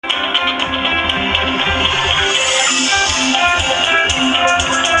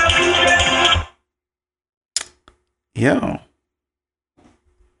Yo,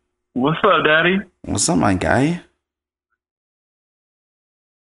 What's up, Daddy? what's up, my guy?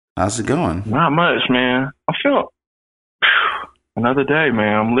 How's it going? Not much, man. I feel another day,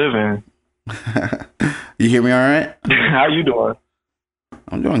 man. I'm living. You hear me all right? How you doing?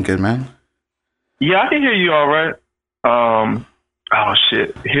 I'm doing good, man. Yeah, I can hear you all right. Oh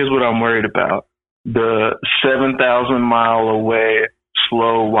shit. Here's what I'm worried about: the 7,000 mile away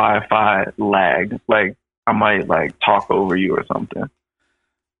slow Wi-Fi lag. Like I might talk over you or something.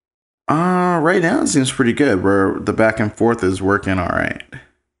 Right now it seems pretty good. Where the back and forth is working all right.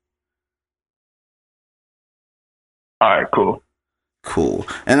 All right, cool. Cool.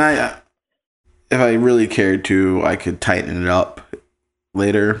 And if I really cared to, I could tighten it up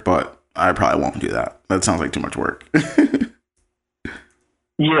later, but I probably won't do that. That sounds like too much work. Yeah,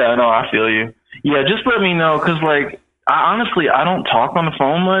 no, I feel you. Yeah, just let me know, because I don't talk on the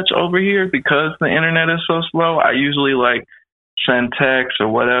phone much over here because the internet is so slow. I usually send text or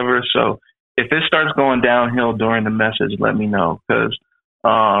whatever. So if it starts going downhill during the message, let me know, because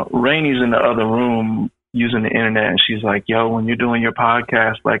Rainy's in the other room using the internet, and she's like, "Yo, when you're doing your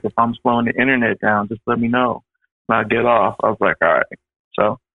podcast, if I'm slowing the internet down, just let me know, and I'll get off." I was like, "All right." So,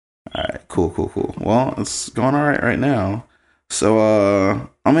 All right, cool. Well, it's going all right now. So,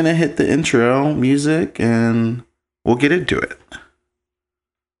 I'm gonna hit the intro music, and we'll get into it.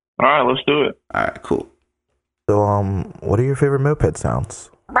 all right, let's do it. All right, cool. So, what are your favorite moped sounds?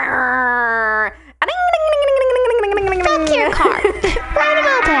 Fuck your car. Ride a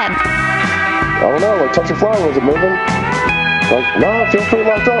moped. I don't know, touch a flower, is it moving? Nah, it feels pretty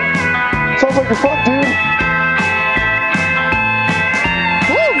locked up. Sounds like you're fucked, dude.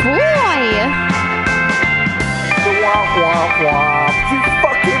 Oh boy. Womp womp womp. You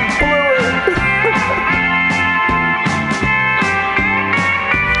fucking blew it.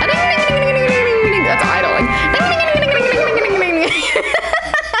 That's idling.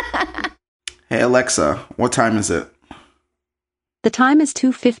 Hey Alexa, what time is it? The time is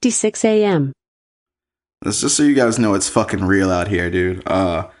 2:56 a.m. That's just so you guys know it's fucking real out here, dude.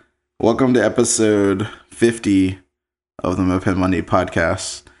 Welcome to episode 50 of the Moped Monday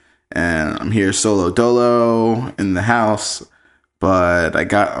podcast. And I'm here solo dolo in the house, but I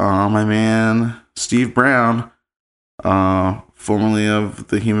got my man Steve Brown, formerly of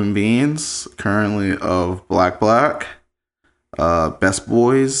The Human Beings, currently of Black, Best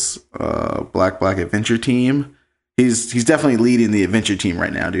Boys, Black Adventure Team. He's definitely leading the adventure team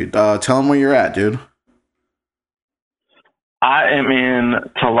right now, dude. Tell him where you're at, dude. I am in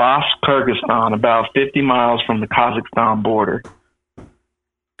Talas, Kyrgyzstan, about 50 miles from the Kazakhstan border.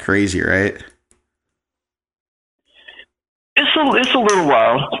 Crazy, right? It's a little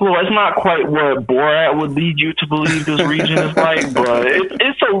wild. It's not quite what Borat would lead you to believe this region is like, but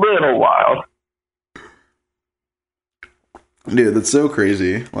it's a little wild. Dude, that's so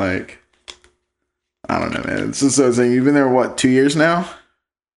crazy. I don't know, man. It's just so insane. You've been there, what, 2 years now?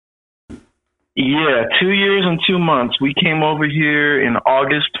 Yeah, 2 years and 2 months. We came over here in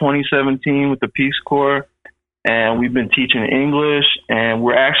August 2017 with the Peace Corps, and we've been teaching English, and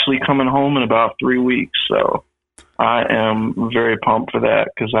we're actually coming home in about 3 weeks. So I am very pumped for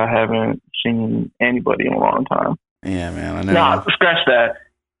that, because I haven't seen anybody in a long time. Yeah, man, I know. Nah, scratch that.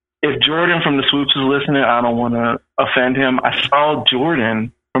 If Jordan from the Swoops is listening, I don't want to offend him. I saw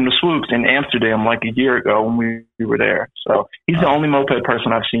Jordan from the Swoops in Amsterdam a year ago when we were there. So he's the only moped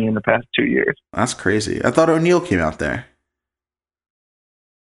person I've seen in the past 2 years. That's crazy. I thought O'Neill came out there.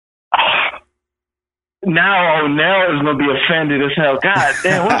 Now O'Neill is going to be offended as hell. God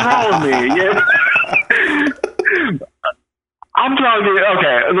damn, what's wrong with me? Yeah. I'm talking.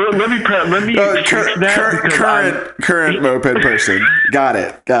 Okay, let me fix that. Current moped person. Got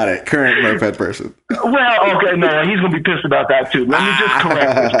it. Current moped person. Well, okay, no, he's gonna be pissed about that too. Let me just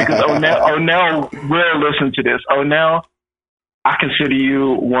correct this, because O'Neill will listen to this. O'Neill, I consider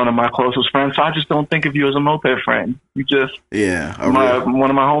you one of my closest friends, so I just don't think of you as a moped friend. You just one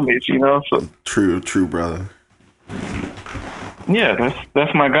of my homies, So true, brother. Yeah,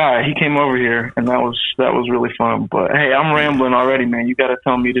 that's my guy. He came over here, and that was really fun. But hey, I'm rambling already, man. You got to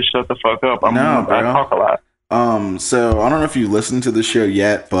tell me to shut the fuck up. I talk a lot. So I don't know if you listened to the show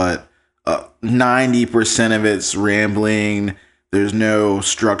yet, but 90% of it's rambling. There's no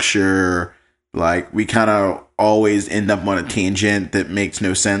structure. We kind of always end up on a tangent that makes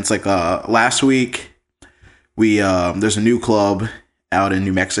no sense. Last week, we there's a new club out in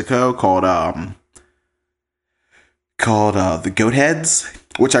New Mexico called the Goat Heads,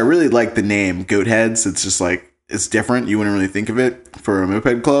 which I really like the name Goat Heads. It's just it's different. You wouldn't really think of it for a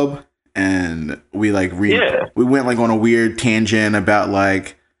moped club. And we we went on a weird tangent about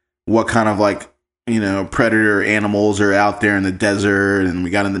what kind of predator animals are out there in the desert, and we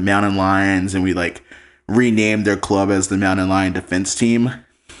got in the mountain lions, and we like renamed their club as the Mountain Lion Defense Team.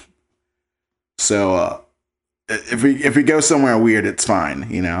 So if we go somewhere weird, it's fine,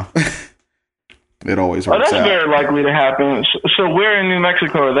 It always works that's out. very likely to happen. So where in New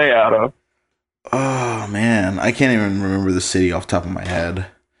Mexico are they out of? Oh man, I can't even remember the city off the top of my head.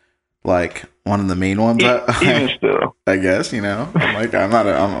 Like one of the main ones, Even still, I guess. I'm like, I'm not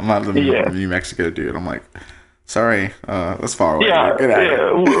a New Mexico dude. I'm like, sorry, that's far away. Yeah, Get out of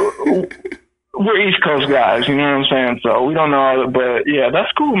here. We're East Coast guys. You know what I'm saying? So we don't know, but yeah,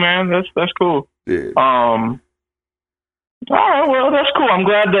 that's cool, man. That's cool. Dude. All right, well, that's cool. I'm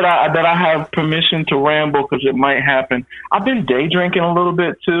glad that I have permission to ramble because it might happen. I've been day drinking a little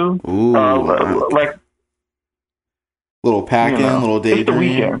bit too. Ooh, like little packing, little day it's the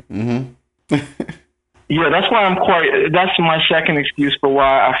weekend. Mm-hmm. Yeah, that's why that's my second excuse for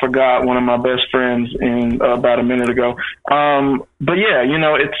why I forgot one of my best friends about a minute ago. But yeah,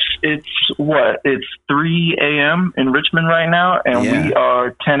 it's 3 a.m. in Richmond right now, and we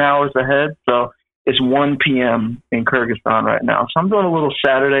are 10 hours ahead. So it's 1 p.m. in Kyrgyzstan right now. So I'm doing a little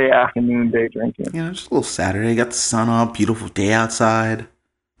Saturday afternoon day drinking. Just a little Saturday. Got the sun up. Beautiful day outside.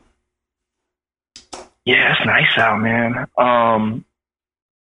 Yeah, it's nice out, man.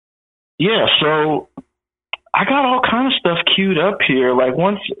 Yeah, so I got all kind of stuff queued up here.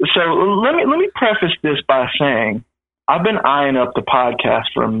 So let me preface this by saying I've been eyeing up the podcast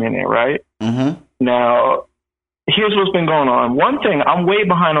for a minute, right? Mm-hmm. Now, here's what's been going on. One thing, I'm way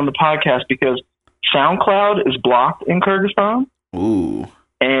behind on the podcast because SoundCloud is blocked in Kyrgyzstan. Ooh.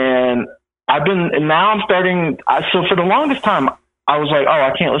 And now I'm starting. So for the longest time, I was like, oh,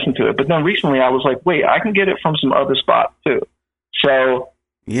 I can't listen to it. But then recently I was like, wait, I can get it from some other spots too. So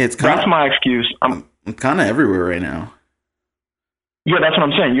yeah, that's my excuse. I'm kind of everywhere right now. Yeah, that's what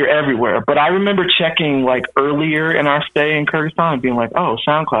I'm saying. You're everywhere. But I remember checking like earlier in our stay in Kyrgyzstan and being like, oh,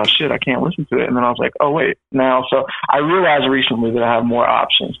 SoundCloud, shit, I can't listen to it. And then I was like, oh, wait, now. So I realized recently that I have more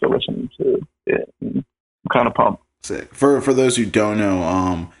options to listen to it. I'm kind of pumped. Sick. For those who don't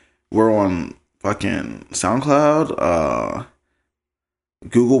know, we're on fucking SoundCloud,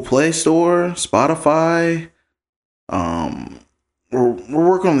 Google Play Store, Spotify. We're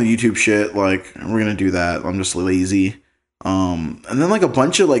working on the YouTube shit. Like, we're gonna do that. I'm just lazy. And then like a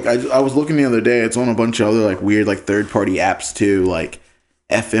bunch of like I was looking the other day. It's on a bunch of other like weird like third party apps too, like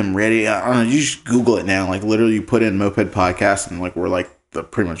FM Ready. I don't know. You just Google it now. Like literally, you put in Moped Podcast, and like we're like the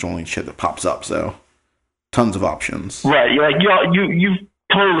pretty much only shit that pops up. So tons of options. Right. You're like you've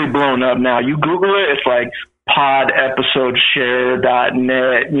totally blown up now. You Google it, it's like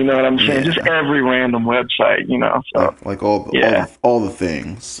podepisodeshare.net. You know what I'm saying? Yeah. Just every random website. So Like all the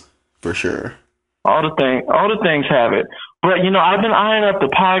things for sure. All the things have it. But I've been eyeing up the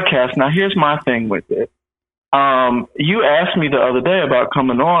podcast. Now here's my thing with it. You asked me the other day about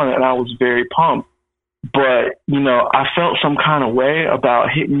coming on, and I was very pumped. But I felt some kind of way about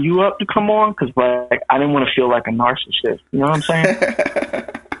hitting you up to come on because like I didn't want to feel like a narcissist. You know what I'm saying?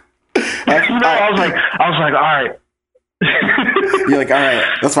 I was like, all right. You're like, all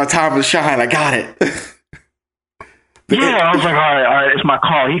right, that's my time to shine. I got it. Yeah, I was like, all right, it's my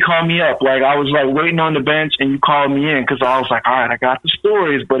call. He called me up. Like, I was like waiting on the bench and you called me in because I was like, all right, I got the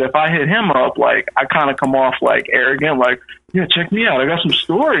stories. But if I hit him up, like, I kind of come off like arrogant, like, yeah, check me out. I got some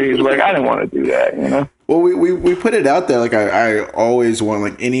stories. Like, I didn't want to do that, Well, we put it out there. Like, I always want,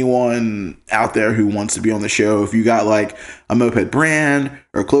 like, anyone out there who wants to be on the show, if you got, like, a moped brand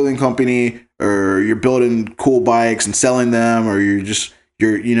or a clothing company or you're building cool bikes and selling them or you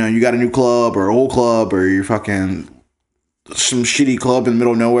got a new club or a old club or you're fucking some shitty club in the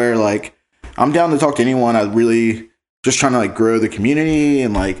middle of nowhere, like I'm down to talk to anyone. I really just trying to like grow the community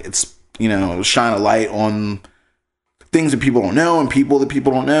and like it's shine a light on things that people don't know and people that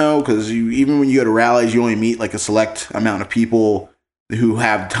people don't know, because even when you go to rallies you only meet like a select amount of people who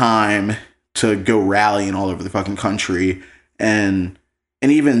have time to go rallying all over the fucking country, and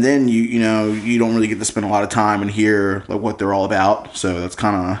even then you don't really get to spend a lot of time and hear like what they're all about. So that's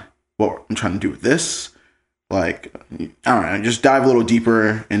kind of what I'm trying to do with this. Like, I don't know, just dive a little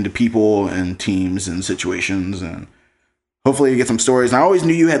deeper into people and teams and situations, and hopefully you get some stories. And I always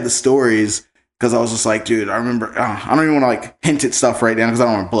knew you had the stories because I was just like, dude, I remember, I don't even want to like hint at stuff right now because I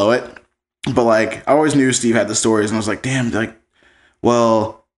don't want to blow it. But like, I always knew Steve had the stories, and I was like, damn, like,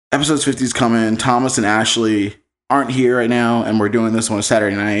 well, episode 50 is coming. Thomas and Ashley aren't here right now, and we're doing this on a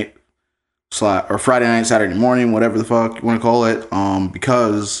Saturday night, or Friday night, Saturday morning, whatever the fuck you want to call it,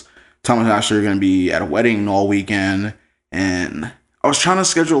 because Thomas and Ashley are going to be at a wedding all weekend, and I was trying to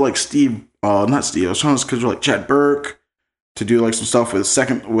schedule like I was trying to schedule like Chad Burke to do like some stuff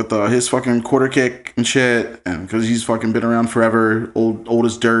with his fucking quarter kick and shit, and because he's fucking been around forever, old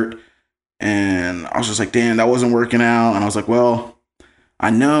as dirt. And I was just like, damn, that wasn't working out. And I was like, well,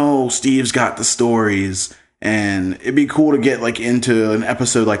 I know Steve's got the stories, and it'd be cool to get like into an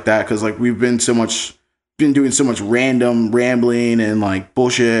episode like that, because like we've been doing so much random rambling and like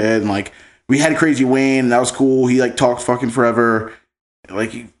bullshit, and like we had Crazy Wayne, and that was cool. He like talked fucking forever.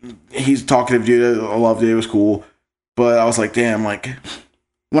 Like he's a talkative dude. I loved it. It was cool. But I was like, damn, like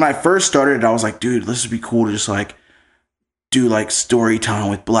when I first started, I was like, dude, this would be cool to just like do like story time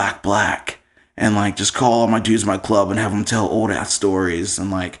with Black and like just call all my dudes in my club and have them tell old ass stories.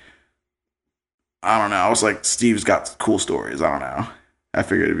 And like, I don't know. I was like, Steve's got cool stories. I don't know. I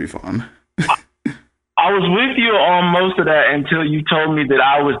figured it'd be fun. I was with you on most of that until you told me that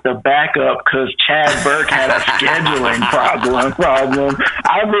I was the backup because Chad Burke had a scheduling problem.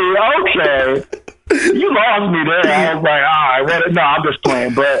 I mean, okay. You lost me there. I was like, all right, well, no, I'm just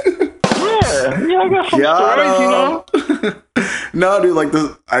playing. But yeah, I got some stories, you know? No, dude, like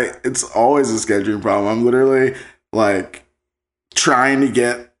it's always a scheduling problem. I'm literally like trying to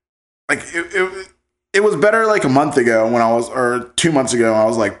get like it was better like a month ago or 2 months ago. I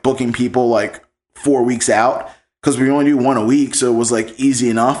was like booking people like 4 weeks out because we only do one a week, so it was like easy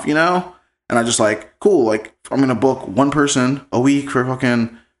enough, you know. And I just like, cool, like I'm gonna book one person a week for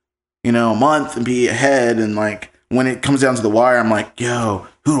fucking, you know, a month and be ahead. And like when it comes down to the wire, I'm like, yo,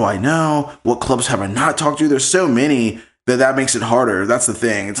 who do I know? What clubs have I not talked to? There's so many that makes it harder. That's the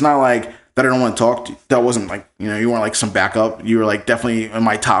thing. It's not like that I don't want to talk to. That wasn't like, you know, you weren't like some backup. You were like definitely in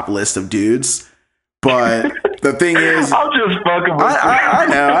my top list of dudes. But the thing is, I'm just fucking with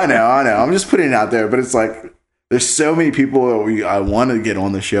I know. I'm just putting it out there. But it's like, there's so many people that I want to get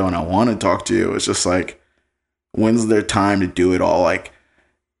on the show and I want to talk to. It's just like, when's their time to do it all? Like,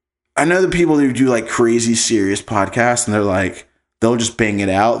 I know the people who do like crazy serious podcasts and they're like, they'll just bang it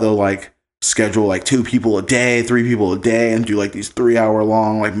out. They'll like schedule like 2 people a day, 3 people a day, and do like these 3-hour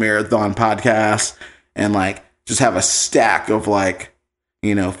long like marathon podcasts and like just have a stack of like,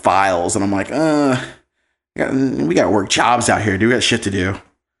 you know, files. And I'm like, we got to work jobs out here, dude. We got shit to do.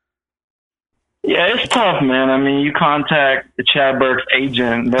 Yeah, it's tough, man. I mean, you contact Chad Burke's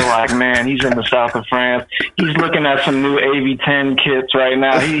agent. They're like, man, he's in the south of France. He's looking at some new AV10 kits right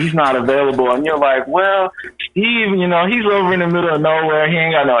now. He's not available. And you're like, well, Steve, you know, he's over in the middle of nowhere. He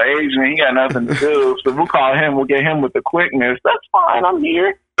ain't got no agent. He got nothing to do. So we'll call him. We'll get him with the quickness. That's fine. I'm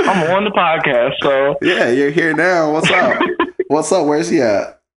here. I'm on the podcast. So yeah, you're here now. What's up? What's up? Where's he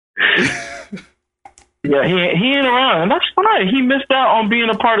at? Yeah, he ain't around, and that's fine. He missed out on being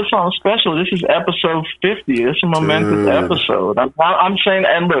a part of something special. This is episode 50. It's a momentous episode. I'm saying,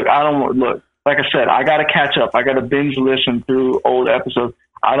 and look, like I said, I got to catch up. I got to binge listen through old episodes.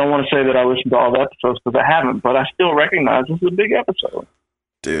 I don't want to say that I listened to all the episodes because I haven't, but I still recognize this is a big episode.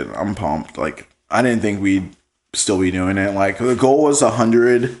 Dude, I'm pumped. Like, I didn't think we'd still be doing it. Like, the goal was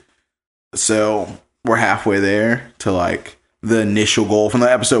 100, so we're halfway there to like the initial goal from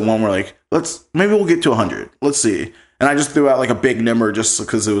the episode 1. We're like, maybe we'll get to 100. Let's see. And I just threw out like a big number just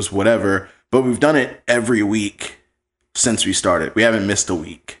because it was whatever. But we've done it every week since we started. We haven't missed a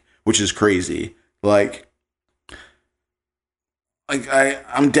week, which is crazy. Like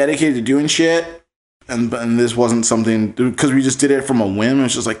I'm dedicated to doing shit, and this wasn't something because we just did it from a whim.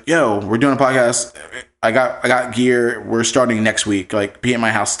 It's just like, yo, we're doing a podcast. I got gear. We're starting next week. Like, be at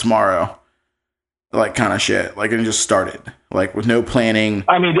my house tomorrow. Like, kind of shit. Like, and it just started. Like, with no planning.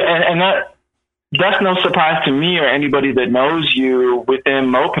 I mean, and that's no surprise to me or anybody that knows you within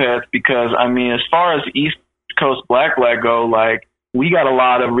Mopeds, because, I mean, as far as East Coast Black go, like, we got a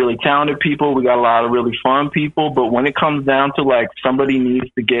lot of really talented people. We got a lot of really fun people. But when it comes down to, like, somebody needs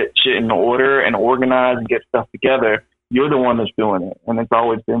to get shit in order and organize and get stuff together, you're the one that's doing it. And it's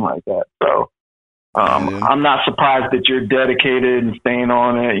always been like that. So I'm not surprised that you're dedicated and staying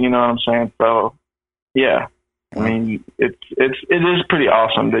on it. You know what I'm saying? So, yeah. I mean, it is pretty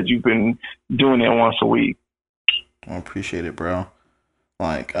awesome that you've been doing it once a week. I appreciate it, bro.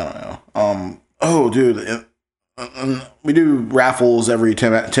 Like, I don't know. Oh, dude, we do raffles every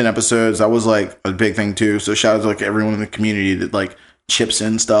 10 episodes. That was like a big thing too. So shout out to like everyone in the community that like chips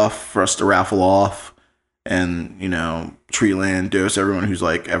in stuff for us to raffle off, and you know, Treeland, Dose, everyone who's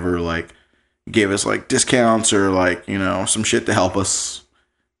like ever like gave us like discounts or like, you know, some shit to help us,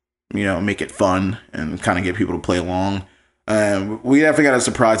 you know, make it fun and kind of get people to play along. We definitely got a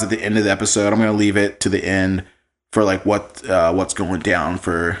surprise at the end of the episode. I'm going to leave it to the end for like what's going down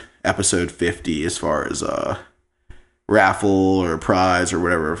for episode 50 as far as raffle or prize or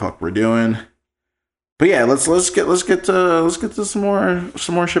whatever the fuck we're doing. But yeah, let's get to some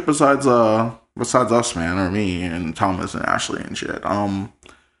more shit besides us, man, or me and Thomas and Ashley and shit.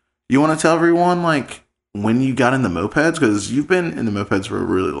 You want to tell everyone like when you got into mopeds, because you've been in the mopeds for a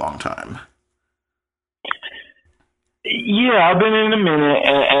really long time. Yeah, I've been in a minute,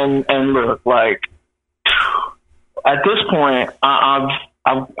 and look, like at this point, I've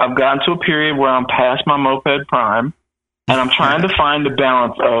gotten to a period where I'm past my moped prime, and I'm trying to find the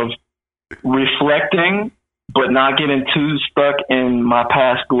balance of reflecting, but not getting too stuck in my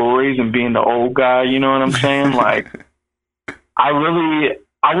past glories and being the old guy. You know what I'm saying? Like, I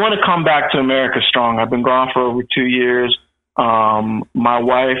want to come back to America strong. I've been gone for over 2 years. My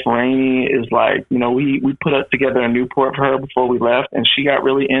wife, Rainey, is like, you know, we put up together a Newport for her before we left, and she got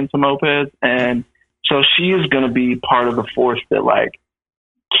really into mopeds. And so she is going to be part of the force that like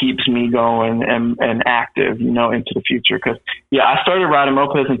keeps me going and active, you know, into the future. Cause yeah, I started riding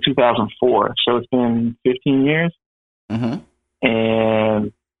mopeds in 2004. So it's been 15 years. Mm-hmm.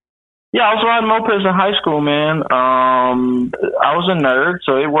 And yeah, I was riding mopeds in high school, man. I was a nerd,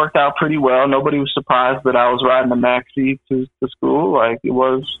 so it worked out pretty well. Nobody was surprised that I was riding a maxi to school. Like it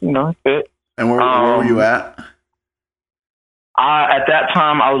was, you know, it fit. And where were you at? At that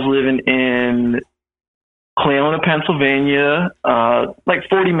time, I was living in Cleveland, Pennsylvania, like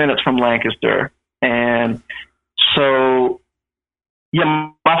 40 minutes from Lancaster. And so,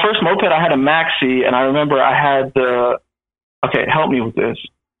 yeah, my first moped, I had a maxi, and I remember I had okay, help me with this.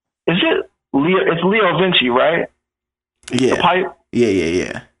 Is it Leo? It's Leo Vinci, right? Yeah. The pipe?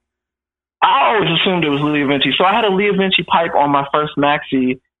 Yeah. I always assumed it was Leo Vinci. So I had a Leo Vinci pipe on my first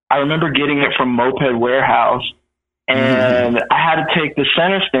maxi. I remember getting it from Moped Warehouse, and I had to take the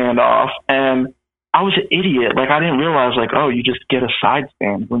center stand off, and I was an idiot. Like, I didn't realize, like, oh, you just get a side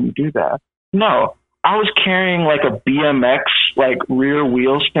stand when you do that. No, I was carrying like a BMX, like rear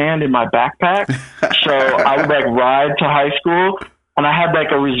wheel stand in my backpack. So I would like ride to high school, and I had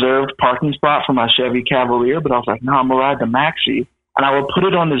like a reserved parking spot for my Chevy Cavalier, but I was like, no, I'm gonna ride the maxi. And I would put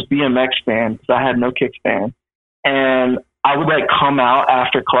it on this BMX stand because I had no kickstand. And I would like come out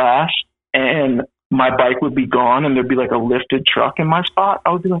after class, and my bike would be gone, and there'd be like a lifted truck in my spot.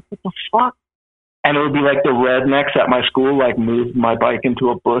 I would be like, what the fuck? And it would be like the rednecks at my school, like moved my bike into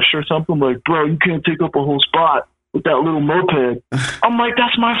a bush or something. Like, bro, you can't take up a whole spot with that little moped. I'm like,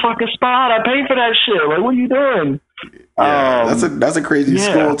 that's my fucking spot. I paid for that shit. Like, what are you doing? Yeah, that's a crazy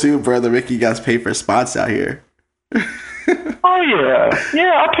school too, brother. Mickey, you guys pay for spots out here. Oh yeah.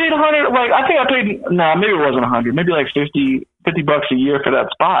 I paid $100. Like, I think I paid, maybe it wasn't $100, maybe like $50 a year for that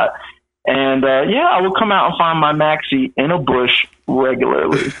spot. And I would come out and find my maxi in a bush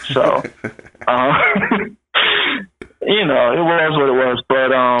regularly. So, you know, it was what it was.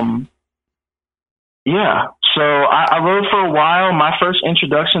 But so I rode for a while. My first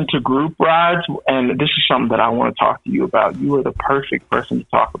introduction to group rides, and this is something that I want to talk to you about. You are the perfect person to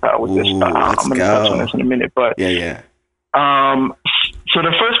talk about with this stuff. I'm going to touch on this in a minute. But yeah. So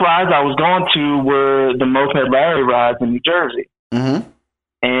the first rides I was going to were the Moped Larry rides in New Jersey. Mm-hmm.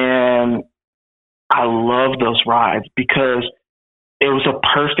 And I love those rides because it was a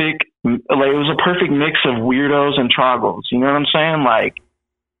perfect mix of weirdos and troggles. You know what I'm saying? Like,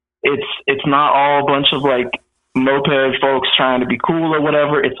 it's not all a bunch of like moped folks trying to be cool or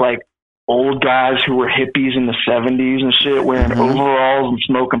whatever. It's like old guys who were hippies in the 70s and shit, wearing overalls and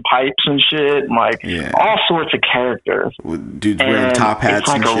smoking pipes and shit, and like all sorts of characters. Dudes wearing top hats. It's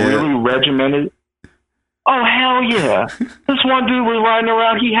like and a really regimented. Oh, hell yeah. This one dude was riding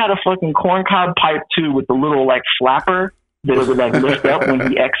around. He had a fucking corncob pipe, too, with the little, like, flapper that it would, like, lift up when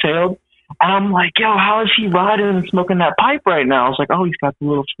he exhaled. And I'm like, yo, how is he riding and smoking that pipe right now? I was like, oh, he's got the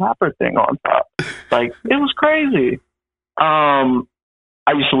little flapper thing on top. Like, it was crazy. I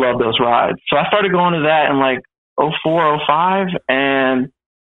used to love those rides. So I started going to that in, like, 04, 05, and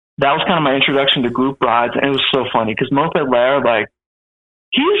that was kind of my introduction to group rides. And it was so funny because Moped Larry, like,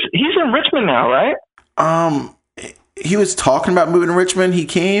 he's in Richmond now, right? He was talking about moving to Richmond. He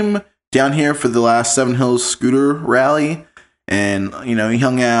came down here for the last Seven Hills scooter rally, and you know, he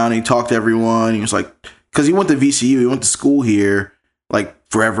hung out and he talked to everyone. He was like, because he went to VCU, he went to school here like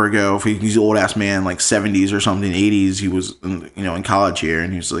forever ago. He's an old ass man, like 70s or something, 80s. He was, in college here,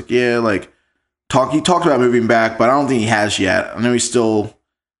 and he was like, yeah, like he talked about moving back, but I don't think he has yet. I know he said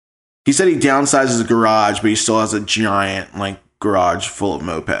he downsizes his garage, but he still has a giant like garage full of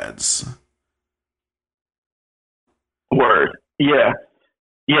mopeds. Word. Yeah,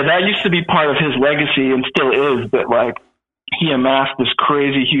 that used to be part of his legacy and still is, but like he amassed this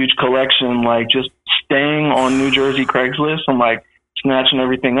crazy huge collection, like just staying on New Jersey Craigslist and like snatching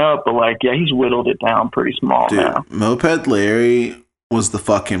everything up, but like, yeah, he's whittled it down pretty small now. Moped Larry was the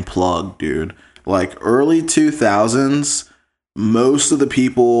fucking plug, dude. like early 2000s, most of the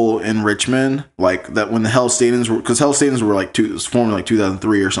people in Richmond, like that when the Hell Stadiums were, because Hell Stadiums were like it was formed in like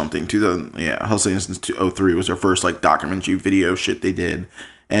 2003 or something. 2000, yeah, Hell Stadiums in 2003 was their first like documentary video shit they did,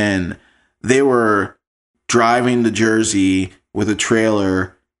 and they were driving to Jersey with a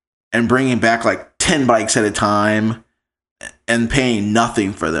trailer and bringing back like 10 bikes at a time and paying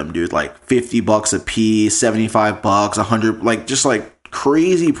nothing for them, dude. Like $50 a piece, $75, $100, like just like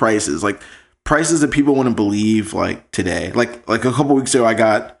crazy prices, like prices that people wouldn't believe like today. Like a couple weeks ago, I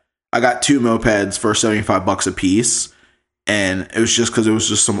got 2 mopeds for $75 a piece, and it was just because it was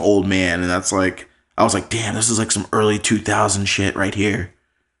just some old man, and that's like I was like, damn, this is like some early 2000 shit right here.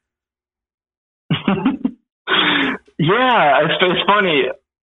 Yeah, it's funny.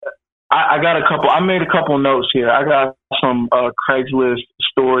 I made a couple notes here. I got some Craigslist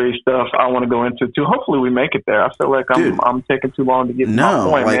story stuff I want to go into too. Hopefully we make it there. I feel like I'm taking too long to get to my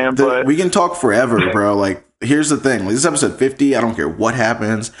point, like man. But we can talk forever, bro. Like, here's the thing. Like, this is episode 50. I don't care what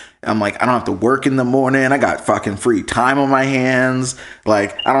happens. I'm like, I don't have to work in the morning. I got fucking free time on my hands.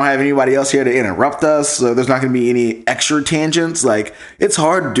 Like, I don't have anybody else here to interrupt us, so there's not going to be any extra tangents. Like, it's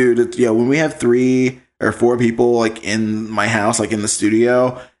hard, dude. When we have 3 or 4 people like in my house, like in the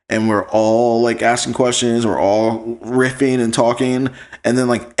studio, and we're all like asking questions, we're all riffing and talking, and then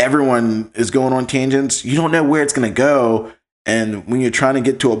like everyone is going on tangents. You don't know where it's gonna go, and when you're trying to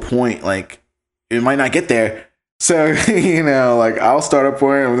get to a point, like it might not get there. So like I'll start a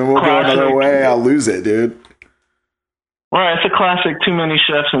point, and then we'll go another way. I'll lose it, dude. Right, it's a classic too many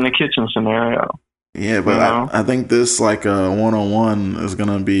chefs in the kitchen scenario. Yeah, but I think this like a one-on-one is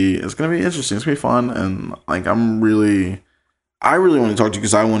gonna be interesting. It's gonna be fun, and like I really want to talk to you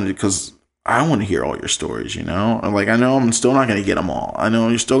because I want to hear all your stories, Like, I know I'm still not going to get them all. I know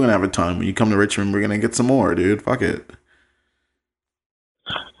you're still going to have a ton. When you come to Richmond, we're going to get some more, dude. Fuck it.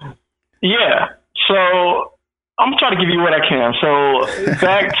 Yeah. So I'm trying to give you what I can. So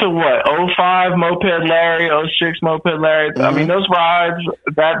back to what? 05 Moped Larry, 06 Moped Larry. Mm-hmm. I mean, those rides,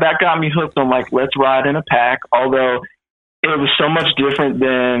 that got me hooked on, like, let's ride in a pack. Although it was so much different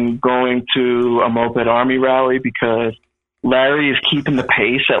than going to a Moped Army rally because Larry is keeping the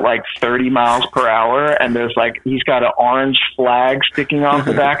pace at like 30 miles per hour, and there's like he's got an orange flag sticking off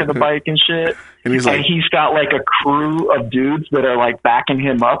the back of the bike and shit. And he's got like a crew of dudes that are like backing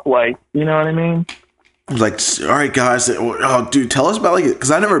him up, like, you know what I mean? Like, all right, guys. Oh, dude, tell us about like it,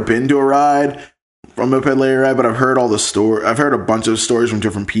 because I've never been to a ride from Moped Larry ride, but I've heard all the story. I've heard a bunch of stories from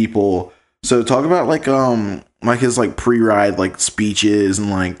different people. So talk about like his like pre-ride like speeches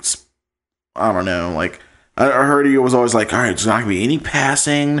and like I don't know, like. I heard he was always like, all right, there's not going to be any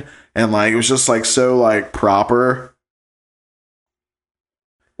passing. And, like, it was just, like, so, like, proper.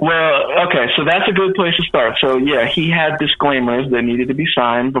 Well, okay, so that's a good place to start. So, yeah, he had disclaimers that needed to be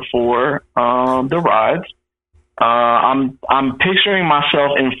signed before the rides. I'm picturing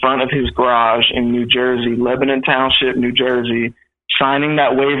myself in front of his garage in New Jersey, Lebanon Township, New Jersey, signing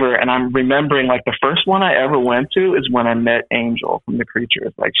that waiver. And I'm remembering, like, the first one I ever went to is when I met Angel from The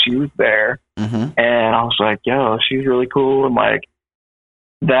Creatures. Like, she was there. Mm-hmm. And I was like, yo, she's really cool. And, like,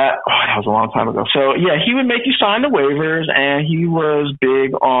 that was a long time ago. So, yeah, he would make you sign the waivers, and he was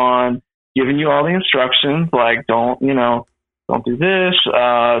big on giving you all the instructions, like, don't do this,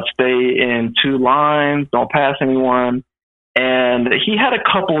 stay in 2 lines, don't pass anyone. And he had a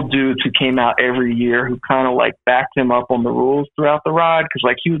couple dudes who came out every year who kind of like backed him up on the rules throughout the ride. Cause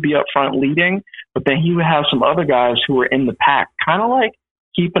like he would be up front leading, but then he would have some other guys who were in the pack, kind of like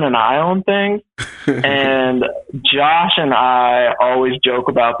keeping an eye on things. And Josh and I always joke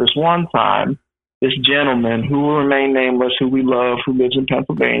about this one time, this gentleman who will remain nameless, who we love, who lives in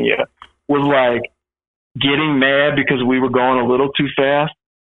Pennsylvania, was like getting mad because we were going a little too fast.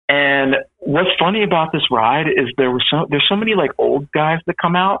 And what's funny about this ride is there's so many like old guys that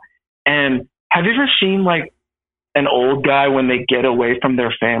come out. And have you ever seen like an old guy when they get away from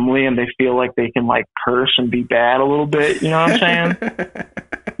their family and they feel like they can like curse and be bad a little bit? You know what I'm saying?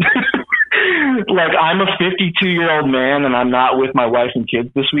 Like, I'm a 52-year-old man and I'm not with my wife and kids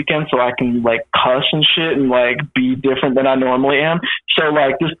this weekend, so I can like cuss and shit and like be different than I normally am. So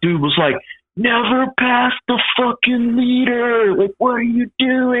like this dude was like, never pass the fucking leader. Like, what are you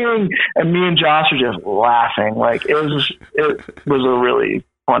doing? And me and Josh were just laughing. Like, it was a really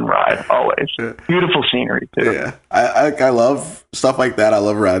fun ride, always. Beautiful scenery, too. Yeah. I love stuff like that. I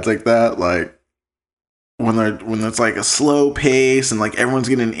love rides like that. Like, when it's like a slow pace and like everyone's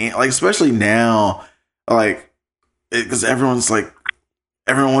getting, like, especially now, like, because everyone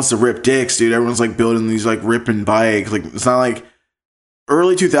wants to rip dicks, dude. Everyone's like building these like ripping bikes. Like, it's not like,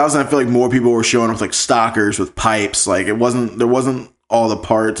 early 2000, I feel like more people were showing up with like stalkers with pipes. Like there wasn't all the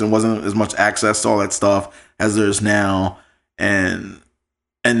parts and wasn't as much access to all that stuff as there's now. And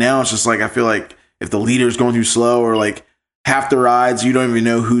now it's just like, I feel like if the leader's going too slow, or like half the rides, you don't even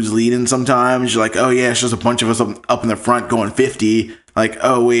know who's leading sometimes. You're like, oh yeah, it's just a bunch of us up in the front going 50. Like,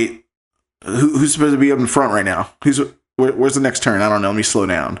 oh wait, who's supposed to be up in front right now? Where's the next turn? I don't know. Let me slow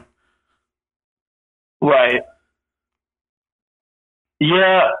down. Right.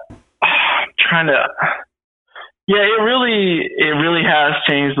 Yeah. It really has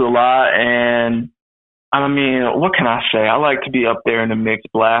changed a lot. And I mean, what can I say? I like to be up there in the mix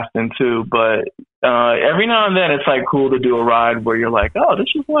blasting too, but every now and then it's like cool to do a ride where you're like, oh, this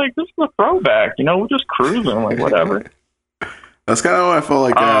is a throwback, we're just cruising, like whatever. That's kind of what I felt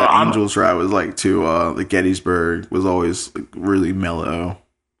like Angel's ride was like too. The Gettysburg was always like, really mellow.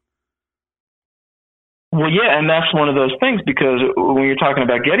 Well, yeah, and that's one of those things, because when you're talking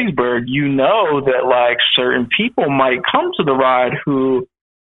about Gettysburg, that like certain people might come to the ride who,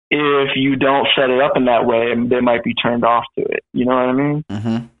 if you don't set it up in that way, they might be turned off to it. You know what I mean?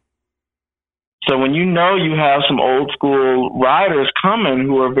 Mm-hmm. So when you have some old school riders coming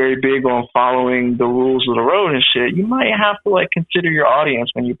who are very big on following the rules of the road and shit, you might have to like consider your audience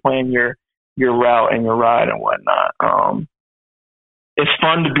when you plan your route and your ride and whatnot. It's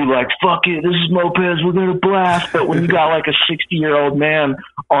fun to be like, fuck it, this is Mopeds, we're going to blast. But when you got like a 60-year-old man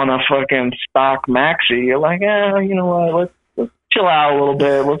on a fucking stock Maxi, you're like, you know what, let's chill out a little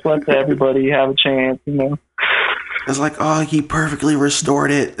bit. Let's let everybody have a chance, It's like, oh, he perfectly restored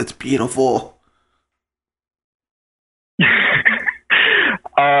it. It's beautiful.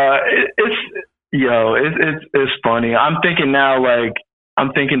 It's funny. I'm thinking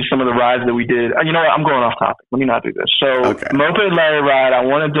some of the rides that we did. You know what? I'm going off topic. Let me not do this. So, okay. Moped Larry ride, I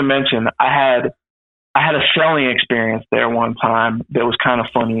wanted to mention, I had a selling experience there one time that was kind of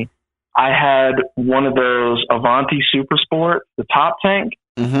funny. I had one of those Avanti Super Sport, the top tank.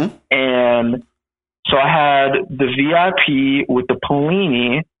 Mm-hmm. And so I had the VIP with the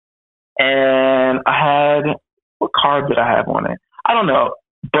Polini, and I had, what carb did I have on it? I don't know,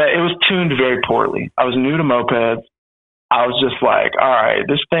 but it was tuned very poorly. I was new to mopeds. I was just like, all right,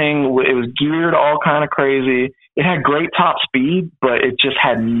 this thing, it was geared all kind of crazy. It had great top speed, but it just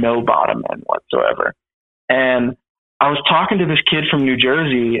had no bottom end whatsoever. And I was talking to this kid from New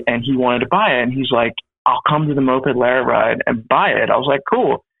Jersey, and he wanted to buy it. And he's like, I'll come to the Moped Larry ride and buy it. I was like,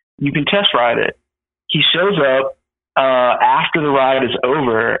 cool, you can test ride it. He shows up after the ride is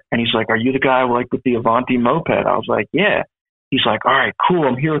over, and he's like, are you the guy with the Avanti moped? I was like, yeah. He's like, all right, cool,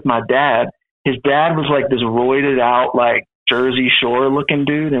 I'm here with my dad. His dad was like this roided out, like Jersey Shore looking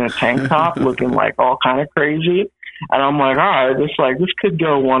dude in a tank top looking like all kind of crazy. And I'm like, all right, this could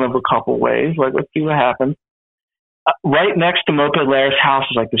go one of a couple ways. Like, let's see what happens. Right next to Moped Larry's house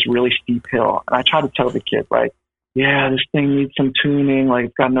is like this really steep hill. And I try to tell the kid, like, yeah, this thing needs some tuning. Like,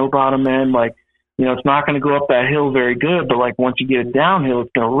 it's got no bottom end. Like, it's not going to go up that hill very good. But like, once you get it downhill,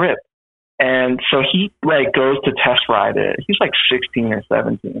 it's going to rip. And so he like goes to test ride it. He's like 16 or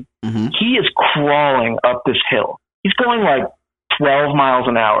 17. Mm-hmm. He is crawling up this hill. He's going like 12 miles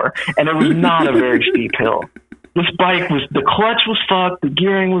an hour. And it was not a very steep hill. This bike the clutch was fucked. The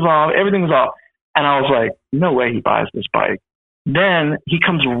gearing was off. Everything was off. And I was like, no way he buys this bike. Then he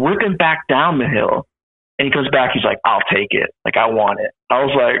comes ripping back down the hill. And he comes back. He's like, I'll take it. Like, I want it. I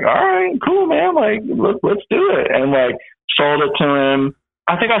was like, all right, cool, man. Like, let's do it. And like, sold it to him.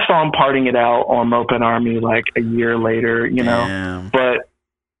 I think I saw him parting it out on Moped Army like a year later, Damn. But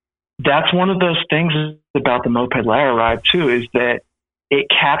that's one of those things about the Moped Larry ride too, is that it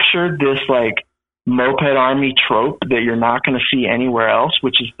captured this like Moped Army trope that you're not going to see anywhere else,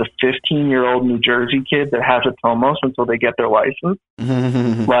 which is the 15-year-old New Jersey kid that has a Tomos until they get their license.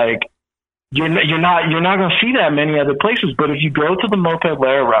 Like, you're not going to see that many other places. But if you go to the Moped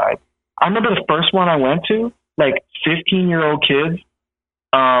Larry ride, I remember the first one I went to, like 15-year-old kids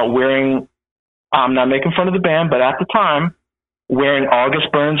wearing, I'm not making fun of the band, but at the time, wearing August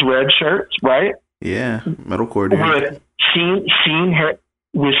Burns red shirts, right? Yeah, metalcore dude.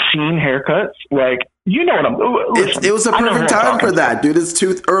 With scene haircuts, like, you know what I'm. Listen, it was a perfect time for that, dude. It's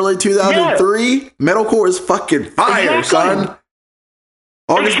early 2003. Yeah. Metalcore is fucking fire, exactly. Son.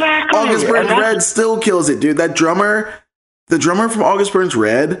 August Burns Red still kills it, dude. That drummer, the drummer from August Burns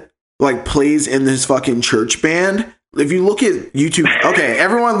Red, like plays in this fucking church band. If you look at YouTube, okay,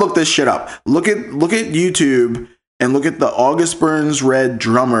 everyone look this shit up. Look at YouTube and look at the August Burns Red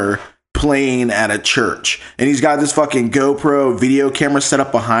drummer playing at a church. And he's got this fucking GoPro video camera set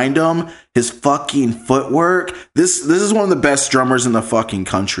up behind him. His fucking footwork. This is one of the best drummers in the fucking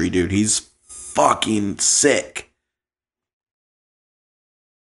country, dude. He's fucking sick.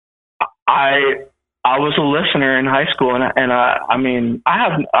 I was a listener in high school, and I mean,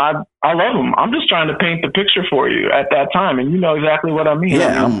 I love them. I'm just trying to paint the picture for you at that time, and you know exactly what I mean.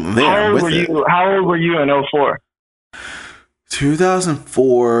 Yeah, I mean, I'm there. How old were you in 04?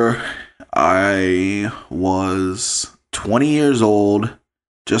 2004, I was 20 years old,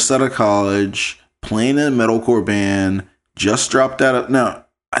 just out of college, playing in a metalcore band,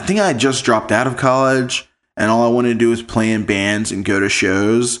 I think I just dropped out of college, and all I wanted to do was play in bands and go to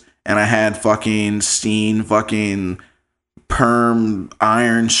shows, and I had fucking perm,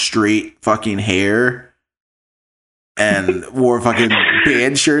 iron, straight fucking hair, and wore fucking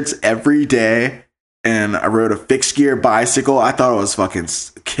band shirts every day. And I rode a fixed gear bicycle. I thought it was fucking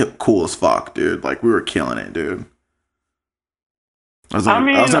cool as fuck, dude. Like, we were killing it, dude. I was on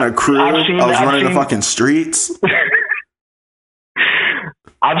a crew. I was running the fucking streets.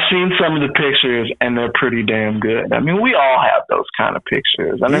 I've seen some of the pictures, and they're pretty damn good. I mean, we all have those kind of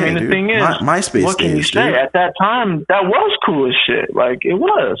pictures. And I mean, the thing is, MySpace what can you say? Dude. At that time, that was cool as shit. Like, it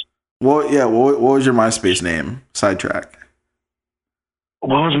was. Well, yeah, what was your MySpace name? Sidetrack.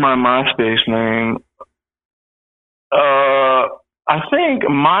 What was my MySpace name? I think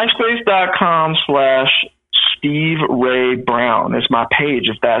myspace.com/Steve Ray Brown is my page,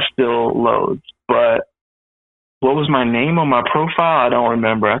 if that still loads. But what was my name on my profile? I don't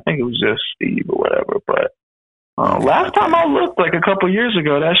remember. I think it was just Steve or whatever. But last time I looked, like a couple years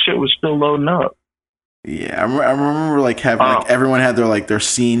ago, that shit was still loading up. Yeah, I remember like having like everyone had their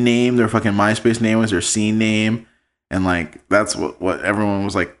scene name, their fucking MySpace name was their scene name. And like that's what everyone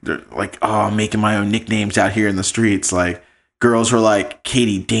was like. They're like, oh, I'm making my own nicknames out here in the streets. Like girls were like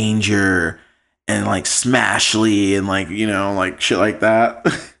Katie Danger and like Smashly and like, you know, like shit like that.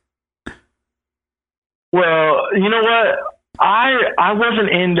 Well, you know what? I wasn't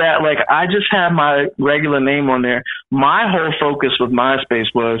in that. Like, I just had my regular name on there. My whole focus with MySpace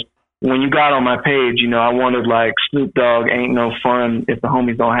was when you got on my page, you know, I wanted like Snoop Dogg ain't no fun if the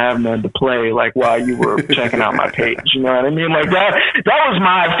homies don't have none to play, like while you were checking out my page. You know what I mean? Like that was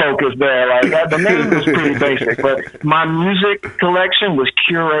my focus there. Like the name was pretty basic, but my music collection was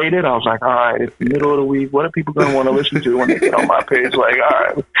curated. I was like, all right, it's the middle of the week. What are people going to want to listen to when they get on my page? Like, all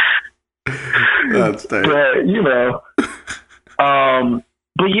right. That's tight. But, you know,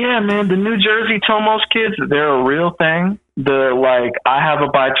 but yeah, man, the New Jersey Tomos kids, they're a real thing. I have a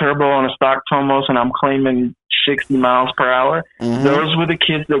bi-turbo on a stock Tomos and I'm claiming 60 miles per hour. Mm-hmm. Those were the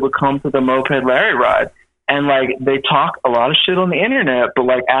kids that would come to the Moped Larry ride. And like, they talk a lot of shit on the internet, but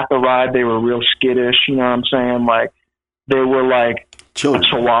like at the ride, they were real skittish. You know what I'm saying? Like, they were like children. A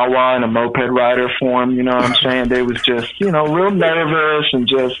chihuahua in a moped rider form. You know what I'm saying? They was just, you know, real nervous and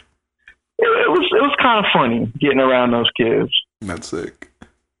just, it was kind of funny getting around those kids. That's sick.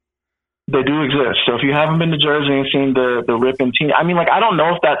 They do exist. So if you haven't been to Jersey and seen the ripping teen, I mean, like, I don't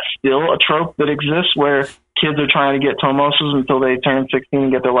know if that's still a trope that exists where kids are trying to get Tomoses until they turn 16 and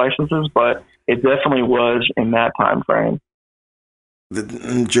get their licenses, but it definitely was in that time frame.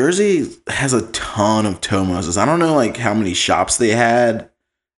 Jersey has a ton of Tomoses. I don't know like how many shops they had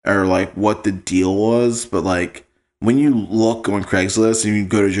or like what the deal was, but like when you look on Craigslist and you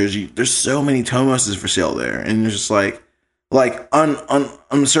go to Jersey, there's so many Tomoses for sale there, and it's just like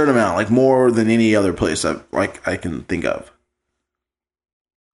uncertain amount, like more than any other place I can think of.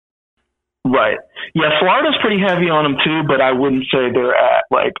 Right. Yeah, Florida's pretty heavy on them too, but I wouldn't say they're at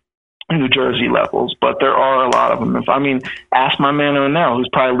like New Jersey levels, but there are a lot of them. Ask my man Onell, who's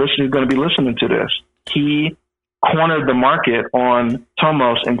probably going to be listening to this. He cornered the market on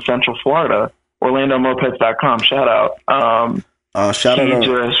Tomos in Central Florida. OrlandoMopeds.com. Shout out. Shout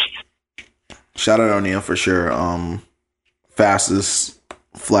out O'Neill for sure. Fastest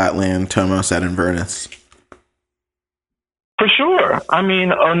flatland Tomos at Inverness. For sure. I mean,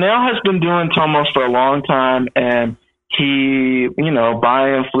 Onell has been doing Tomos for a long time, and he, you know,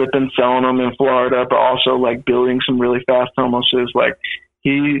 buying, flipping, selling them in Florida, but also like building some really fast Tomoses. Like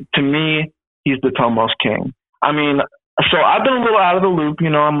to me, he's the Tomos king. I mean, so I've been a little out of the loop. You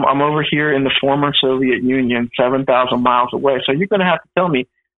know, I'm over here in the former Soviet Union, 7,000 miles away. So you're going to have to tell me,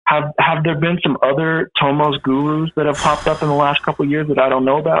 have there been some other Tomos gurus that have popped up in the last couple of years that I don't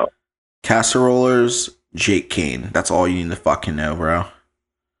know about? Casserolers, Jake Kane. That's all you need to fucking know, bro.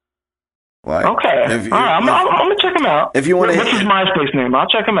 Like, okay. All right, I'm gonna check him out. If you want to, what's his MySpace name? I'll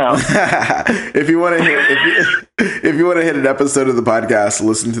check him out. If you want to hit an episode of the podcast,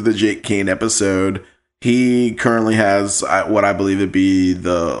 listen to the Jake Kane episode. He currently has what I believe to be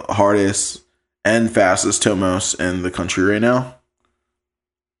the hardest and fastest Tomos in the country right now.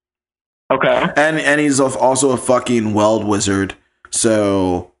 Okay. And he's also a fucking weld wizard.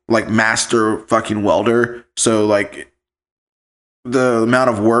 So like master fucking welder. So like the amount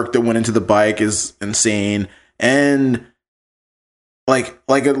of work that went into the bike is insane. And like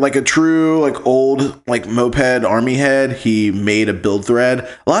a true like old like moped army head, he made a build thread.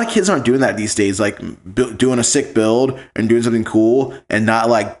 A lot of kids aren't doing that these days, like doing a sick build and doing something cool and not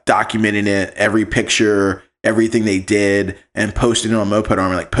like documenting it, every picture, everything they did, and posting it on Moped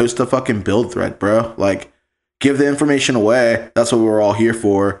Army. Like, post the fucking build thread, bro. Like, give the information away. That's what we're all here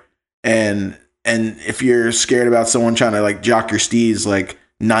for. And if you're scared about someone trying to like jock your steeds, like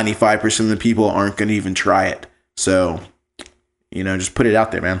 95% of the people aren't going to even try it. So, you know, just put it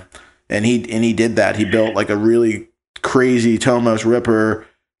out there, man. And he did that. He built like a really crazy Tomos Ripper,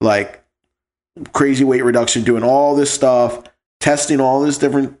 like crazy weight reduction, doing all this stuff, testing all this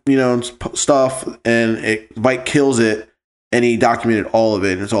different, you know, stuff, and bike kills it. And he documented all of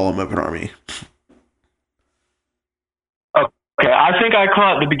it. And it's all on Moped Army. Okay, I think I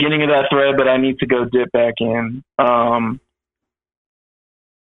caught the beginning of that thread, but I need to go dip back in.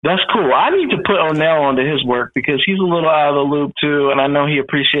 That's cool. I need to put Onell onto his work because he's a little out of the loop too, and I know he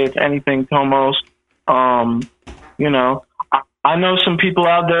appreciates anything Tomos. You know, I know some people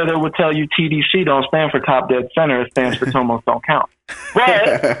out there that would tell you TDC don't stand for Top Dead Center; it stands for Tomos Don't Count.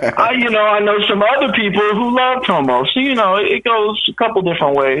 But I know some other people who love Tomos. So it goes a couple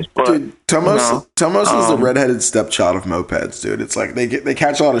different ways. But dude, Tomos is the redheaded stepchild of mopeds, dude. It's like they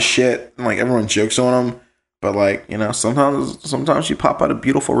catch a lot of shit, and like everyone jokes on them. But like, sometimes you pop out a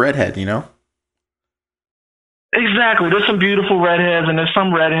beautiful redhead, you know? Exactly. There's some beautiful redheads, and there's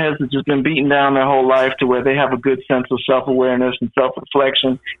some redheads that just been beaten down their whole life to where they have a good sense of self-awareness and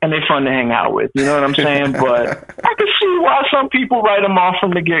self-reflection, and they're fun to hang out with. You know what I'm saying? But I can see why some people write them off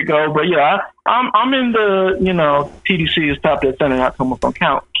from the get-go. But yeah, I'm in the, TDC is Top Dead Center, not Tomos Don't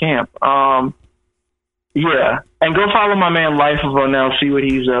Count camp. Yeah, and go follow my man Life of Onell, see what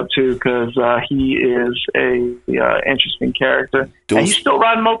he's up to, because he is a interesting character. And he's still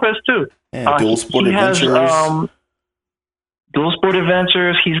riding mopeds too. Yeah, Dual Sport Adventures. Dual Sport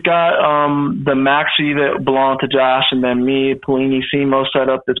Adventures. He's got the Maxi that belonged to Josh and then me, Polini Simo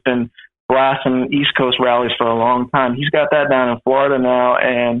setup that's been blasting East Coast rallies for a long time. He's got that down in Florida now,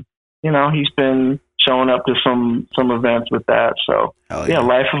 and he's been showing up to some events with that. So yeah,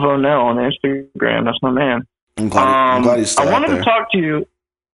 Life of Onell on Instagram. That's my man. I'm glad he's still out there. I wanted to talk to you.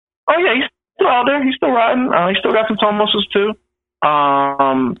 Oh yeah, he's still out there. He's still riding. He's still got some Tomoses too.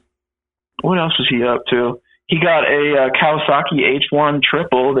 What else is he up to? He got a Kawasaki H1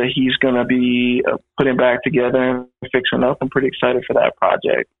 triple that he's going to be putting back together and fixing up. I'm pretty excited for that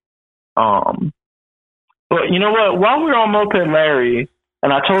project. But you know what? While we're on Moped Larry,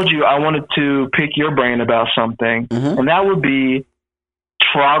 and I told you I wanted to pick your brain about something, and that would be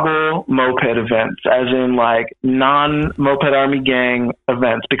Troggle moped events, as in like non-Moped Army Gang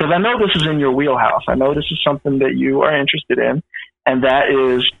events, because I know this is in your wheelhouse. I know this is something that you are interested in, and that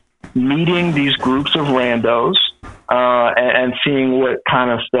is meeting these groups of randos and seeing what kind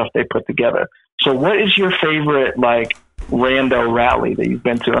of stuff they put together. So what is your favorite like rando rally that you've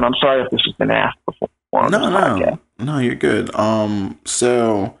been to? And I'm sorry if this has been asked before. No, you're good.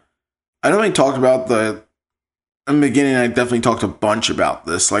 So I definitely talked about in the beginning. I definitely talked a bunch about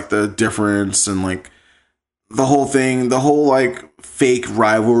this, like the difference and like the whole thing, the whole like fake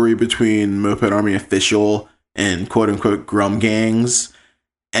rivalry between Moped Army official and quote unquote Grum gangs,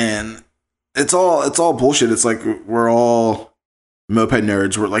 and it's all bullshit. It's like we're all moped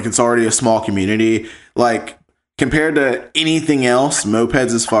nerds. We're like, it's already a small community. Like, compared to anything else,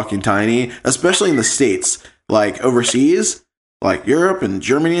 mopeds is fucking tiny, especially in the States. Like, overseas, like Europe and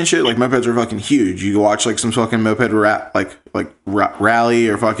Germany and shit, like, mopeds are fucking huge. You watch, like, some fucking moped rally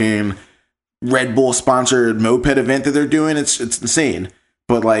or fucking Red Bull sponsored moped event that they're doing. It's insane.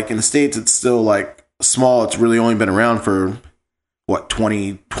 But, like, in the States, it's still, like, small. It's really only been around for,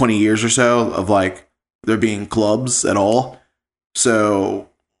 20 years or so of, like, there being clubs at all. So,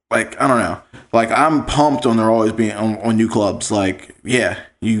 like, I don't know. Like, I'm pumped on there always being on new clubs. Like, yeah,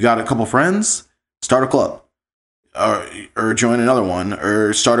 you got a couple friends, start a club. Or join another one.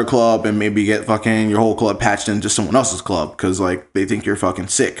 Or start a club and maybe get fucking your whole club patched into someone else's club. Because, like, they think you're fucking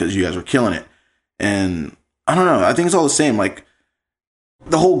sick because you guys are killing it. And, I don't know. I think it's all the same. Like,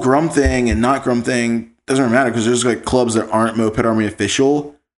 the whole Grum thing and not Grum thing doesn't really matter because there's, like, clubs that aren't Moped Army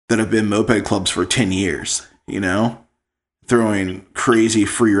official that have been moped clubs for 10 years, you know? Throwing crazy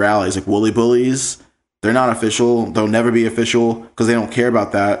free rallies like Woolly Bullies. They're not official. They'll never be official because they don't care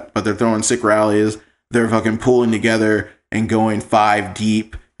about that. But they're throwing sick rallies. They're fucking pulling together and going 5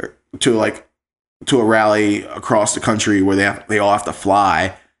 deep to a rally across the country where they all have to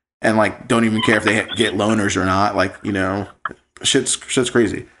fly and like don't even care if they get loaners or not. Like, shit's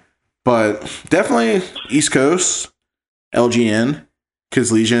crazy. But definitely East Coast. LGN,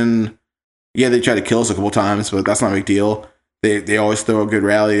 because Legion, yeah, they tried to kill us a couple times, but that's not a big deal. They always throw a good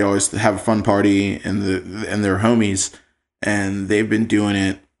rally, they always have a fun party, and they're homies, and they've been doing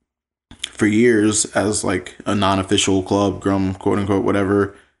it for years as like a non-official club, Grum, quote unquote,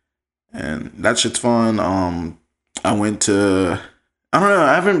 whatever, and that shit's fun. I went to, I don't know,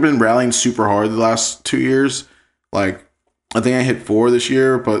 I haven't been rallying super hard the last 2 years. Like, I think I hit 4 this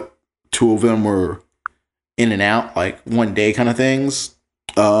year, but 2 of them were in and out, like one day kind of things.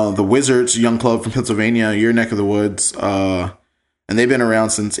 The Wizards, young club from Pennsylvania, your neck of the woods, and they've been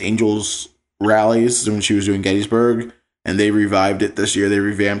around since Angels rallies when she was doing Gettysburg, and they revived it this year. They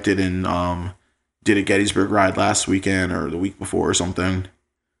revamped it and did a Gettysburg ride last weekend or the week before or something.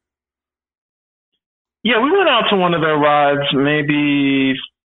 Yeah, we went out to one of their rides maybe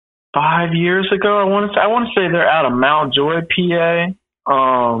 5 years ago. I want to say they're out of Mount Joy, PA.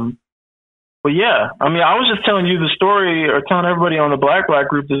 But yeah, I mean, I was just telling you the story, or telling everybody on the Black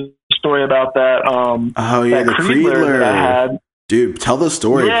group the story about that. Oh yeah, the Creedler that I had. Dude, tell the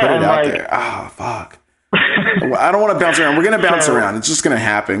story. Yeah, put it out there. Ah, fuck. I don't want to bounce around. We're gonna bounce around. It's just gonna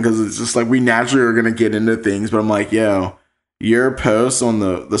happen because it's just like we naturally are gonna get into things. But I'm like, yo, your post on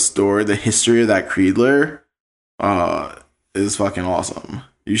the story, the history of that Creedler, is fucking awesome.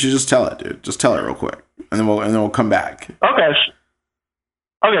 You should just tell it, dude. Just tell it real quick, and then we'll come back.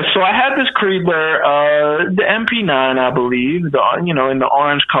 Okay, so I had this Creedler, the MP9, I believe, in the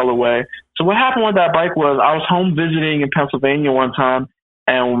orange colorway. So what happened with that bike was I was home visiting in Pennsylvania one time,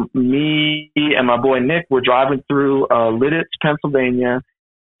 and me and my boy Nick were driving through Lititz, Pennsylvania,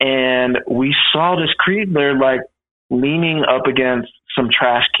 and we saw this Creedler like leaning up against some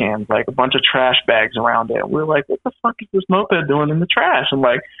trash cans, like a bunch of trash bags around it. And we were like, what the fuck is this moped doing in the trash? And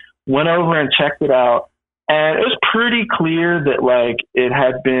like went over and checked it out. And it was pretty clear that, like, it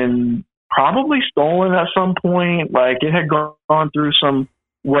had been probably stolen at some point. Like, it had gone through some,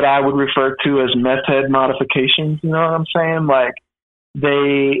 what I would refer to as meth head modifications. You know what I'm saying? Like,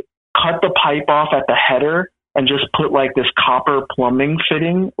 they cut the pipe off at the header and just put, like, this copper plumbing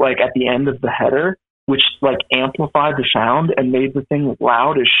fitting, like, at the end of the header, which, like, amplified the sound and made the thing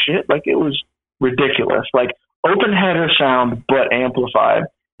loud as shit. Like, it was ridiculous. Like, open header sound, but amplified.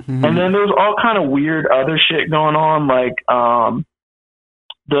 Mm-hmm. And then there was all kind of weird other shit going on, like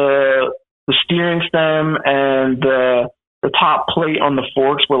the steering stem and the top plate on the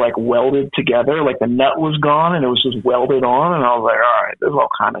forks were like welded together, like the nut was gone and it was just welded on. And I was like, all right, there's all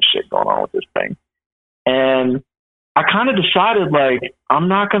kind of shit going on with this thing. And I kind of decided, like, I'm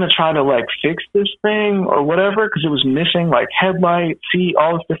not going to try to like fix this thing or whatever, because it was missing like headlight, seat,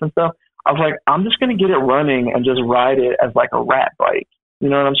 all this different stuff. I was like, I'm just going to get it running and just ride it as like a rat bike. You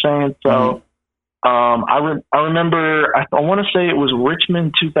know what I'm saying? So I remember, I want to say it was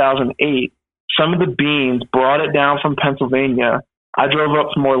Richmond 2008. Some of the Beans brought it down from Pennsylvania. I drove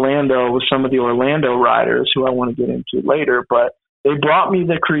up from Orlando with some of the Orlando riders who I want to get into later. But they brought me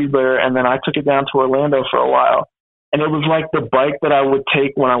the Creedler, and then I took it down to Orlando for a while. And it was like the bike that I would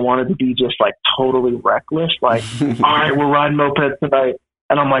take when I wanted to be just like totally reckless. Like, all right, we're riding mopeds tonight.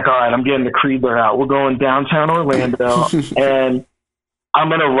 And I'm like, all right, I'm getting the Creedler out. We're going downtown Orlando. And I'm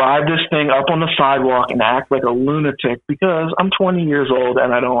going to ride this thing up on the sidewalk and act like a lunatic because I'm 20 years old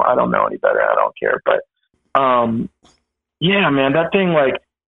and I don't know any better. I don't care. But, yeah, man, that thing, like,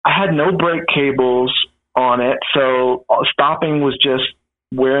 I had no brake cables on it. So stopping was just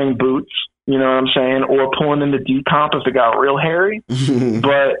wearing boots, you know what I'm saying? Or pulling into decomp if it got real hairy.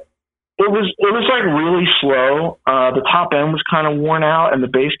 But it was like really slow. The top end was kind of worn out and the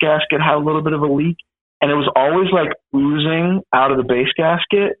base gasket had a little bit of a leak. And it was always like oozing out of the base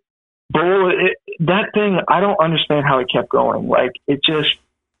gasket. But that thing, I don't understand how it kept going. Like it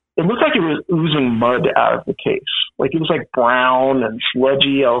looked like it was oozing mud out of the case. Like it was like brown and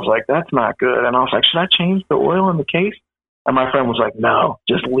sludgy. I was like, that's not good. And I was like, should I change the oil in the case? And my friend was like, no,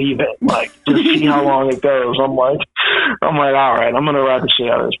 just leave it. Like, just see how long it goes. I'm like, all right, I'm going to ride the shit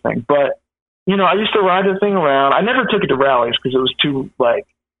out of this thing. But, you know, I used to ride the thing around. I never took it to rallies because it was too like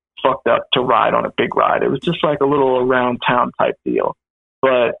fucked up to ride on a big ride. It was just like a little around town type deal.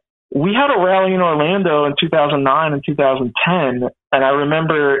 But we had a rally in Orlando in 2009 and 2010. And I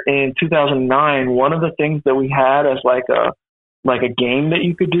remember in 2009, one of the things that we had as like a game that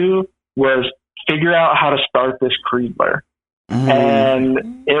you could do was figure out how to start this Creedler. And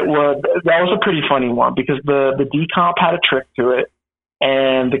that was a pretty funny one because the decomp had a trick to it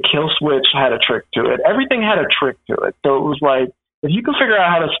and the kill switch had a trick to it. Everything had a trick to it. So it was like, if you can figure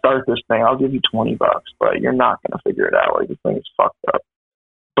out how to start this thing, I'll give you $20, but you're not going to figure it out. Like, this thing is fucked up.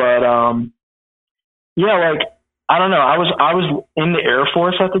 But, yeah, like, I don't know. I was in the Air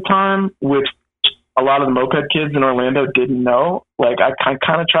Force at the time, which a lot of the moped kids in Orlando didn't know. Like, I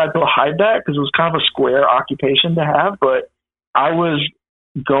kind of tried to hide that because it was kind of a square occupation to have. But I was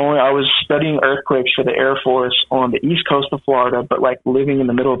studying earthquakes for the Air Force on the east coast of Florida, but like living in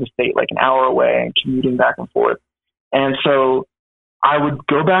the middle of the state, like an hour away and commuting back and forth. And so I would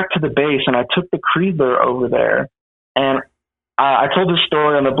go back to the base, and I took the Creedler over there. And I told this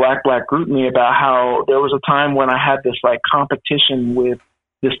story on the Black Group Me about how there was a time when I had this like competition with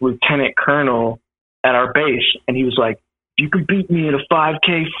this lieutenant colonel at our base. And he was like, if you could beat me in a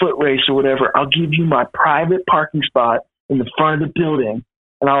 5K foot race or whatever, I'll give you my private parking spot in the front of the building.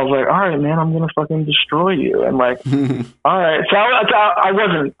 And I was like, all right, man, I'm going to fucking destroy you. And like, all right. So I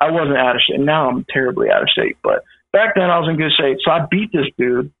wasn't out of shape. Now I'm terribly out of shape. But back then I was in good shape. So I beat this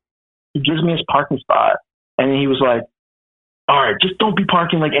dude. He gives me his parking spot. And he was like, all right, just don't be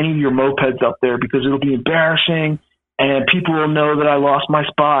parking like any of your mopeds up there because it'll be embarrassing and people will know that I lost my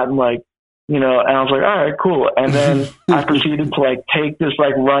spot. And like, you know, and I was like, all right, cool. And then I proceeded to like take this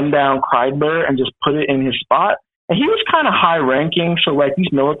like rundown Kreidler and just put it in his spot. And he was kind of high ranking. So like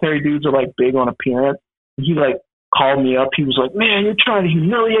these military dudes are like big on appearance. He like called me up. He was like, man, you're trying to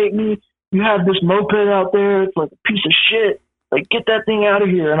humiliate me. You have this moped out there. It's like a piece of shit. Like, get that thing out of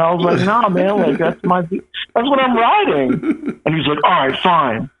here. And I was like, nah, man, like that's what I'm riding. And he's like, all right,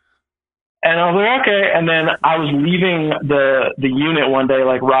 fine. And I was like, okay. And then I was leaving the unit one day,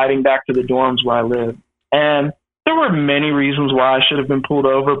 like riding back to the dorms where I live. And there were many reasons why I should have been pulled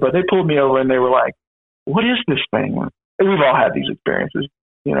over, but they pulled me over and they were like, what is this thing? And we've all had these experiences,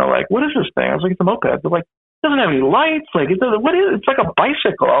 you know, like, what is this thing? I was like, it's a moped. They're like, it doesn't have any lights. Like, it doesn't, what is it? It's like a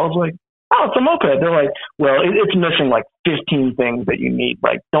bicycle. I was like, oh, it's a moped. They're like, well, it's missing like 15 things that you need.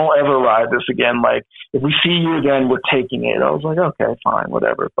 Like, don't ever ride this again. Like, if we see you again, we're taking it. I was like, okay, fine,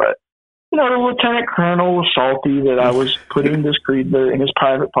 whatever. But, you know, the lieutenant colonel was salty that I was putting this Creedler in his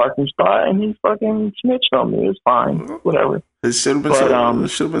private parking spot, and he fucking snitched on me. It's fine, whatever. It should have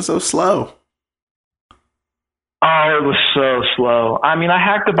been so slow. Oh, it was so slow. I mean, I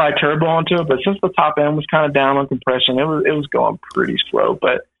hacked the bi-turbo onto it, but since the top end was kind of down on compression, it was going pretty slow.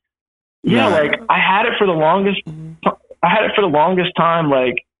 But yeah, like I had it for the longest time,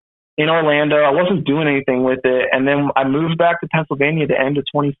 like in Orlando. I wasn't doing anything with it. And then I moved back to Pennsylvania at the end of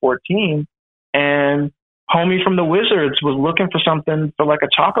 2014, and homie from the Wizards was looking for something for like a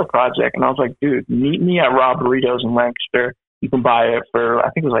chocolate project. And I was like, dude, meet me at Rob Burritos in Lancaster. You can buy it for,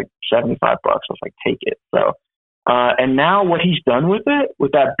 I think it was like $75. I was like, take it. So, and now what he's done with it,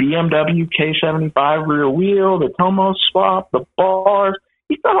 with that BMW K75 rear wheel, the Tomos swap, the bars,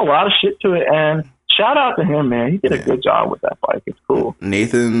 he's done a lot of shit to it, and shout out to him, man. He did a good job with that bike. It's cool.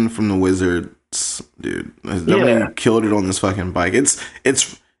 Nathan from the Wizards, dude, has definitely killed it on this fucking bike. It's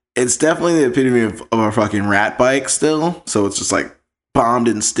definitely the epitome of a fucking rat bike still. So it's just like bombed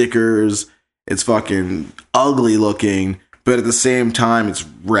in stickers. It's fucking ugly looking, but at the same time, it's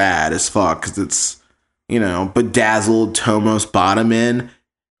rad as fuck because it's, you know, bedazzled Tomos bottom end.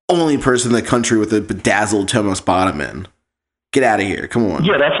 Only person in the country with a bedazzled Tomos bottom end. Get out of here! Come on.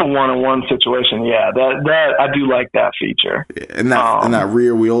 Yeah, that's a one-on-one situation. Yeah, that I do like that feature. Yeah, and that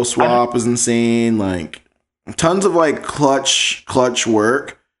rear wheel swap is insane. Like tons of like clutch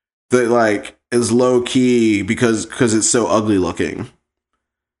work that like is low key because it's so ugly looking.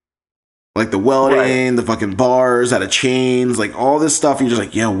 Like the welding, the fucking bars out of chains, like all this stuff. You're just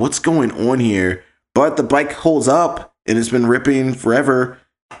like, yo, what's going on here? But the bike holds up and it's been ripping forever,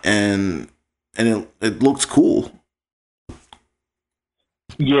 and it looks cool.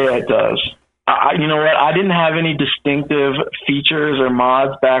 Yeah, it does. You know what? I didn't have any distinctive features or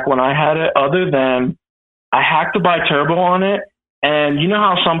mods back when I had it, other than I hacked the bi-turbo on it. And you know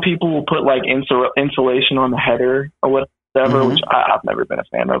how some people will put like insulation on the header or whatever, which I've never been a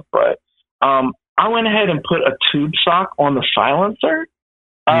fan of. But I went ahead and put a tube sock on the silencer.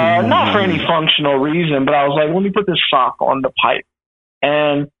 Not for any functional reason, but I was like, let me put this sock on the pipe.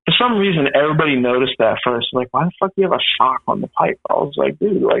 And for some reason, everybody noticed that first. Like, why the fuck do you have a sock on the pipe? I was like,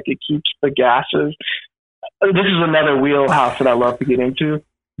 dude, like it keeps the gases. This is another wheelhouse that I love to get into.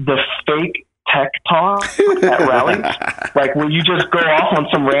 The fake tech talk at rallies. Like, where you just go off on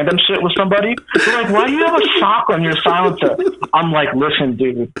some random shit with somebody. They're like, why do you have a sock on your silencer? I'm like, listen,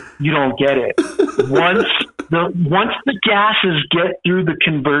 dude, you don't get it. Once the gases get through the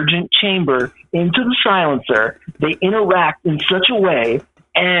convergent chamber into the silencer, they interact in such a way,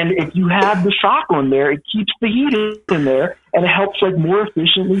 and if you have the sock on there, it keeps the heat in there, and it helps like more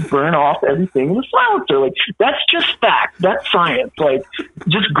efficiently burn off everything in the silencer. Like, that's just fact. That's science. Like,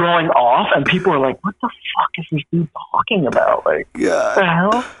 just going off, and people are like, what the fuck is this dude talking about? Like, what the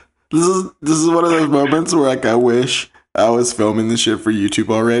hell? This is one of those moments where like I wish I was filming this shit for YouTube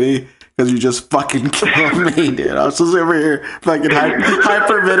already. because you just fucking killed me, dude. I was just over here fucking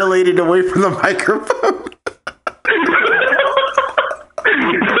hyperventilating away from the microphone.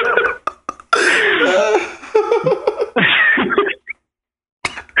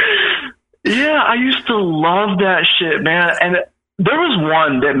 Yeah, I used to love that shit, man. And there was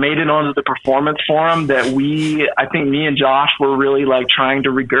one that made it onto the performance forum that I think me and Josh were really like trying to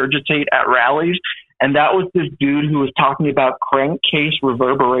regurgitate at rallies. And that was this dude who was talking about crankcase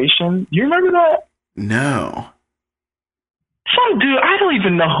reverberation. Do you remember that? No. Some dude, I don't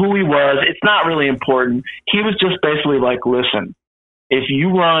even know who he was. It's not really important. He was just basically like, listen, if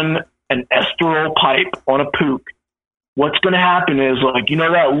you run an esterol pipe on a Pook, what's going to happen is, like, you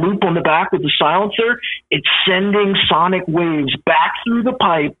know that loop on the back with the silencer? It's sending sonic waves back through the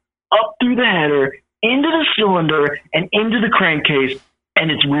pipe, up through the header, into the cylinder, and into the crankcase, and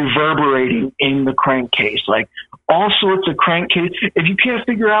it's reverberating in the crankcase. Like, all sorts of crankcase. If you can't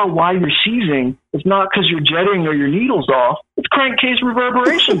figure out why you're seizing, it's not because you're jetting or your needle's off. It's crankcase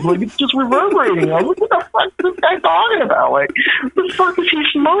reverberation. Like, it's just reverberating. Like, what the fuck is this guy talking about? Like, what the fuck is he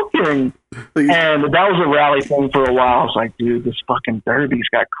smoking? And that was a rally thing for a while. I was like, dude, this fucking derby's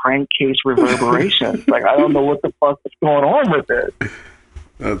got crankcase reverberation. Like, I don't know what the fuck is going on with it.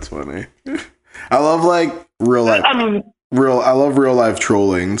 That's funny. I love like real life. I mean, I love real life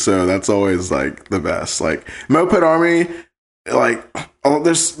trolling, so that's always like the best. Like Moped Army, like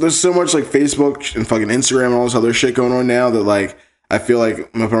there's so much like Facebook and fucking Instagram and all this other shit going on now that like I feel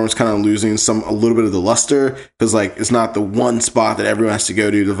like Moped Army's kind of losing a little bit of the luster because like it's not the one spot that everyone has to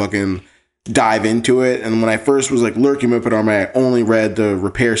go to fucking dive into it. And when I first was like lurking Moped Army, I only read the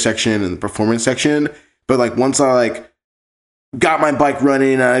repair section and the performance section. But like once I like got my bike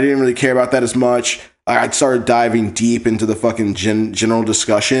running, and I didn't really care about that as much. I started diving deep into the fucking general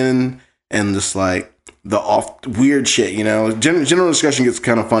discussion and just like the weird shit, you know. General discussion gets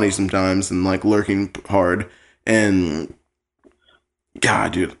kind of funny sometimes and like lurking hard. And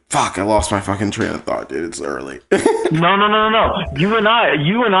God, dude, fuck, I lost my fucking train of thought, dude. It's early. No. You and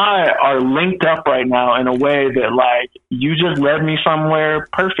I are linked up right now in a way that like you just led me somewhere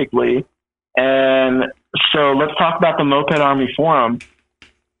perfectly. And so let's talk about the Moped Army forum.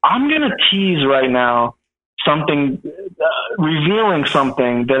 I'm going to tease right now something, revealing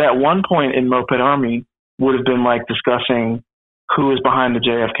something that at one point in Moped Army would have been like discussing who is behind the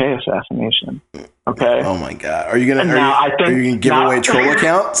JFK assassination. Okay. Oh my God. Are you gonna give away troll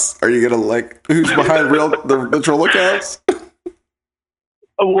accounts? Are you gonna like who's behind the troll accounts?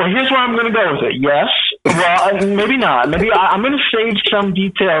 Well, here's where I'm going to go with it. Yes. Well, maybe not. Maybe I'm going to save some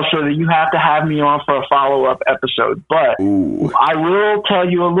details so that you have to have me on for a follow-up episode. But Ooh. I will tell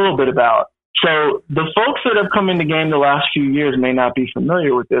you a little bit about. So the folks that have come in the game the last few years may not be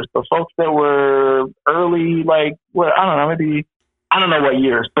familiar with this, but folks that were early, like, I don't know what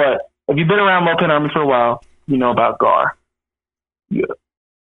years, but if you've been around Moped Army for a while, you know about GAR. Yeah.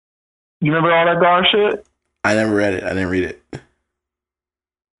 You remember all that GAR shit? I never read it. I didn't read it.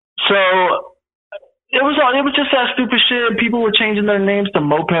 So it was just that stupid shit. People were changing their names to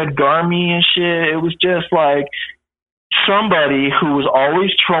Moped Garmy and shit. It was just like somebody who was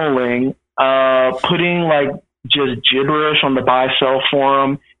always trolling, putting like just gibberish on the buy sell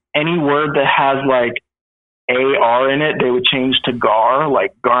forum. Any word that has like AR in it, they would change to GAR,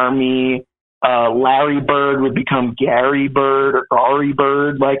 like Garmy. Larry Bird would become Gary Bird or Gary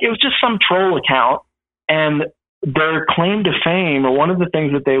Bird. Like it was just some troll account. And their claim to fame, or one of the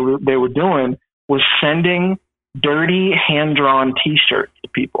things that they were doing, was sending dirty hand-drawn T-shirts to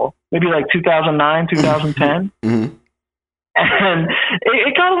people. Maybe like 2009, 2010. Mm-hmm. And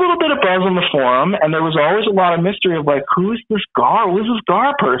it got a little bit of buzz on the forum, and there was always a lot of mystery of like, who's this GAR? Who's this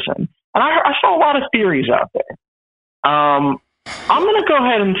GAR person? And I saw a lot of theories out there. I'm going to go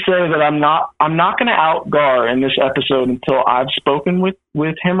ahead and say that I'm not going to out GAR in this episode until I've spoken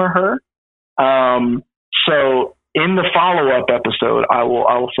with him or her. So in the follow-up episode, I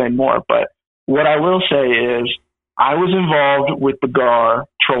will say more. But what I will say is I was involved with the GAR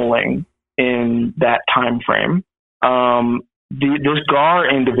trolling in that time frame. This GAR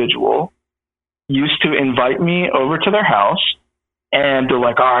individual used to invite me over to their house, and they're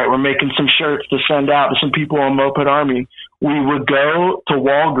like, all right, we're making some shirts to send out to some people on Moped Army. We would go to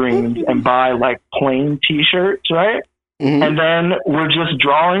Walgreens and buy like plain T-shirts, right? Mm-hmm. And then we're just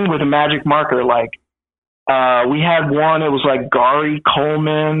drawing with a magic marker, like, we had one, it was like Gary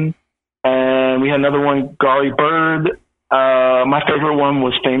Coleman, and we had another one, Gary Bird. My favorite one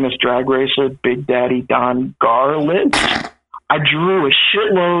was famous drag racer Big Daddy Don Garlitz. I drew a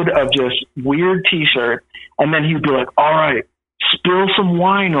shitload of just weird T-shirts, and then he'd be like, all right, spill some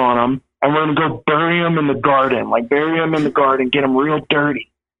wine on them, and we're going to go bury them in the garden, get them real dirty.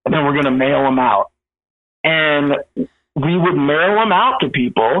 And and then we're going to mail them out. And we would mail them out to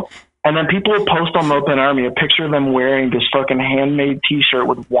people, and then people would post on Moped Army a picture of them wearing this fucking handmade T-shirt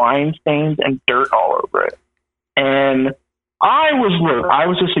with wine stains and dirt all over it. And I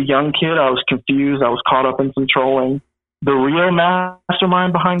was just a young kid. I was confused. I was caught up in some trolling. The real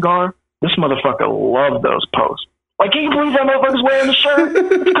mastermind behind Gar, this motherfucker loved those posts. Like, can you believe that motherfucker's wearing the shirt?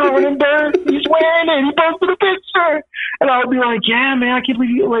 It's covered in dirt. He's wearing it. He posted a picture. And I would be like, yeah, man, I can't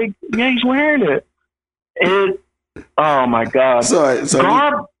believe you. Like, yeah, he's wearing it. Oh my God. So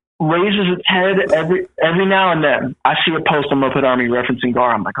Gar raises its head every now and then. I see a post on Moped Army referencing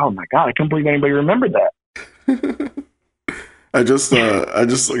Gar. I'm like, oh my God, I can't believe anybody remembered that. I just,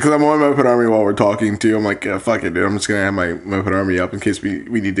 because I'm on Moped Army while we're talking too. I'm like, fuck it, dude. I'm just gonna have my Moped Army up in case we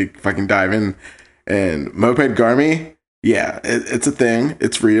need to fucking dive in. And Moped Garmy, yeah, it's a thing.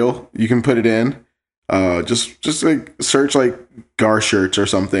 It's real. You can put it in. Just like search like Gar shirts or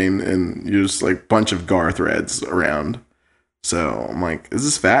something, and use like bunch of Gar threads around. So I'm like, this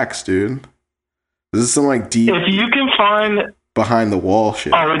is facts, dude. This is some like deep. If you can find behind the wall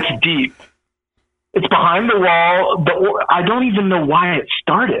shit. Oh, it's deep. It's behind the wall, but I don't even know why it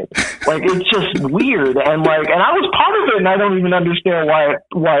started. Like, it's just weird, and I was part of it, and I don't even understand why it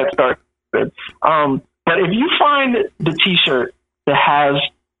started. But if you find the T-shirt that has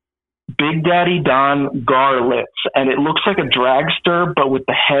Big Daddy Don Gar lips, and it looks like a dragster, but with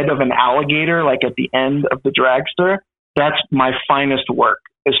the head of an alligator, like at the end of the dragster, that's my finest work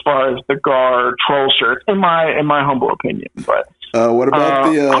as far as the Gar troll shirt, in my humble opinion. But what about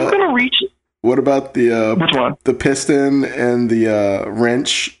I'm gonna reach. What about the which one? The piston and the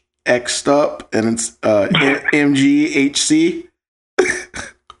wrench X'd up, and it's MGHC,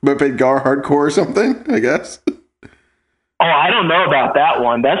 Moped Gar Hardcore or something, I guess. Oh, I don't know about that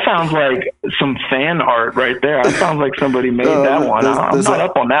one. That sounds like some fan art right there. That sounds like somebody made that one. I'm not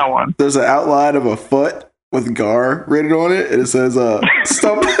up on that one. There's an outline of a foot with Gar written on it, and it says,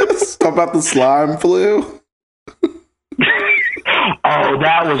 stomp out the slime flu. Oh,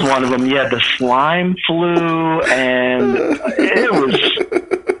 that was one of them. Yeah, the slime flu, and it was...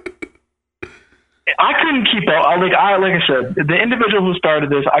 I couldn't keep up. Like I said, the individual who started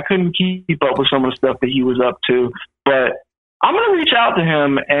this, I couldn't keep up with some of the stuff that he was up to, but I'm going to reach out to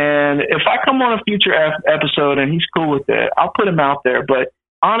him, and if I come on a future episode and he's cool with it, I'll put him out there. But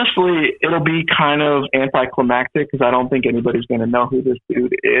honestly, it'll be kind of anticlimactic because I don't think anybody's going to know who this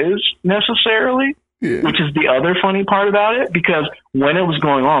dude is necessarily, which is the other funny part about it, because when it was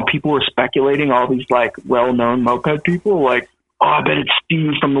going on, people were speculating, all these like well-known moped people, like, oh, I bet it's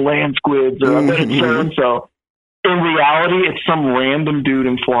Steve from the Land Squids, or I bet it's so-and-so. In reality, it's some random dude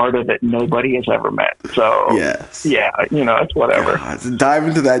in Florida that nobody has ever met. So, yes. Yeah, it's whatever. God, dive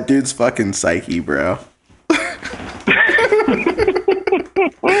into that dude's fucking psyche, bro.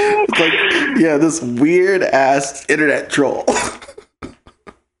 It's like, yeah, this weird-ass internet troll.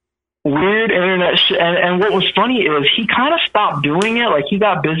 Weird internet shit. And what was funny is he kind of stopped doing it. Like, he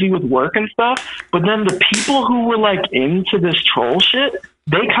got busy with work and stuff. But then the people who were, like, into this troll shit,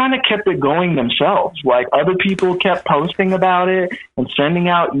 they kind of kept it going themselves. Like, other people kept posting about it and sending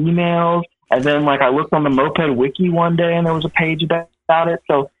out emails. And then, like, I looked on the Moped Wiki one day and there was a page about it.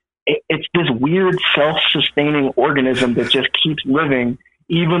 So it's this weird self-sustaining organism that just keeps living,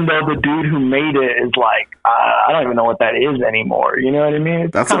 even though the dude who made it is like, I don't even know what that is anymore. You know what I mean?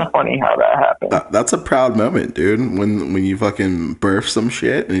 It's kind of funny how that happened. That's a proud moment, dude. When you fucking birth some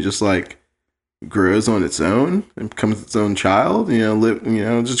shit and it just like grows on its own and becomes its own child,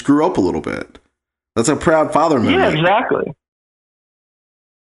 just grew up a little bit. That's a proud father moment. Yeah, exactly.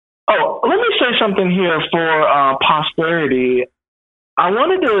 Oh, let me say something here for posterity. I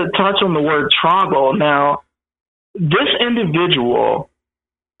wanted to touch on the word troggle. Now, this individual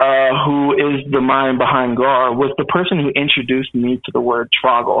who is the mind behind Gar was the person who introduced me to the word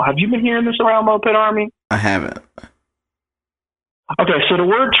troggle. Have you been hearing this around Moped Army? I haven't. Okay, so the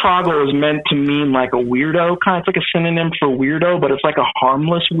word troggle is meant to mean like a weirdo, kind of like a synonym for weirdo, but it's like a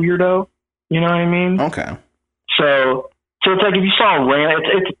harmless weirdo. You know what I mean? Okay. So it's like if you saw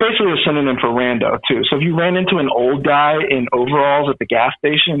it's basically a synonym for rando too. So if you ran into an old guy in overalls at the gas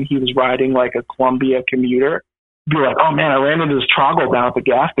station, he was riding like a Columbia commuter, you'd be like, oh man, I ran into this troggle down at the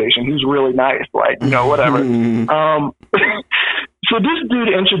gas station. He was really nice, like, whatever. So this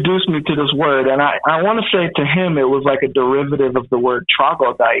dude introduced me to this word, and I want to say to him it was like a derivative of the word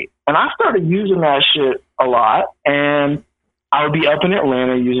troglodyte. And I started using that shit a lot, and I would be up in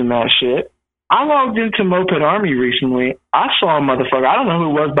Atlanta using that shit. I logged into Moped Army recently. I saw a motherfucker, I don't know who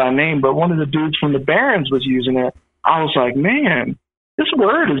it was by name, but one of the dudes from the Barons was using it. I was like, man, this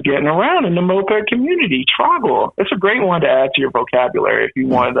word is getting around in the moped community. Troggle. It's a great one to add to your vocabulary if you're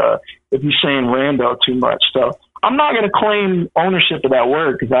saying rando too much. So I'm not going to claim ownership of that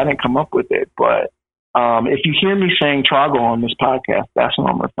word because I didn't come up with it. But if you hear me saying troggle on this podcast, that's what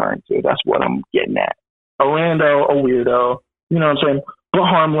I'm referring to. That's what I'm getting at. A rando, a weirdo, you know what I'm saying? But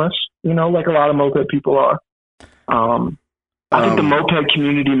harmless, you know, like a lot of moped people are. I think the moped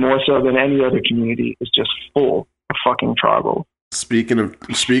community, more so than any other community, is just full of fucking troggle. Speaking of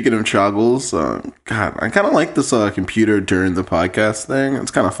troggles, God, I kind of like this computer during the podcast thing.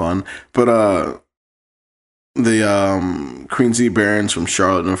 It's kind of fun. But the Quincy Barons from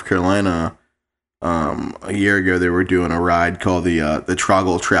Charlotte, North Carolina, a year ago they were doing a ride called the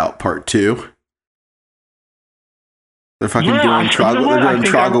Troggle Trout Part 2. They're fucking doing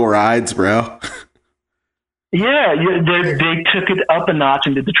troggle rides, bro. Yeah, they took it up a notch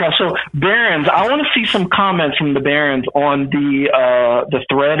and did the trial. So Barons, I want to see some comments from the Barons on the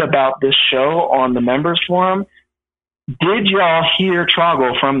thread about this show on the members forum. Did y'all hear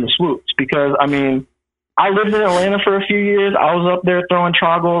troggle from the swoops? Because I mean, I lived in Atlanta for a few years. I was up there throwing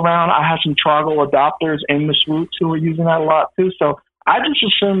troggle around. I had some troggle adopters in the swoops who were using that a lot too. So I just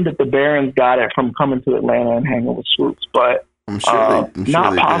assumed that the Barons got it from coming to Atlanta and hanging with swoops, but I'm sure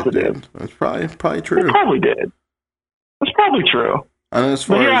not they positive. Did. That's probably true. They probably did. That's probably true. And as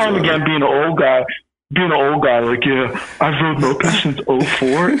far but here as, I am again being an old guy, like, yeah, I've rode moped since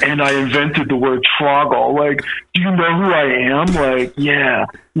 04 and I invented the word troggle. Like, do you know who I am? Like, yeah.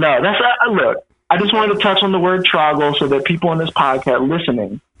 No, that's, look, I just wanted to touch on the word troggle so that people on this podcast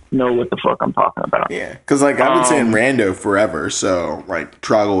listening know what the fuck I'm talking about. Yeah, because like I've been saying rando forever, so like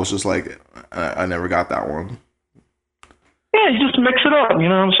troggle was just like I never got that one. Yeah, you just mix it up, you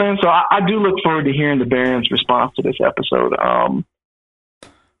know what I'm saying? So I do look forward to hearing the Barons' response to this episode.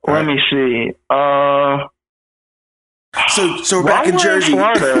 Let me see. So back in Jersey.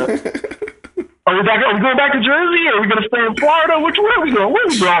 Florida. Are we going back to Jersey? Or are we going to stay in Florida? Where are we going? Where are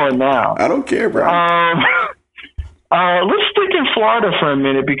we going now? I don't care, bro. Let's stick in Florida for a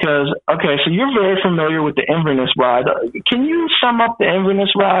minute because, okay, so you're very familiar with the Inverness ride. Can you sum up the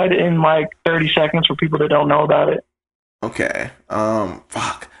Inverness ride in like 30 seconds for people that don't know about it? Okay.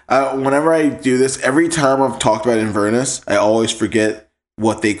 Fuck. Whenever I do this, every time I've talked about Inverness, I always forget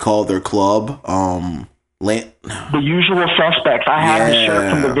what they call their club. The Usual Suspects. I have the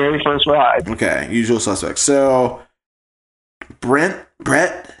shirt from the very first ride. Okay, Usual Suspects. So, Brent.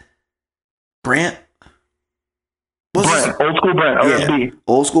 Old school Brent, OSB. Yeah,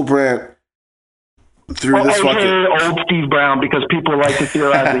 old school Brent through this fucking old Steve Brown because people like to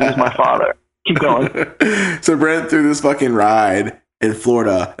theorize that he's my father. Keep going. So Brent threw this fucking ride in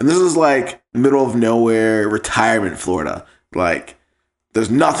Florida, and this is like middle of nowhere retirement Florida. Like,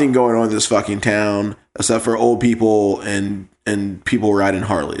 there's nothing going on in this fucking town except for old people and people riding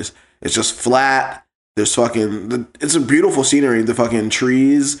Harleys. It's just flat. There's it's a beautiful scenery. The fucking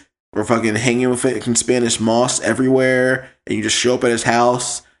trees. We're fucking hanging with fucking Spanish moss everywhere, and you just show up at his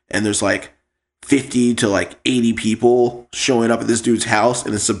house, and there's like 50 to like 80 people showing up at this dude's house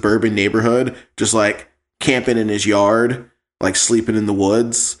in a suburban neighborhood, just like camping in his yard, like sleeping in the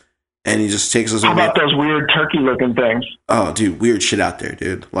woods, and he just takes us. How about those weird turkey-looking things? Oh, dude, weird shit out there,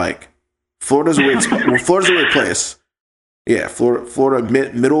 dude. Like, Florida's a weird place. Yeah, Florida,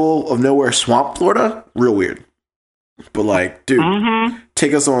 middle of nowhere, swamp Florida, real weird. But like, dude,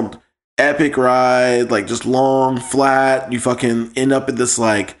 take us on epic ride, like just long, flat. You fucking end up at this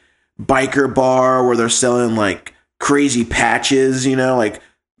like biker bar where they're selling like crazy patches, you know, like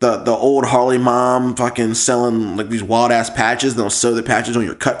the old Harley mom fucking selling like these wild ass patches. They'll sew the patches on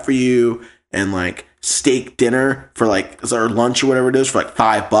your cut for you, and like steak dinner for like or lunch or whatever it is for like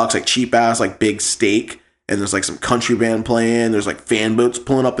 $5, like cheap ass like big steak. And there's like some country band playing. There's like fan boats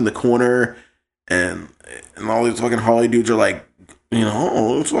pulling up in the corner. And all these fucking Harley dudes are like, you know,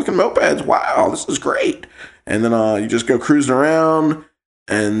 oh, it's fucking mopeds. Wow, this is great. And then you just go cruising around,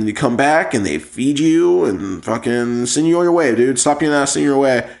 and you come back, and they feed you and fucking send you on your way, dude. Stop you now, send you your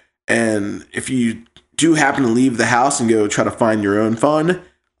way. And if you do happen to leave the house and go try to find your own fun,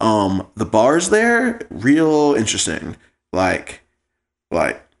 the bars there, real interesting. Like,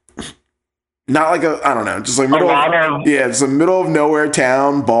 not like I don't know, just like it's a middle of nowhere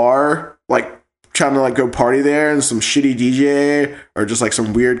town bar, like trying to like go party there, and some shitty DJ or just like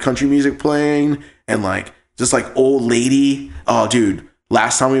some weird country music playing, and like just like old lady. Oh, dude,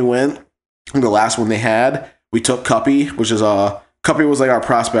 last time we went, the last one they had, we took Cuppy, which is Cuppy was like our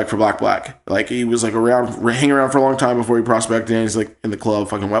prospect for Black. Like he was like hanging around for a long time before he prospected, and he's like in the club,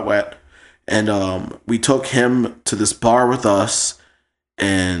 fucking wet. And we took him to this bar with us,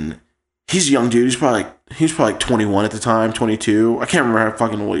 and he's a young dude. He was probably like 21 at the time, 22. I can't remember how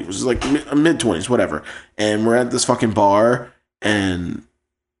fucking old he was. Like mid 20s, whatever. And we're at this fucking bar, and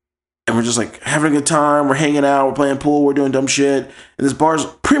we're just like having a good time. We're hanging out. We're playing pool. We're doing dumb shit. And this bar's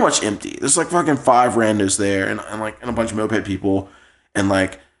pretty much empty. There's like fucking 5 randos there, and a bunch of moped people. And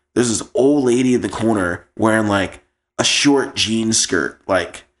like there's this old lady in the corner wearing like a short jean skirt.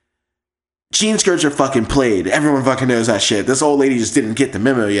 Like jean skirts are fucking played. Everyone fucking knows that shit. This old lady just didn't get the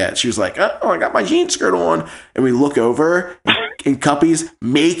memo yet. She was like, oh, I got my jean skirt on. And we look over, and Cuppy's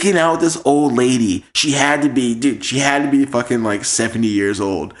making out with this old lady. She had to be fucking like 70 years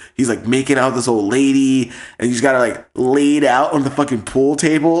old. He's like making out with this old lady, and he's got her like laid out on the fucking pool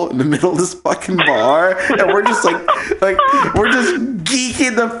table in the middle of this fucking bar. And we're just like we're just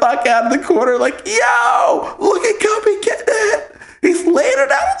geeking the fuck out of the corner, like, yo, look at Cuppy getting it. He's laid her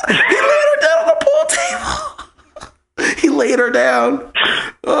down. He laid her down on the pool table. He laid her down.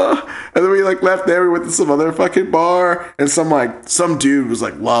 And then we like left there. We went to some other fucking bar, and some dude was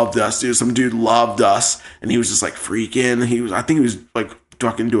like loved us, dude. Some dude loved us, and he was just like freaking. I think he was like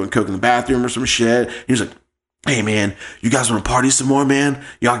fucking doing coke in the bathroom or some shit. He was like, hey man, you guys want to party some more, man?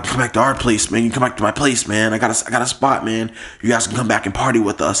 Y'all can come back to our place, man. You can come back to my place, man. I got a spot, man. You guys can come back and party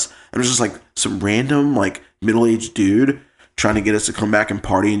with us. And it was just like some random like middle-aged dude trying to get us to come back and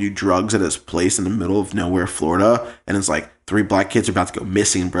party and do drugs at his place in the middle of nowhere, Florida. And it's like 3 black kids are about to go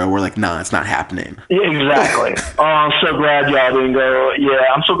missing, bro. We're like, nah, it's not happening. Yeah, exactly. Oh, I'm so glad y'all didn't go.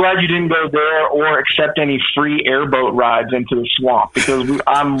 Yeah, I'm so glad you didn't go there or accept any free airboat rides into the swamp, because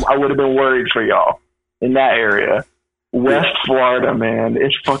I would have been worried for y'all in that area. West Florida, man.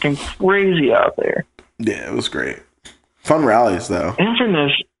 It's fucking crazy out there. Yeah, it was great. Fun rallies, though.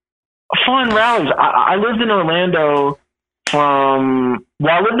 Infamous. Fun rallies. I lived in Orlando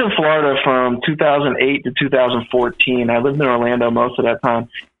I lived in Florida from 2008 to 2014. I lived in Orlando most of that time.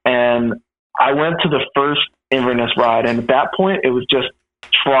 And I went to the first Inverness ride. And at that point, it was just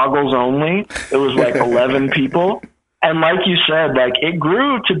Troggles only. It was like 11 people. And like you said, like it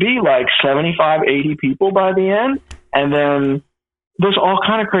grew to be like 75, 80 people by the end. And then there's all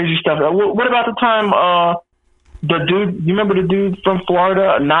kind of crazy stuff. What about the time the dude, you remember the dude from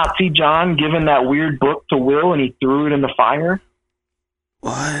Florida, Nazi John, giving that weird book to Will and he threw it in the fire?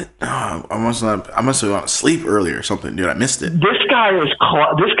 What? Oh, I must have gone to sleep early or something, dude. I missed it. This guy is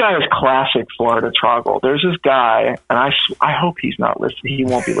classic Florida Troggle. There's this guy, and I hope he's not listening. He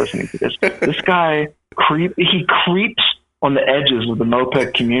won't be listening to this. This guy creeps on the edges of the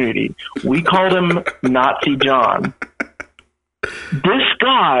moped community. We called him Nazi John. This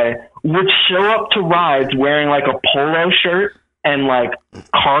guy would show up to rides wearing like a polo shirt and like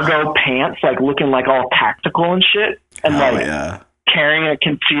cargo pants, like looking like all tactical and shit, and carrying a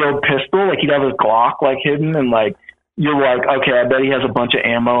concealed pistol. Like he'd have his Glock like hidden, and like you're like, okay, I bet he has a bunch of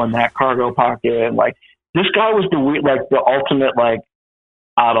ammo in that cargo pocket. And like this guy was the ultimate, like,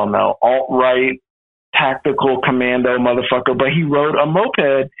 I don't know, alt-right tactical commando motherfucker. But he rode a moped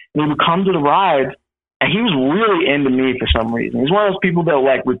and he would come to the rides. And he was really into me for some reason. He's one of those people that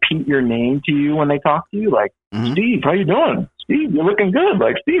like repeat your name to you when they talk to you. Like, Steve, how you doing? Steve, you're looking good.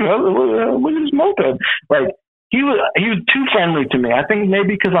 Like, Steve, look at this moped. Like, he was too friendly to me. I think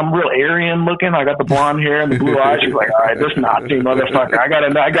maybe because I'm real Aryan looking. I got the blonde hair and the blue eyes. She's like, all right, this Nazi motherfucker.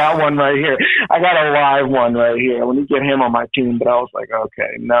 I got one right here. I got a live one right here. Let me get him on my team. But I was like,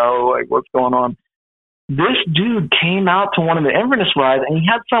 okay, no, like, what's going on? This dude came out to one of the Inverness rides and he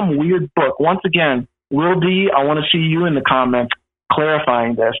had some weird book. Once again, Will D, I want to see you in the comments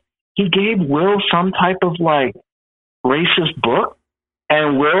clarifying this. He gave Will some type of like racist book,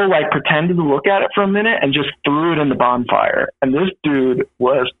 and Will like pretended to look at it for a minute and just threw it in the bonfire. And this dude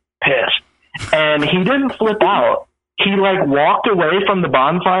was pissed. And he didn't flip out. He like walked away from the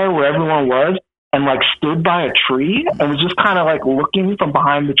bonfire where everyone was and like stood by a tree and was just kind of like looking from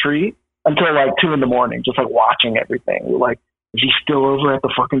behind the tree until like 2 a.m, just like watching everything. We're like, is he still over at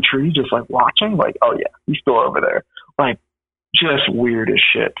the fucking tree just like watching? Like, oh yeah, he's still over there. Like, just weird as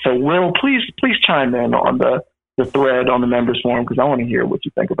shit. So Will, please chime in on the thread on the members forum, because I want to hear what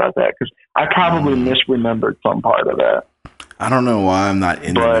you think about that, because I probably misremembered some part of that. I don't know why I'm not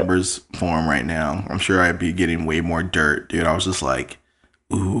in the members forum right now. I'm sure I'd be getting way more dirt, dude. I was just like,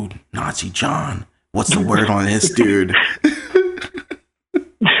 ooh, Nazi John. What's the word on this dude?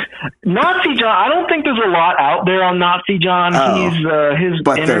 Nazi John, I don't think there's a lot out there on Nazi John. His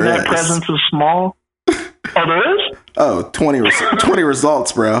internet presence is small. Oh, there is? Oh, 20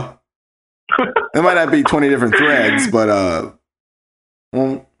 results, bro. It might not be 20 different threads, but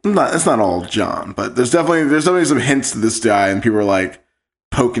well, it's not all John, but there's definitely some hints to this guy, and people are like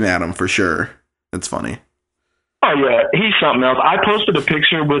poking at him for sure. It's funny. Oh yeah, he's something else. I posted a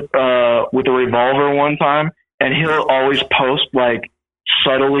picture with a revolver one time, and he'll always post like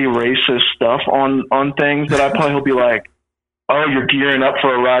subtly racist stuff on things that I play. He'll be like, "Oh, you're gearing up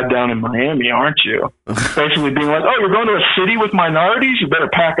for a ride down in Miami, aren't you?" Basically being like, "Oh, you're going to a city with minorities? You better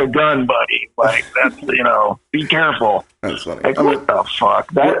pack a gun, buddy. Like that's be careful." That's funny. Like what the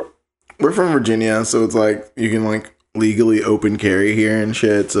fuck? We're from Virginia, so it's like you can like legally open carry here and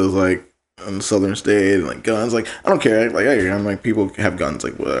shit. So it's like in the southern state, and like guns, like I don't care. Like I'm like people have guns,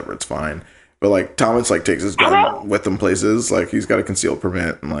 like whatever, it's fine. But like Thomas like takes his gun with him places. Like he's got a concealed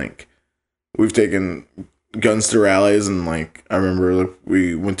permit, and like we've taken guns to rallies, and like I remember like,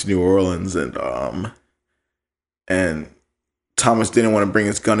 we went to New Orleans, and Thomas didn't want to bring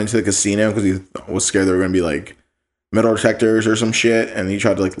his gun into the casino because he was scared there were gonna be like metal detectors or some shit, and he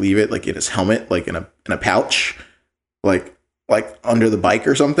tried to like leave it like in his helmet, like in a pouch, like under the bike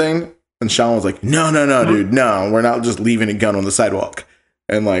or something. And Sean was like, no, dude, no, we're not just leaving a gun on the sidewalk.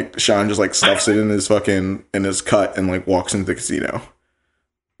 And like Sean just like stuffs it in his cut and like walks into the casino.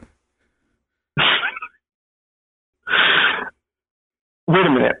 Wait a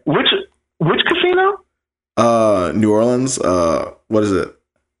minute, which casino? New Orleans. What is it?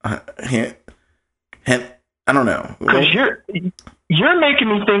 I don't know. Because you're making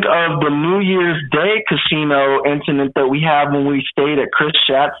me think of the New Year's Day casino incident that we had when we stayed at Chris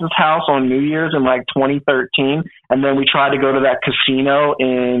Schatz's house on New Year's in like 2013, and then we tried to go to that casino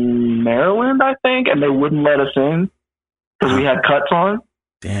in Maryland, I think, and they wouldn't let us in because we had cuts on.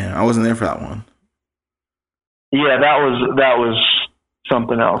 Damn, I wasn't there for that one. Yeah, that was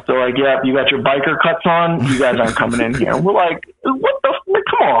something else. They're like, yeah, you got your biker cuts on, you guys aren't coming in here. We're like, what the fuck?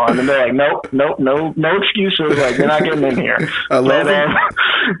 Come on. And they're like, nope, no excuses. Like, you're not getting in here. I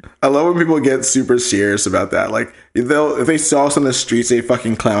love when people get super serious about that. Like, if they saw us on the streets, they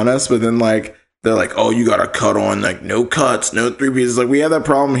fucking clown us, but then like they're like, oh, you got a cut on, like no cuts, no 3 pieces. Like we have that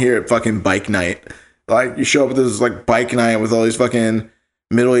problem here at fucking bike night. Like you show up at this like bike night with all these fucking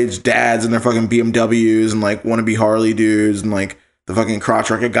middle-aged dads and their fucking BMWs and like wannabe Harley dudes and like the fucking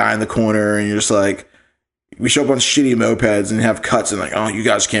crotch rocket guy in the corner, and you're just like, we show up on shitty mopeds and have cuts, and like, oh, you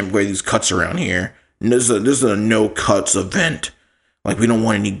guys can't wear these cuts around here. And this is a no cuts event. Like we don't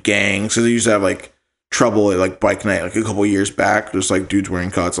want any gangs. So they used to have like trouble at like bike night like a couple years back. Just like dudes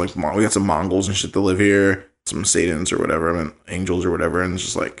wearing cuts. Like we got some Mongols and shit that live here, some Satans or whatever, I mean Angels or whatever, and it's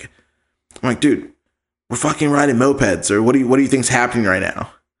just like, I'm like, dude, we're fucking riding mopeds, or what do you think's happening right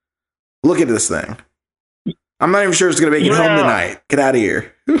now? Look at this thing. I'm not even sure it's going to make it home tonight. Get out of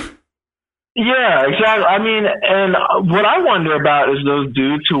here. Yeah, exactly. I mean, and what I wonder about is those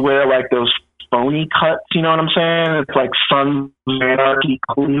dudes who wear like those phony cuts, you know what I'm saying? It's like Sons of Anarchy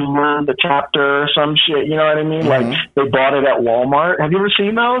Cleveland, the chapter or some shit, you know what I mean? Mm-hmm. Like they bought it at Walmart. Have you ever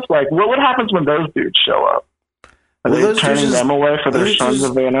seen those? Like what happens when those dudes show up? Are they turning them away for their Sons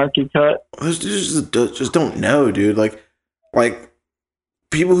of Anarchy cut? Those dudes just don't know, dude. Like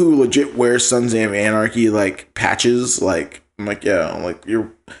people who legit wear Sons of Anarchy like patches, like I'm like, yeah, like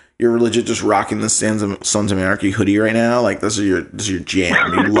you're legit just rocking the Sons of Anarchy hoodie right now. Like this is your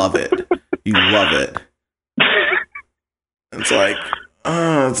jam. You love it. You love it. It's like,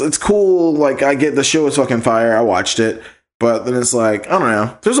 it's cool. Like I get the show is fucking fire. I watched it, but then it's like, I don't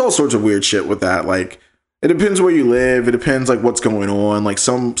know. There's all sorts of weird shit with that. Like it depends where you live. It depends like what's going on. Like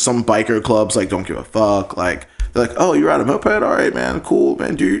some biker clubs like don't give a fuck. Like they're like, oh, you ride a moped? All right, man, cool,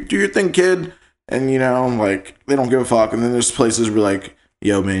 man. Do your thing, kid. And you know, like they don't give a fuck. And then there's places where like,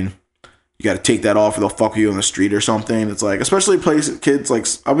 yo, man, you got to take that off or they'll fuck with you on the street or something. It's like, especially places, kids, like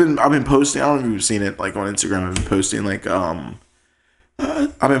I've been posting, I don't know if you've seen it, like on Instagram, I've been posting like,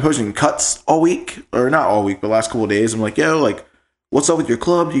 I've been posting cuts all week, or not all week, but last couple of days. I'm like, yo, like, what's up with your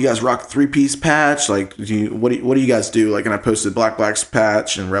club? Do you guys rock 3-piece patch? Like, what do you guys do? Like, and I posted Black's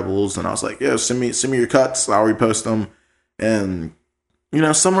patch and Rebels, and I was like, yo, send me your cuts. I'll repost them. And, you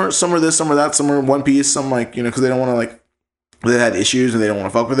know, some are this, some are that, some are 1 piece, some like, you know, because they don't want to like, they had issues and they don't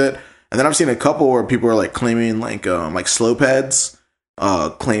want to fuck with it. And then I've seen a couple where people are like claiming like slow pads,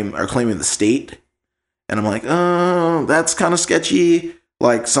 claiming the state, and I'm like, oh, that's kind of sketchy.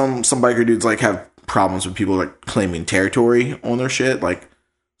 Like some biker dudes like have problems with people like claiming territory on their shit. Like,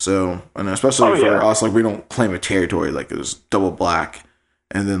 so, and especially for us, like we don't claim a territory. Like there's double black,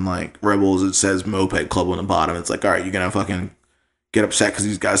 and then like Rebels, it says Moped Club on the bottom. It's like, all right, you're gonna fucking get upset because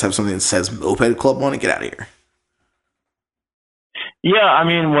these guys have something that says Moped Club on it. Get out of here. Yeah, I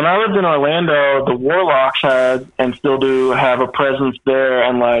mean, when I lived in Orlando, the Warlocks had and still do have a presence there,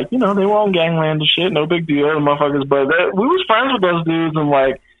 and like, you know, they were on gangland and shit, no big deal, the motherfuckers. But we was friends with those dudes, and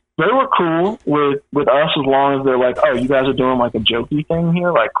like, they were cool with us as long as they're like, oh, you guys are doing like a jokey thing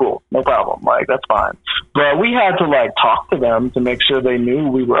here, like, cool, no problem, like that's fine. But we had to like talk to them to make sure they knew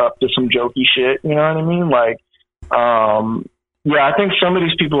we were up to some jokey shit. You know what I mean? Like, yeah, I think some of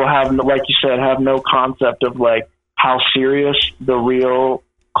these people have, like you said, have no concept of like how serious the real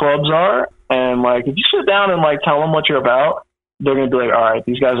clubs are. And like, if you sit down and like tell them what you're about, they're going to be like, all right,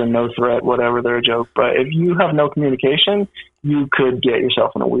 these guys are no threat, whatever, they're a joke. But if you have no communication, you could get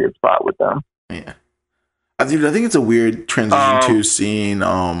yourself in a weird spot with them. Yeah. I think it's a weird transition to seeing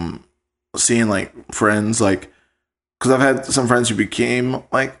like friends, like, because I've had some friends who became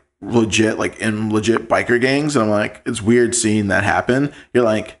like legit biker gangs, and I'm like, it's weird seeing that happen. You're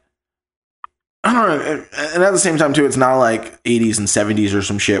like, I don't know, and at the same time too, it's not like 80s and 70s or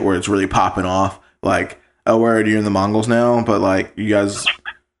some shit where it's really popping off. Like, oh, where are you in the Mongols now? But like, you guys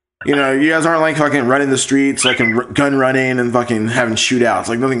aren't like fucking running the streets, like gun running and fucking having shootouts.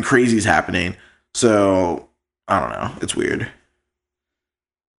 Like, nothing crazy is happening. So I don't know. It's weird.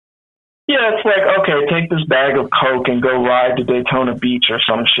 Yeah, it's like, okay, take this bag of Coke and go ride to Daytona Beach or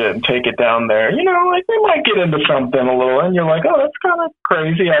some shit and take it down there. You know, like, they might get into something a little, and you're like, oh, that's kind of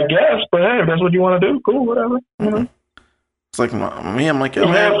crazy, I guess. But hey, if that's what you want to do, cool, whatever. You know? It's like me. I'm like, yo,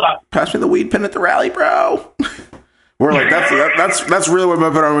 man, pass me the weed pen at the rally, bro. We're like, that's really what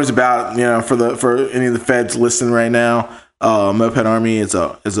Moped Army is about. You know, for any of the feds listening right now, Moped Army is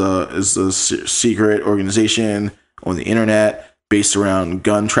a secret organization on the internet based around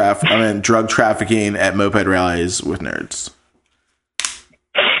drug trafficking at moped rallies with nerds.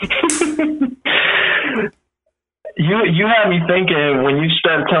 You had me thinking when you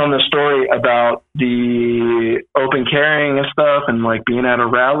started telling the story about the open carrying and stuff and like being at a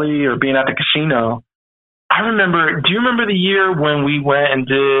rally or being at the casino. I remember, do you remember the year when we went and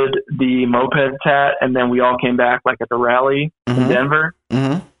did the moped tat and then we all came back like at the rally in Denver?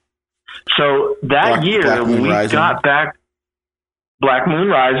 Mm-hmm. So that year when we got back, Black Moon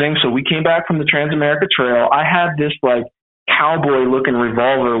Rising, so we came back from the Transamerica Trail. I had this like cowboy looking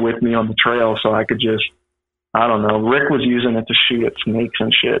revolver with me on the trail so I could just, I don't know, Rick was using it to shoot at snakes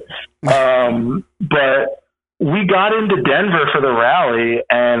and shit. But we got into Denver for the rally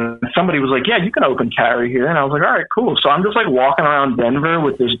and somebody was like, yeah, you can open carry here. And I was like, all right, cool. So I'm just like walking around Denver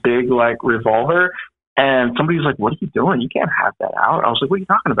with this big like revolver and somebody was like, what are you doing? You can't have that out. I was like, what are you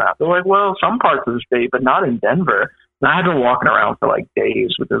talking about? They're like, well, some parts of the state, but not in Denver. And I had been walking around for like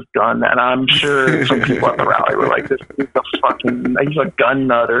days with this gun, and I'm sure some people at the rally were like, "This is he's a gun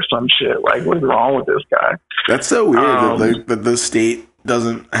nut or some shit. Like, what is wrong with this guy?" That's so weird that the state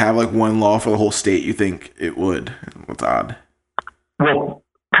doesn't have like one law for the whole state. You think it would? What's odd? Well,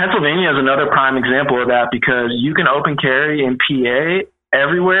 Pennsylvania is another prime example of that because you can open carry in PA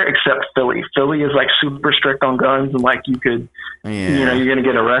everywhere except Philly. Philly is like super strict on guns, and like you could, you know, you're gonna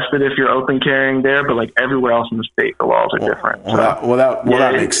get arrested if you're open carrying there. But like everywhere else in the state, the laws are different.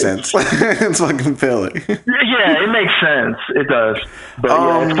 That makes sense. It's fucking Philly. Yeah, it makes sense. It does. But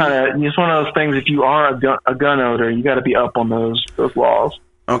yeah, it's one of those things. If you are a gun owner, you got to be up on those laws.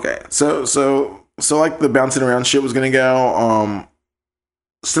 Okay, so like the bouncing around shit was gonna go.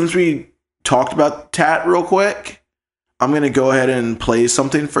 Since we talked about Tat real quick, I'm going to go ahead and play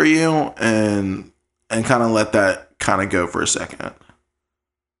something for you and kind of let that kind of go for a second.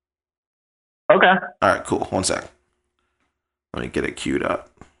 Okay. All right, cool. 1 sec. Let me get it queued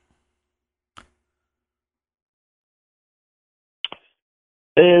up.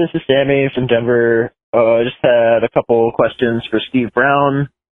 Hey, this is Sammy from Denver. I just had a couple questions for Steve Brown.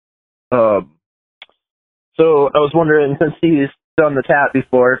 So I was wondering, since he's done the TAT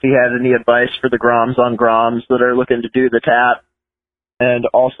before, if he had any advice for the Groms on Groms that are looking to do the TAT, and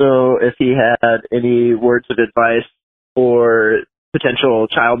also if he had any words of advice for potential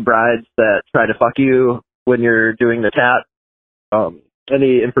child brides that try to fuck you when you're doing the TAT.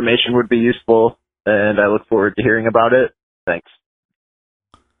 Any information would be useful, and I look forward to hearing about it. Thanks.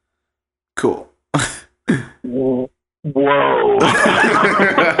 Cool. Whoa.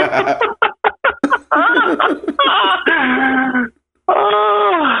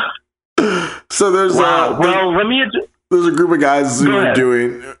 So there's there's a group of guys who are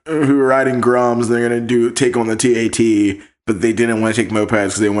riding Groms. They're gonna take on the TAT, but they didn't want to take mopeds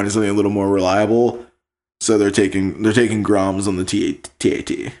because they wanted something a little more reliable. So they're taking Groms on the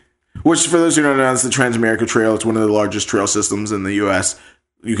TAT, which for those who don't know, it's the Transamerica Trail. It's one of the largest trail systems in the U.S.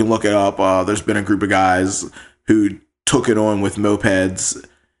 You can look it up. There's been a group of guys who took it on with mopeds,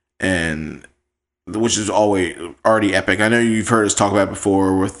 and which is already epic. I know you've heard us talk about it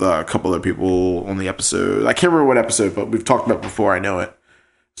before with a couple other people on the episode. I can't remember what episode, but we've talked about it before. I know it.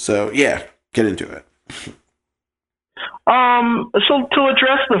 So yeah, get into it. So to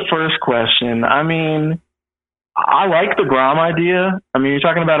address the first question, I mean, I like the Grom idea. I mean, you're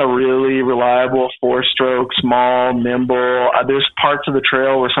talking about a really reliable 4-stroke, small, nimble. There's parts of the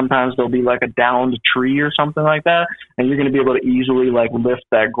trail where sometimes there'll be like a downed tree or something like that, and you're going to be able to easily like lift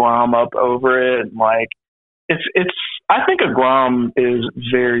that Grom up over it. And, like, it's. I think a Grom is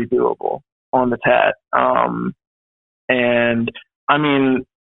very doable on the Tat. And I mean,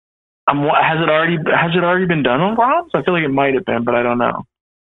 has it already been done on Groms? I feel like it might have been, but I don't know.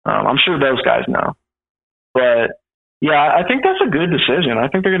 I'm sure those guys know. But yeah, I think that's a good decision. I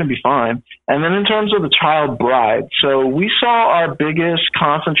think they're going to be fine. And then in terms of the child bride, so we saw our biggest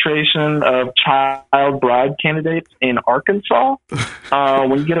concentration of child bride candidates in Arkansas.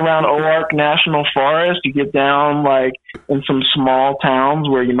 When you get around Oark National Forest, you get down like in some small towns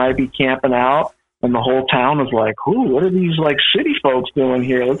where you might be camping out, and the whole town is like, "Ooh, what are these like city folks doing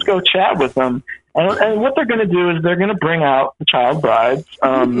here? Let's go chat with them." And what they're going to do is they're going to bring out the child brides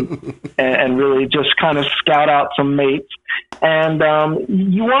and really just kind of scout out some mates. And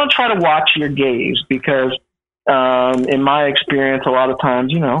you want to try to watch your gaze because, in my experience, a lot of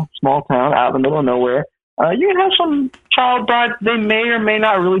times, small town out in the middle of nowhere, you can have some child brides. They may or may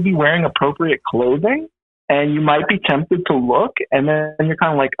not really be wearing appropriate clothing. And you might be tempted to look, and then you're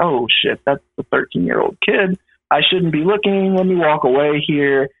kind of like, oh, shit, that's a 13-year-old kid. I shouldn't be looking. Let me walk away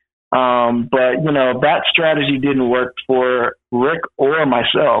here. But, that strategy didn't work for Rick or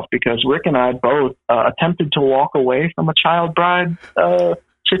myself because Rick and I both attempted to walk away from a child bride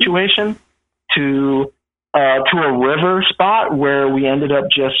situation to a river spot where we ended up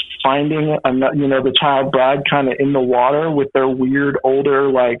just finding, the child bride kind of in the water with their weird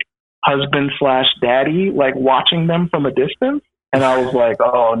older, like, husband/daddy, like, watching them from a distance. And I was like,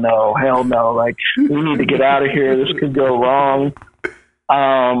 oh, no, hell no. Like, we need to get out of here. This could go wrong.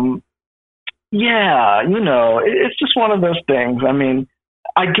 Yeah, it's just one of those things. I mean,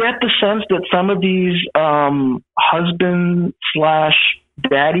 I get the sense that some of these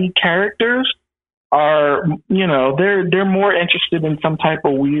husband/daddy characters are, they're more interested in some type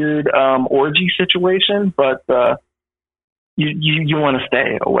of weird orgy situation, but you want to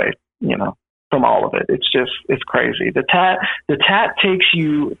stay away, from all of it. It's crazy. The Tat takes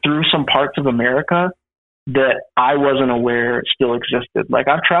you through some parts of America that I wasn't aware still existed. Like,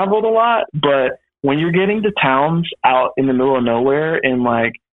 I've traveled a lot, but when you're getting to towns out in the middle of nowhere in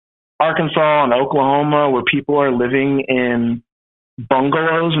like Arkansas and Oklahoma where people are living in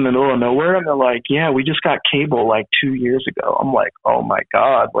bungalows in the middle of nowhere, and they're like, yeah, we just got cable like 2 years ago. I'm like, oh my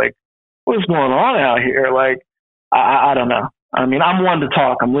God, like, what's going on out here? Like, I don't know. I mean, I'm one to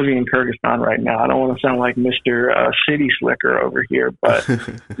talk. I'm living in Kyrgyzstan right now. I don't want to sound like Mr. City Slicker over here, but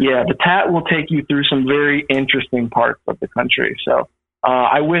yeah, the Tat will take you through some very interesting parts of the country. So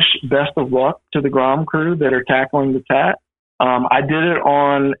I wish best of luck to the Grom crew that are tackling the Tat. I did it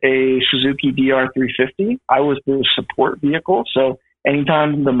on a Suzuki DR350. I was the support vehicle. So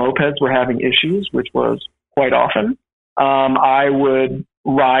anytime the mopeds were having issues, which was quite often, I would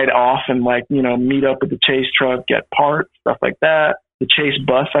ride off and meet up with the chase truck, get parts, stuff like that. The chase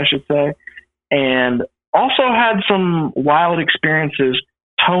bus, I should say. And also had some wild experiences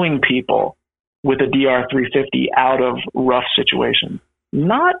towing people with a DR350 out of rough situations.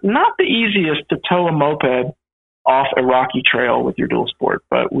 Not the easiest to tow a moped off a rocky trail with your dual sport,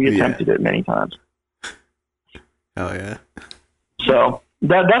 but we attempted it many times. Hell yeah. So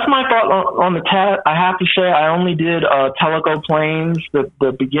that's my thought on the Tat. I have to say I only did Tellico Plains,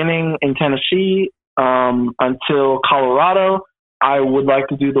 the beginning in Tennessee until Colorado. I would like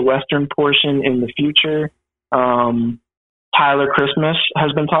to do the western portion in the future. Tyler Christmas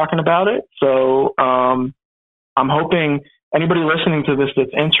has been talking about it. So I'm hoping anybody listening to this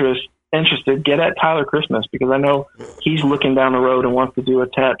that's interested, get at Tyler Christmas, because I know he's looking down the road and wants to do a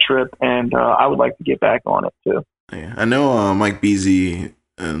Tat trip, and I would like to get back on it too. Yeah, I know Mike Beasy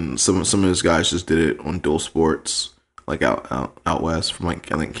and some of his guys just did it on dual sports, like out west from I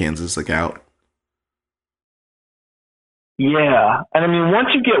think Kansas, out. Yeah, and I mean,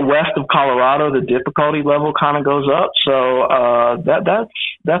 once you get west of Colorado, the difficulty level kind of goes up. So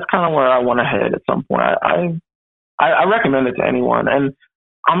that's kind of where I want to head at some point. I recommend it to anyone, and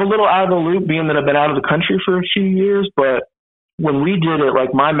I'm a little out of the loop being that I've been out of the country for a few years, but when we did it,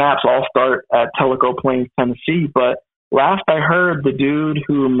 my maps all start at Tellico Plains, Tennessee. But last I heard, the dude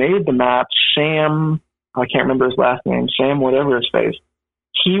who made the maps, Sam, I can't remember his last name, Sam whatever his face,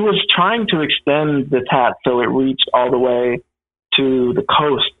 he was trying to extend the Tat so it reached all the way to the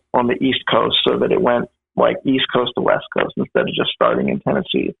coast on the East Coast so that it went East Coast to West Coast instead of just starting in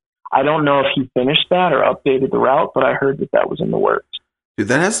Tennessee. I don't know if he finished that or updated the route, but I heard that was in the works. Dude,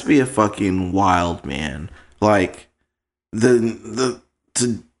 that has to be a fucking wild, man. To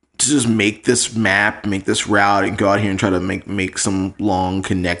to just make this map, make this route, and go out here and try to make some long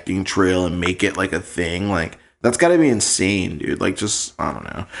connecting trail and make it like a thing, like that's got to be insane, dude. Like, just I don't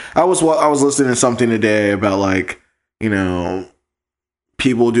know. I was listening to something today about like, you know,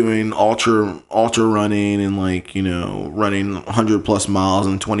 people doing ultra running and like, you know, running 100 plus miles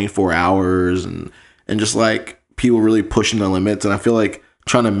in 24 hours and just like people really pushing the limits. And I feel like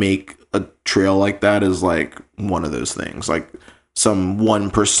trying to make a trail like that is like one of those things, like some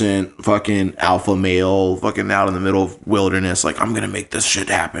 1% fucking alpha male fucking out in the middle of wilderness, like, I'm gonna make this shit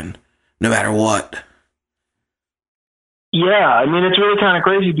happen no matter what. Yeah, I mean, it's really kind of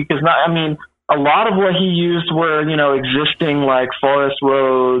crazy because a lot of what he used were, you know, existing like forest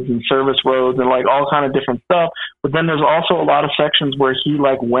roads and service roads and like all kind of different stuff. But then there's also a lot of sections where he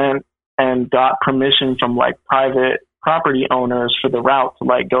like went and got permission from like private property owners for the route to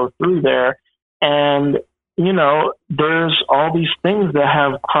like go through there. And, you know, there's all these things that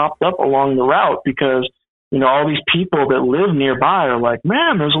have cropped up along the route because, you know, all these people that live nearby are like,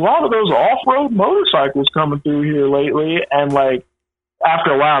 man, there's a lot of those off-road motorcycles coming through here lately. And like,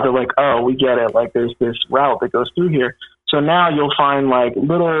 after a while, they're like, oh, we get it. Like, there's this route that goes through here. So now you'll find like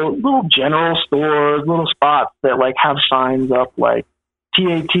little general stores, little spots that like have signs up like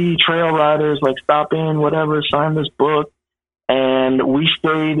TAT trail riders, like stop in, whatever, sign this book. And we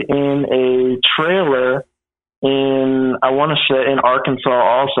stayed in a trailer in, I want to say in Arkansas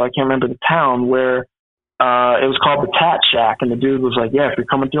also, I can't remember the town, where it was called the Tat Shack. And the dude was like, yeah, if you're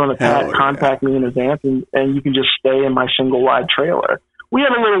coming through on the Tat, contact me in advance and you can just stay in my single wide trailer. We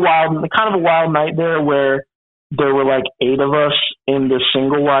had a wild night there where there were like 8 of us in this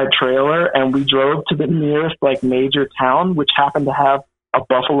single wide trailer, and we drove to the nearest like major town, which happened to have a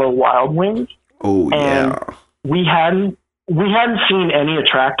Buffalo Wild Wings. Oh, yeah. And we hadn't seen any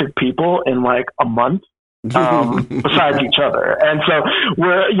attractive people in like a month, besides each other. And so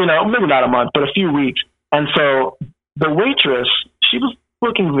we're, you know, maybe not a month, but a few weeks. And so the waitress, she was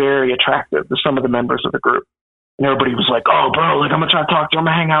looking very attractive to some of the members of the group. And everybody was like, oh, bro, like, I'm going to try to talk to her. I'm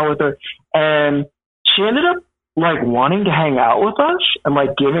going to hang out with her. And she ended up, like, wanting to hang out with us and,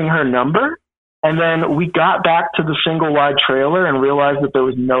 like, giving her number. And then we got back to the single-wide trailer and realized that there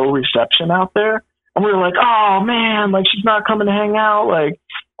was no reception out there. And we were like, oh, man, like, she's not coming to hang out. Like,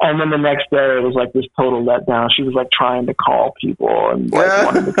 and then the next day, it was, like, this total letdown. She was, like, trying to call people and, like,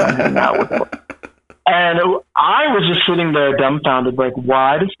 wanted to come hang out with them. And I was just sitting there dumbfounded, like,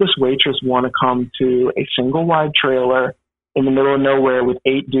 why does this waitress want to come to a single wide trailer in the middle of nowhere with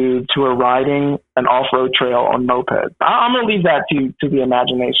 8 dudes who are riding an off-road trail on mopeds? I'm going to leave that to the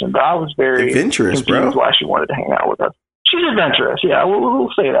imagination, but I was very adventurous, confused why she wanted to hang out with us. She's adventurous, yeah, we'll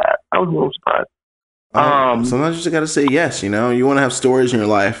say that. I was a little surprised. Sometimes you just got to say yes, you know? You want to have stories in your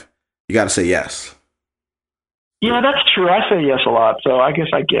life, you got to say yes. Yeah, that's true. I say yes a lot, so I guess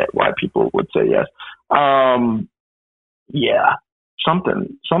I get why people would say yes. Yeah,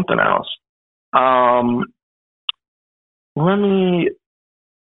 something else. Let me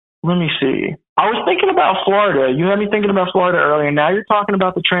see. I was thinking about Florida. You had me thinking about Florida earlier. Now you're talking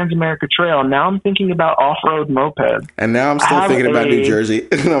about the Transamerica Trail. Now I'm thinking about off-road moped. And now I'm still thinking about New Jersey.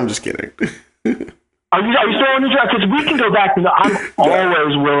 No, I'm just kidding. Are you still on New Jersey? Because we can go back to I'm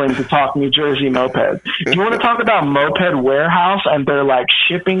always willing to talk New Jersey mopeds. Do you want to talk about Moped Warehouse and their like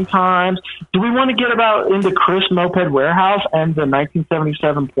shipping times? Do we want to get into Chris Moped Warehouse and the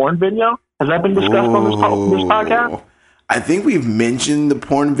 1977 porn video? Has that been discussed on this podcast? I think we've mentioned the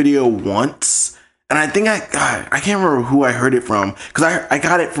porn video once, and I think I can't remember who I heard it from, because I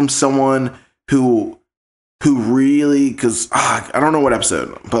got it from someone who really, because I don't know what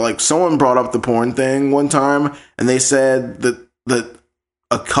episode, but like someone brought up the porn thing one time, and they said that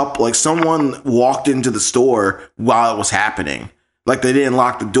a couple, like someone walked into the store while it was happening, like they didn't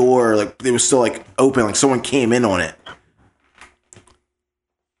lock the door, like they was still like open, like someone came in on it.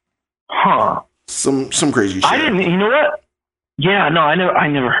 Huh? Some crazy shit. I didn't. You know what? Yeah, no, I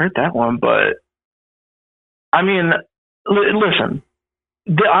never heard that one, but I mean, listen,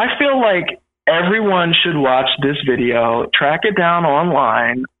 I feel like everyone should watch this video, track it down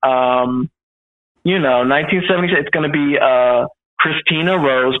online. 1976, it's going to be Christina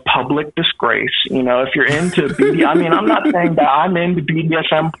Rose, Public Disgrace. You know, if you're into BDSM, I mean, I'm not saying that I'm into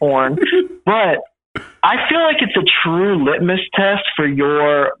BDSM porn, but I feel like it's a true litmus test for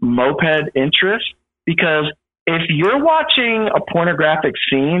your moped interest, because if you're watching a pornographic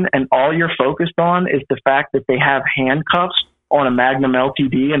scene and all you're focused on is the fact that they have handcuffs on a Magnum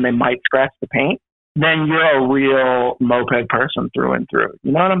LTD and they might scratch the paint, then you're a real moped person through and through.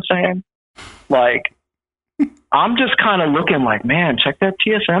 You know what I'm saying? Like, I'm just kind of looking like, man, check that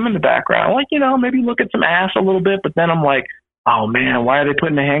TSM in the background. Like, you know, maybe look at some ass a little bit, but then I'm like, oh man, why are they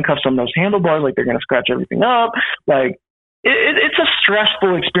putting the handcuffs on those handlebars? Like they're going to scratch everything up. Like it's a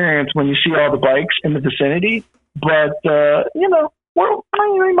stressful experience when you see all the bikes in the vicinity. But you know,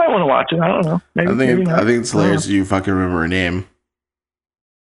 you might want to watch it. I don't know. Maybe I think it's hilarious that you fucking remember her name.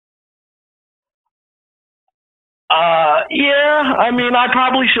 Yeah, I mean, I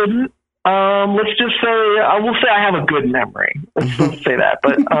probably shouldn't. Let's just say, I will say I have a good memory. Let's say that.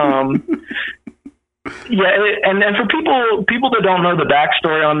 But, yeah, and for people that don't know the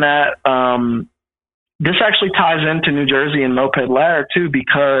backstory on that, this actually ties into New Jersey and Moped Lair too,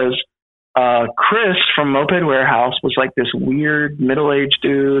 because, Chris from Moped Warehouse was like this weird middle-aged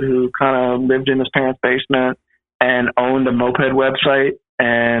dude who kind of lived in his parents' basement and owned a moped website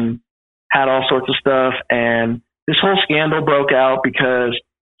and had all sorts of stuff. And this whole scandal broke out because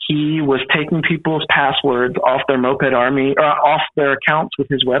he was taking people's passwords off their Moped Army, or off their accounts with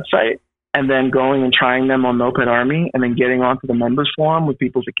his website, and then going and trying them on Moped Army, and then getting onto the members forum with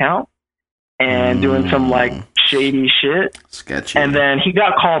people's accounts and doing some like shady shit. Sketchy. And then he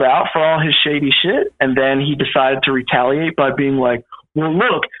got called out for all his shady shit, and then he decided to retaliate by being like, well,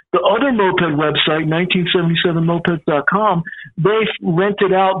 look, the other moped website, 1977mopeds.com, they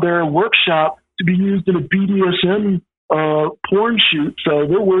rented out their workshop to be used in a BDSM porn shoot, so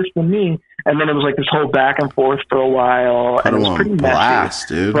they're worse than me. And then it was like this whole back and forth for a while, and it was pretty messy.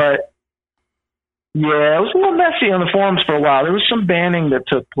 Dude. But yeah, it was a little messy on the forums for a while. There was some banning that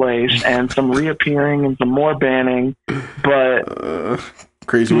took place, and some reappearing, and some more banning. But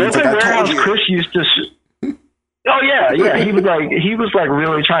crazy. Moped Warehouse, Chris used to. Oh yeah. He was like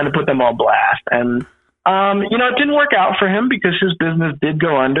really trying to put them on blast, and you know, it didn't work out for him because his business did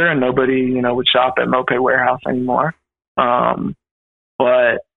go under, and nobody, you know, would shop at Moped Warehouse anymore.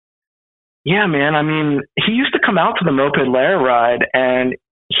 But yeah, man, I mean, he used to come out to the Moped Lair ride, and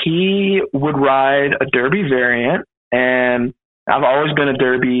he would ride a Derby variant, and I've always been a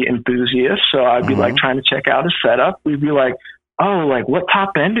Derby enthusiast, so I'd be like trying to check out his setup. We'd be like, oh, like what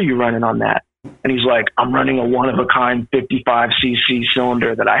top end are you running on that? And he's like, I'm running a one-of-a-kind 55cc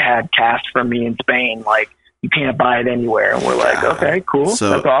cylinder that I had cast from me in Spain. Like, you can't buy it anywhere. And we're like, okay, cool.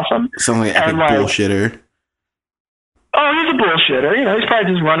 So, that's awesome. Sounds like an epic bullshitter. Oh, he's a bullshitter. You know, he's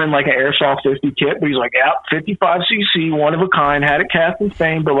probably just running like an Airsoft 50 kit, but he's like, yeah, 55cc, one-of-a-kind, had it cast in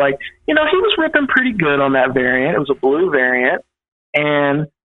Spain. But, like, you know, he was ripping pretty good on that variant. It was a blue variant. And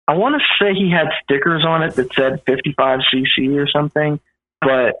I want to say he had stickers on it that said 55cc or something.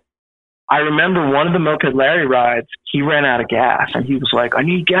 But I remember one of the Moped Larry rides, he ran out of gas, and he was like, I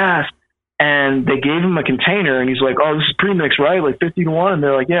need gas. And they gave him a container, and he's like, oh, this is premix, right? Like 50 to 1. And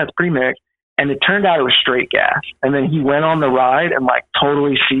they're like, yeah, it's premix. And it turned out it was straight gas. And then he went on the ride and like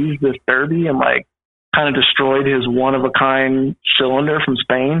totally seized this Derby and like kind of destroyed his one-of-a-kind cylinder from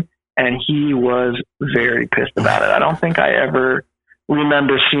Spain. And he was very pissed about it. I don't think I ever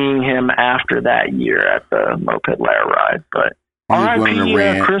remember seeing him after that year at the Moped Lair ride. But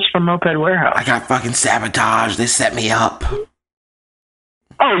R.I.P. Chris from Moped Warehouse. I got fucking sabotaged. They set me up.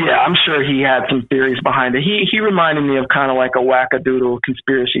 Oh, yeah, I'm sure he had some theories behind it. He reminded me of kind of like a wackadoodle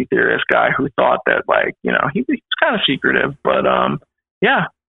conspiracy theorist guy who thought that, like, you know, he's kind of secretive. But, yeah,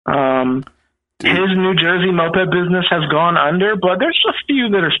 his New Jersey moped business has gone under, but there's a few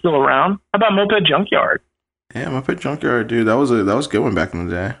that are still around. How about Moped Junkyard? Yeah, Moped Junkyard, dude. That was a good one back in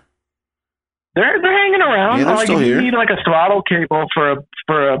the day. They're hanging around. Yeah, they're like, still if here. you need like a throttle cable for a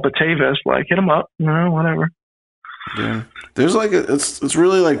Batavus, like hit them up, you know, whatever. Yeah, there's like it's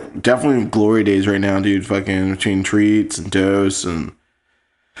really like definitely glory days right now, dude. Fucking between Treats and Dose and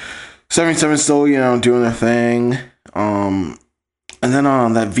 77 still, you know, doing their thing. And then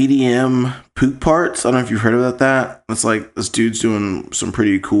on that VDM Pook parts, I don't know if you've heard about that. It's like this dude's doing some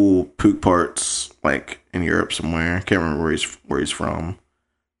pretty cool Pook parts, like in Europe somewhere. I can't remember where he's from,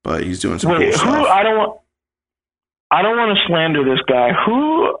 but he's doing some cool stuff. I don't want to slander this guy.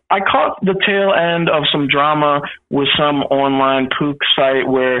 I caught the tail end of some drama with some online Pook site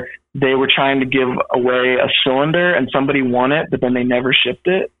where they were trying to give away a cylinder and somebody won it, but then they never shipped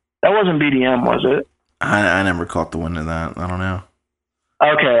it. That wasn't BDM, was it? I never caught the wind of that. I don't know.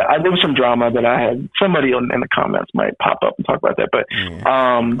 Okay, there was some drama that I had. Somebody in the comments might pop up and talk about that. But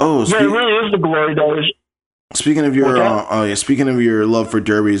it really is the glory days. Speaking of your love for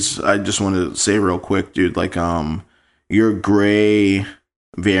derbies, I just wanted to say real quick, dude, like your gray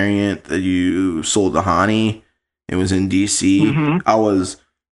variant that you sold to Hani, it was in DC. Mm-hmm. I was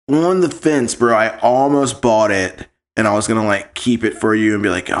on the fence, bro. I almost bought it, and I was gonna like keep it for you and be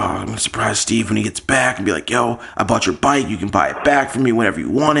like, oh, I'm gonna surprise Steve when he gets back and be like, yo, I bought your bike. You can buy it back from me whenever you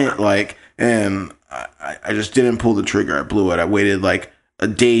want it. Like, and I just didn't pull the trigger. I blew it. I waited like a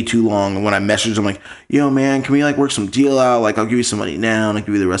day too long. And when I messaged him, like, yo, man, can we like work some deal out? Like, I'll give you some money now, and I'll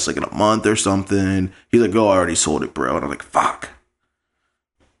give you the rest like in a month or something. He's like, oh, I already sold it, bro. And I'm like, fuck.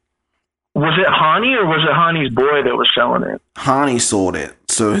 Was it Hani or was it Hani's boy that was selling it? Hani sold it,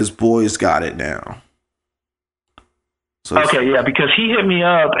 so his boys got it now. So okay, yeah, because he hit me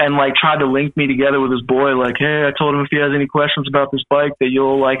up and like tried to link me together with his boy. Like, hey, I told him if he has any questions about this bike that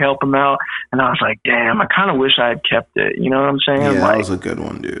you'll like help him out. And I was like, damn, I kind of wish I had kept it. You know what I'm saying? Yeah, like, that was a good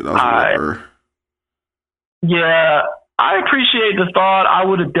one, dude. That was a ripper. Yeah, I appreciate the thought. I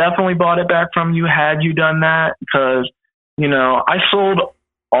would have definitely bought it back from you had you done that, because, you know, I sold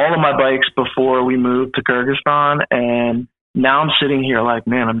all of my bikes before we moved to Kyrgyzstan, and now I'm sitting here like,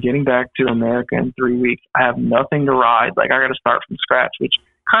 man, I'm getting back to America in 3 weeks. I have nothing to ride. Like, I got to start from scratch, which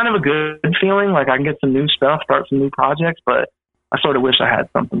kind of a good feeling. Like, I can get some new stuff, start some new projects, but I sort of wish I had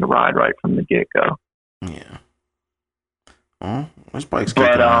something to ride right from the get-go. Yeah. Well, there's bikes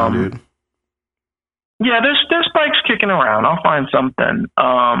kicking around, dude. Yeah, there's bikes kicking around. I'll find something.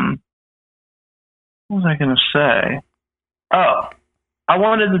 What was I going to say? Oh, I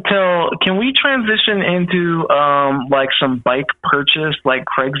wanted to can we transition into like some bike purchase, like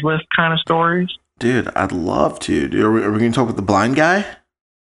Craigslist kind of stories? Dude, I'd love to. Dude, are we going to talk with the blind guy?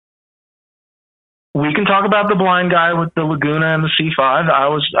 We can talk about the blind guy with the Laguna and the C5.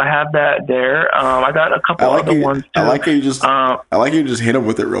 I had that there. I got a couple other ones too. I like how you just hit him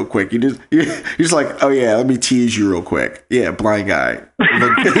with it real quick. You're just like, oh yeah, let me tease you real quick. Yeah, blind guy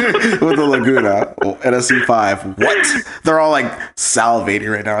with the Laguna and a C5. What? They're all like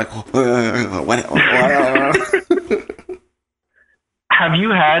salivating right now. Like, what? Have you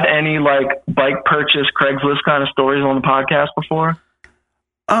had any like bike purchase Craigslist kind of stories on the podcast before?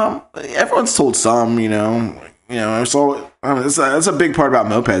 Everyone's told some, you know, so that's a big part about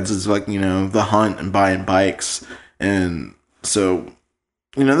mopeds. It's like, you know, the hunt and buying bikes. And so,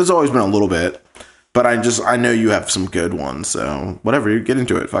 you know, there's always been a little bit, but I know you have some good ones. So whatever, you get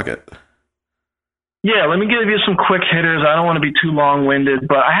into it. Fuck it. Yeah. Let me give you some quick hitters. I don't want to be too long winded,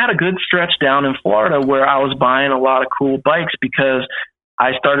 but I had a good stretch down in Florida where I was buying a lot of cool bikes because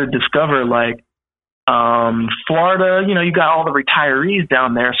I started to discover like, Florida, you know, you got all the retirees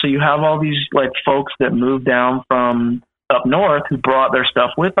down there. So you have all these like folks that moved down from up north who brought their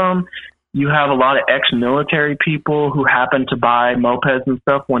stuff with them. You have a lot of ex-military people who happen to buy mopeds and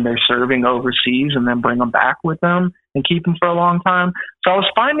stuff when they're serving overseas and then bring them back with them and keep them for a long time. So I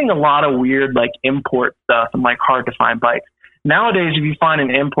was finding a lot of weird like import stuff and like hard to find bikes. Nowadays, if you find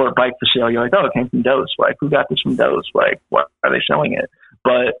an import bike for sale, you're like, oh, it came from Dose. Like, who got this from Dose? Like, what are they selling it?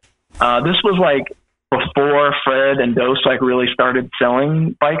 But this was like before Fred and Dose like really started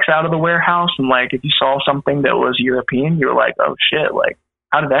selling bikes out of the warehouse. And like, if you saw something that was European, you were like, oh shit, like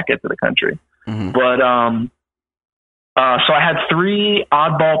how did that get to the country? Mm-hmm. But, so I had 3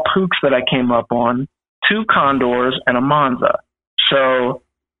 oddball Pooks that I came up on, 2 Condors and a Monza. So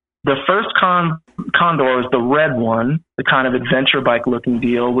the first Condor was the red one, the kind of adventure bike looking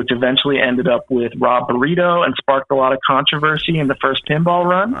deal, which eventually ended up with Rob Burrito and sparked a lot of controversy in the first pinball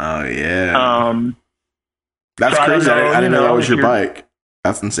run. Oh yeah. That's so crazy. I didn't know that was your bike.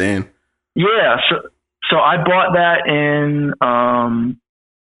 That's insane. Yeah. So I bought that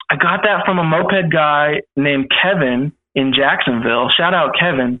I got that from a moped guy named Kevin in Jacksonville. Shout out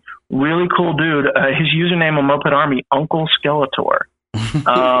Kevin. Really cool dude. His username on Moped Army, Uncle Skeletor.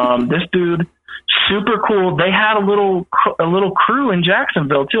 This dude, super cool. They had a little crew in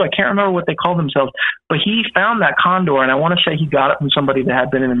Jacksonville too. I can't remember what they called themselves, but he found that Condor, and I want to say he got it from somebody that had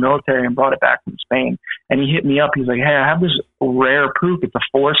been in the military and brought it back from Spain. And he hit me up. He's like, hey, I have this rare Pook. It's a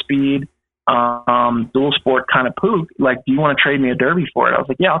 4-speed dual sport kind of Pook. Like, do you want to trade me a Derby for it? I was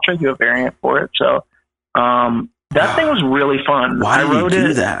like, yeah, I'll trade you a variant for it. So that thing was really fun. Why did you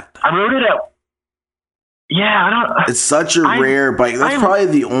do that? I rode it at. Yeah, I don't. It's such a rare bike. That's probably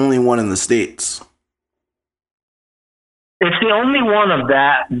the only one in the States. It's the only one of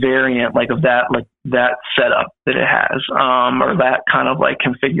that variant, like that setup that it has, or that kind of like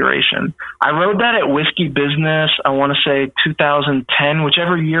configuration. I rode that at Whiskey Business. I want to say 2010,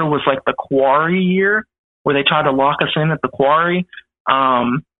 whichever year was like the Quarry year, where they tried to lock us in at the Quarry.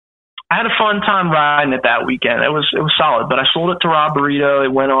 I had a fun time riding it that weekend. It was solid, but I sold it to Rob Burrito.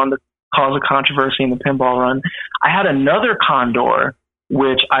 It went on to cause a controversy in the pinball run. I had another Condor,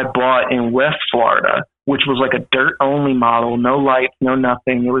 which I bought in West Florida, which was like a dirt only model, no lights, no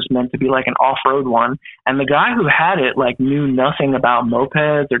nothing. It was meant to be like an off-road one. And the guy who had it like knew nothing about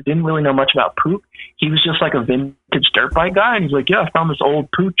mopeds or didn't really know much about Pook. He was just like a vintage dirt bike guy. And he's like, yeah, I found this old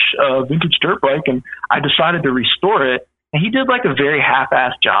Pooch vintage dirt bike and I decided to restore it. And he did like a very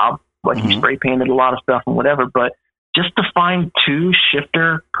half-assed job. Like he spray painted a lot of stuff and whatever, but just to find two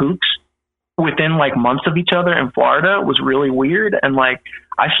shifter Pooks within like months of each other in Florida was really weird. And like,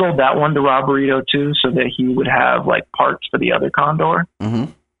 I sold that one to Rob Burrito too, so that he would have like parts for the other Condor.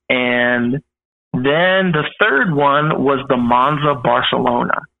 Mm-hmm. And then the third one was the Monza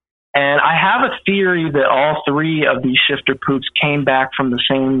Barcelona. And I have a theory that all three of these shifter Pooks came back from the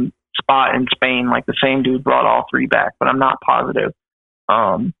same spot in Spain. Like the same dude brought all three back, but I'm not positive.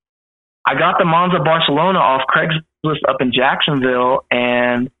 I got the Monza Barcelona off Craigslist up in Jacksonville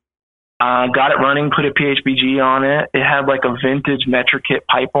and got it running, put a PHBG on it. It had like a vintage Metrokit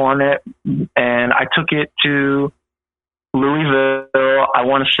pipe on it. And I took it to Louisville, I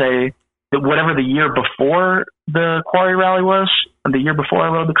want to say that whatever the year before the Quarry Rally was, the year before I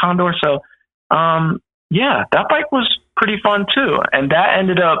rode the Condor. So, yeah, that bike was pretty fun too. And that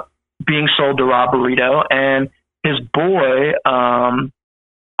ended up being sold to Rob Burrito and his boy,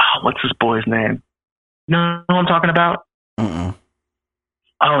 what's his boy's name? You know what I'm talking about? Mm-mm.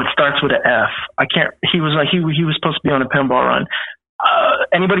 Oh, it starts with an F. I can't. He was supposed to be on a pinball run.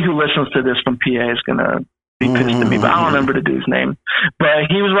 Anybody who listens to this from PA is gonna be pissed at me, but I don't remember the dude's name. But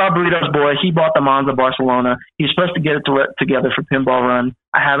he was Rob Burrito's boy. He bought the Monza Barcelona. He's supposed to get it together for pinball run.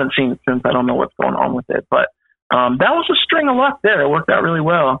 I haven't seen it since. I don't know what's going on with it, but that was a string of luck there. It worked out really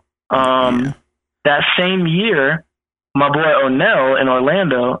well. That same year, my boy O'Neill in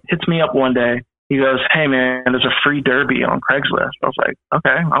Orlando hits me up one day. He goes, "Hey man, there's a free derby on Craigslist." I was like,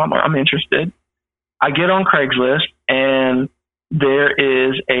 "Okay, I'm interested." I get on Craigslist and there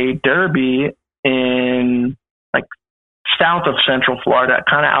is a derby in like south of Central Florida,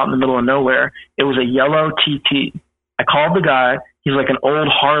 kind of out in the middle of nowhere. It was a yellow TT. I called the guy. He's like an old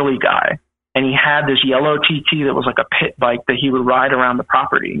Harley guy. And he had this yellow TT that was like a pit bike that he would ride around the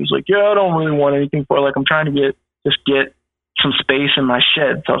property. He's like, "Yeah, I don't really want anything for it. Like, I'm trying to get some space in my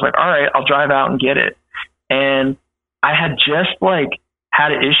shed." So I was like, "All right, I'll drive out and get it." And I had just like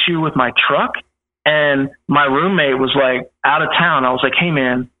had an issue with my truck and my roommate was like out of town. I was like, "Hey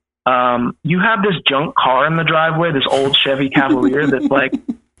man, you have this junk car in the driveway, this old Chevy Cavalier that's like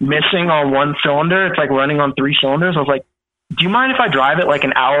missing on one cylinder. It's like running on 3 cylinders." I was like, "Do you mind if I drive it like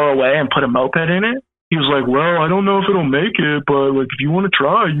an hour away and put a moped in it?" He was like, "Well, I don't know if it'll make it, but like if you want to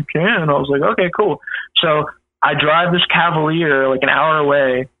try, you can." I was like, "Okay, cool." So I drive this Cavalier like an hour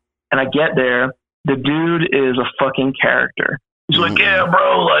away and I get there. The dude is a fucking character. He's like, "Yeah,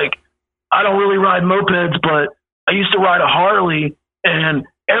 bro, like I don't really ride mopeds, but I used to ride a Harley and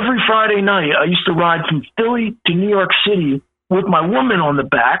every Friday night I used to ride from Philly to New York City with my woman on the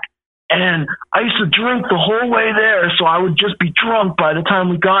back. And I used to drink the whole way there, so I would just be drunk by the time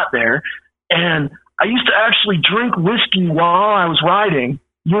we got there. And I used to actually drink whiskey while I was riding.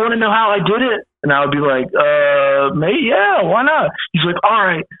 You want to know how I did it?" And I would be like, "Mate, yeah, why not?" He's like, "All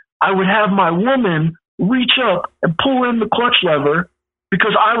right, I would have my woman reach up and pull in the clutch lever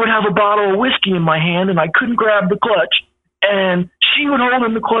because I would have a bottle of whiskey in my hand and I couldn't grab the clutch. And she would hold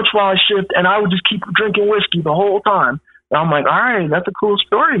in the clutch while I shift, and I would just keep drinking whiskey the whole time." And I'm like, "All right, that's a cool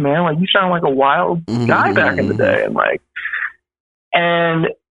story, man. Like, you sound like a wild guy back in the day." And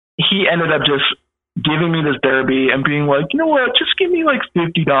he ended up just giving me this derby and being like, "You know what? Just give me like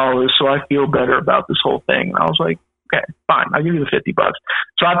 $50 so I feel better about this whole thing." And I was like, "Okay, fine. I'll give you the $50."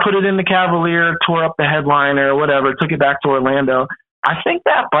 So I put it in the Cavalier, tore up the headliner, whatever, took it back to Orlando. I think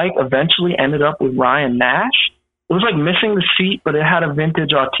that bike eventually ended up with Ryan Nash. It was like missing the seat, but it had a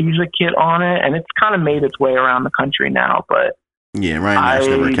vintage Arteza kit on it, and it's kind of made its way around the country now. But yeah, Ryan Nash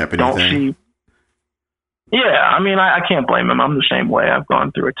never kept anything. Yeah, I mean, I can't blame him. I'm the same way. I've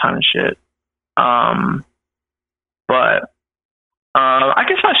gone through a ton of shit. But I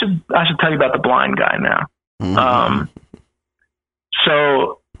guess I should tell you about the blind guy now.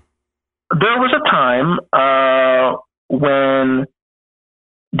 So there was a time when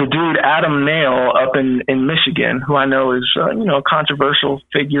the dude Adam Nail up in Michigan, who I know is a controversial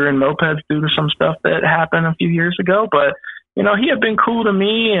figure in mopeds due to some stuff that happened a few years ago, but he had been cool to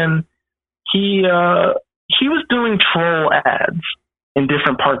me, and he was doing troll ads in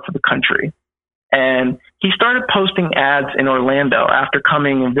different parts of the country, and he started posting ads in Orlando after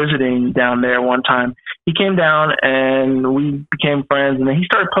coming and visiting down there one time. He came down and we became friends, and then he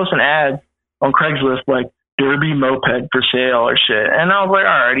started posting ads on Craigslist like derby moped for sale or shit. And I was like,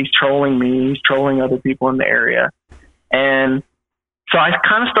 all right, he's trolling me. He's trolling other people in the area. And so I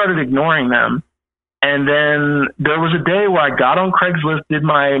kind of started ignoring them. And then there was a day where I got on Craigslist, did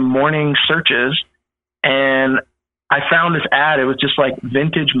my morning searches, and I found this ad. It was just like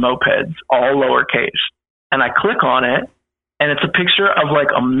vintage mopeds, all lowercase. And I click on it, and it's a picture of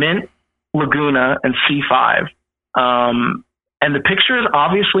like a mint Laguna and C5. And the picture is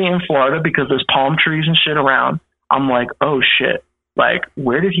obviously in Florida because there's palm trees and shit around. I'm like, oh shit, like,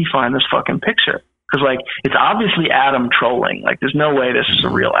 where did he find this fucking picture? Because, like, it's obviously Adam trolling. Like, there's no way this is a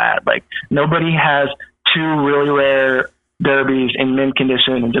real ad. Like, nobody has two really rare derbies in mint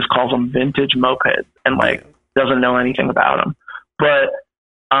condition and just calls them vintage mopeds and, like, doesn't know anything about them. But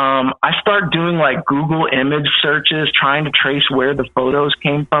I start doing, like, Google image searches, trying to trace where the photos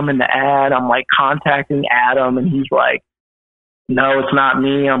came from in the ad. I'm, like, contacting Adam, and he's like, no, it's not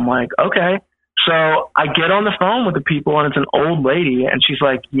me. I'm like, okay. So I get on the phone with the people, and it's an old lady, and she's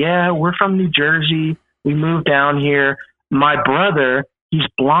like, yeah, we're from New Jersey. We moved down here. My brother, he's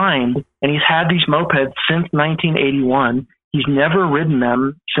blind, and he's had these mopeds since 1981. He's never ridden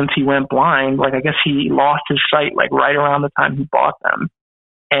them since he went blind. Like, I guess he lost his sight, like, right around the time he bought them.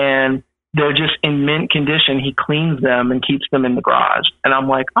 And they're just in mint condition. He cleans them and keeps them in the garage. And I'm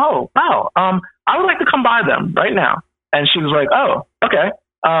like, oh, wow, I would like to come buy them right now. And she was like, oh, okay.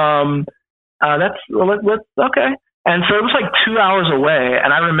 Let's okay. And so it was like 2 hours away.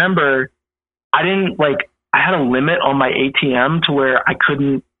 And I remember I had a limit on my ATM to where I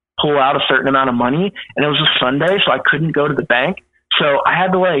couldn't pull out a certain amount of money. And it was a Sunday, so I couldn't go to the bank. So I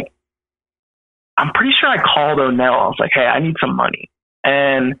had to, like, I'm pretty sure I called O'Neill. I was like, hey, I need some money.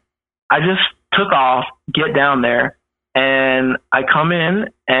 And I just took off, get down there, and I come in,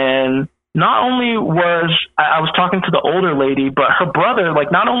 and not only was I was talking to the older lady, but her brother,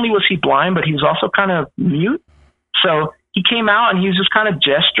 like, not only was he blind, but he was also kind of mute. So he came out and he was just kind of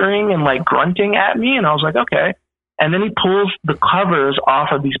gesturing and, like, grunting at me. And I was like, okay. And then he pulls the covers off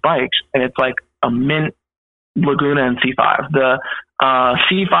of these bikes, and it's like a mint Laguna and C5. The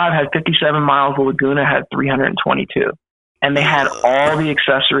C5 had 57 miles. The Laguna had 322. And they had all the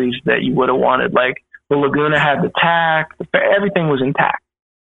accessories that you would have wanted. Like, the Laguna had the tack, everything was intact.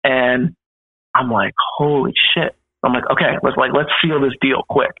 And I'm like, holy shit. I'm like, okay, let's seal this deal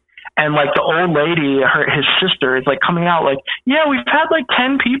quick. And, like, the old lady, his sister, is, like, coming out like, yeah, we've had, like,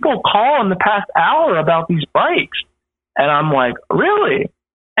 10 people call in the past hour about these bikes. And I'm like, really?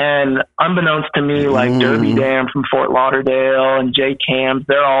 And unbeknownst to me, like, Derby Dan from Fort Lauderdale and Jay Cams,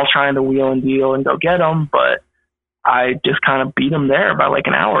 they're all trying to wheel and deal and go get them. But I just kind of beat them there by, like,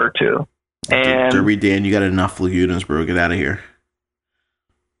 an hour or two. And Derby Dan, you got enough Lagunas, bro. Get out of here.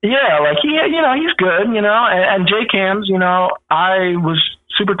 Yeah, like, he's good, and Jay Cams, I was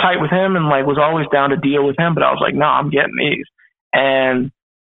super tight with him and, like, was always down to deal with him, but I was like, no, I'm getting these. And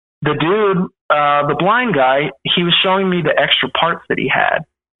the dude, the blind guy, he was showing me the extra parts that he had.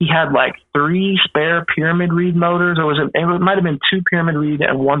 He had, like, 3 spare pyramid reed motors, or it might have been 2 pyramid reed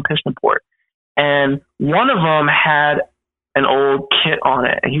and 1 piston port. And one of them had an old kit on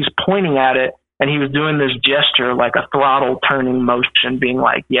it, and he was pointing at it, and he was doing this gesture, like a throttle turning motion, being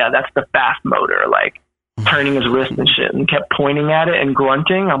like, yeah, that's the fast motor, like turning his wrist and shit, and kept pointing at it and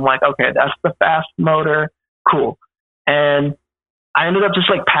grunting. I'm like, okay, that's the fast motor. Cool. And I ended up just,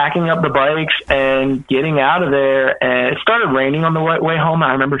 like, packing up the bikes and getting out of there. And it started raining on the way home.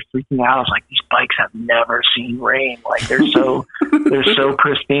 I remember freaking out. I was like, these bikes have never seen rain. Like, they're so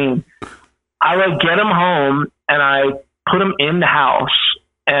pristine. I, like, get them home, and I put them in the house.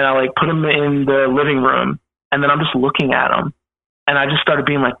 And I, like, put them in the living room, and then I'm just looking at them, and I just started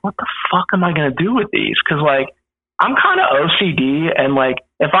being like, what the fuck am I going to do with these? Because, like, I'm kind of OCD, and, like,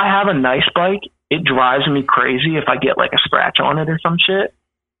 if I have a nice bike, it drives me crazy if I get, like, a scratch on it or some shit.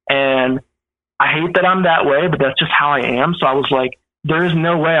 And I hate that I'm that way, but that's just how I am. So I was like, there is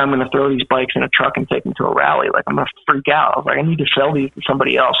no way I'm going to throw these bikes in a truck and take them to a rally. Like, I'm going to freak out. I was like, I need to sell these to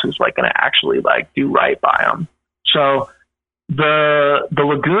somebody else who's, like, going to actually, like, do right by them. So the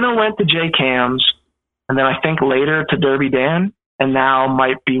Laguna went to J Cams, and then I think later to Derby Dan, and now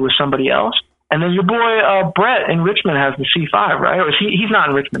might be with somebody else. And then your boy Brett in Richmond has the C5, right? Or is he's not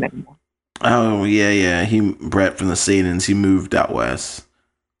in Richmond anymore? Oh yeah. Brett from the Sadens, he moved out west.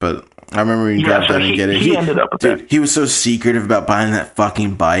 But I remember he got done and get it. He ended up with it. He was so secretive about buying that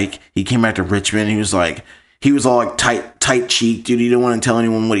fucking bike. He came back to Richmond. And he was all like tight cheek, dude. He didn't want to tell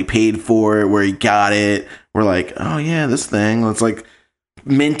anyone what he paid for it, where he got it. We're like, oh yeah, this thing. It's like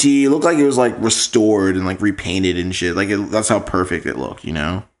minty. It looked like it was like restored and like repainted and shit. Like that's how perfect it looked,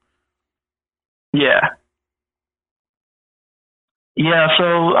 Yeah. Yeah,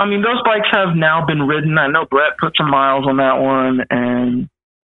 so, I mean, those bikes have now been ridden. I know Brett put some miles on that one, and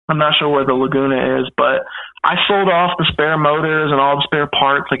I'm not sure where the Laguna is, but I sold off the spare motors and all the spare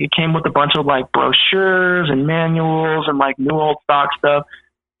parts. Like, it came with a bunch of, like, brochures and manuals and, like, new old stock stuff.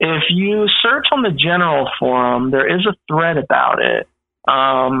 If you search on the general forum, there is a thread about it.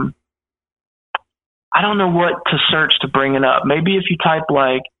 I don't know what to search to bring it up. Maybe if you type,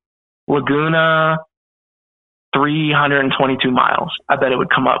 like, Laguna 322 miles. I bet it would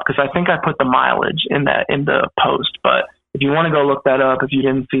come up because I think I put the mileage in the post. But if you want to go look that up, if you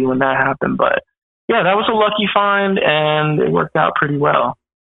didn't see when that happened, but yeah, that was a lucky find and it worked out pretty well.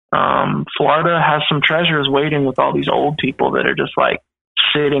 Florida has some treasures waiting with all these old people that are just like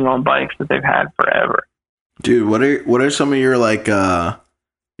sitting on bikes that they've had forever. Dude, what are some of your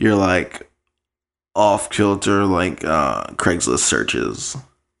off kilter Craigslist searches?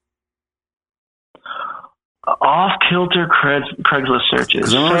 Off kilter Craigslist searches.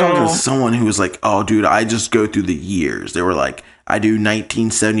 Because I remember talking to someone who was like, "Oh, dude, I just go through the years." They were like, "I do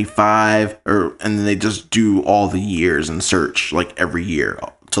 1975," and then they just do all the years and search like every year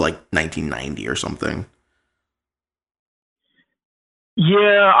to like 1990 or something.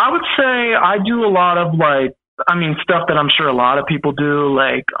 Yeah, I would say I do a lot of stuff that I'm sure a lot of people do.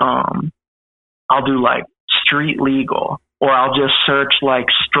 Like, I'll do like street legal, or I'll just search like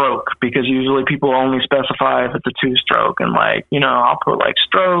stroke, because usually people only specify if it's a 2-stroke, and I'll put like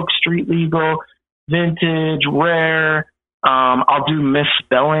stroke, street legal, vintage, rare. I'll do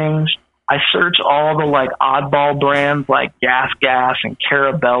misspellings. I search all the like oddball brands like Gas and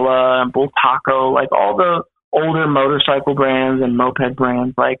Carabella and Bull Taco, like all the older motorcycle brands and moped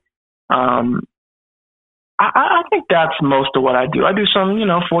brands. Like, I think that's most of what I do. I do some,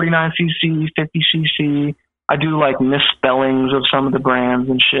 49cc, 50cc. I do like misspellings of some of the brands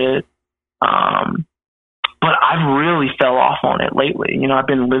and shit. But I've really fell off on it lately. I've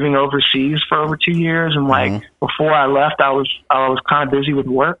been living overseas for over 2 years, and before I left, I was kind of busy with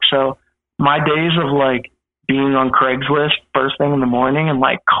work. So my days of like being on Craigslist first thing in the morning and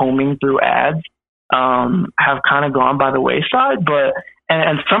like combing through ads have kind of gone by the wayside. But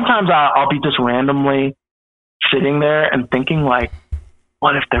and sometimes I'll be just randomly sitting there and thinking like,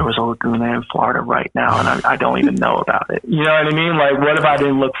 what if there was a Laguna in Florida right now and I don't even know about it? You know what I mean? Like, what if I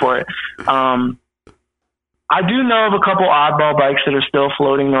didn't look for it? I do know of a couple oddball bikes that are still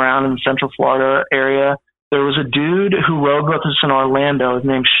floating around in the Central Florida area. There was a dude who rode with us in Orlando. His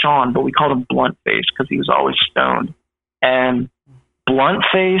name's Sean, but we called him Bluntface because he was always stoned. And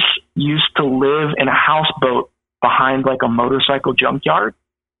Bluntface used to live in a houseboat behind like a motorcycle junkyard.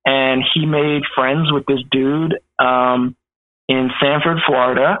 And he made friends with this dude in Sanford,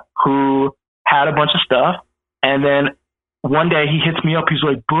 Florida, who had a bunch of stuff. And then one day he hits me up. He's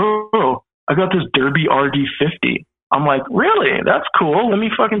like, "Bro, I got this Derby RD50. I'm like, "Really? That's cool. Let me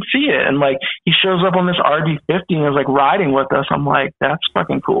fucking see it." And like, he shows up on this RD50 and is like riding with us. I'm like, "That's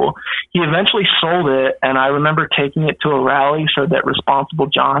fucking cool." He eventually sold it, and I remember taking it to a rally so that Responsible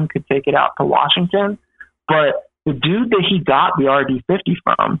John could take it out to Washington. But the dude that he got the RD50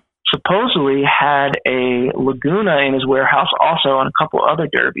 from supposedly had a Laguna in his warehouse also, and a couple other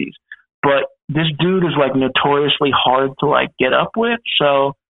Derbies. But this dude is like notoriously hard to like get up with.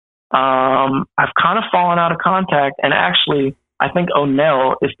 So I've kind of fallen out of contact, and actually I think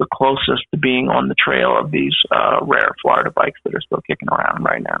O'Neill is the closest to being on the trail of these rare Florida bikes that are still kicking around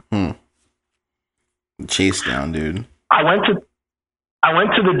right now. Chase down, dude. I went to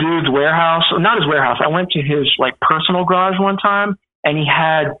the dude's warehouse, not his warehouse. I went to his like personal garage one time, and he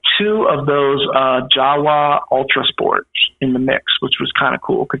had 2 of those Jawa Ultra Sports in the mix, which was kind of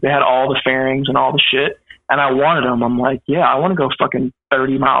cool because they had all the fairings and all the shit. And I wanted them. I'm like, yeah, I want to go fucking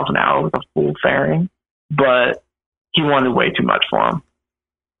 30 miles an hour with a full fairing. But he wanted way too much for them.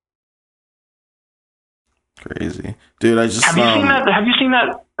 Crazy. Dude, I just... Have you seen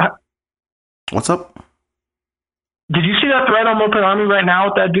that? What's up? Did you see that thread on Moped Army right now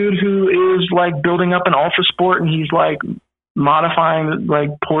with that dude who is like building up an Ultra Sport, and he's like modifying,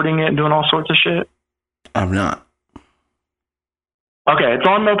 like porting it and doing all sorts of shit? I'm not. Okay, it's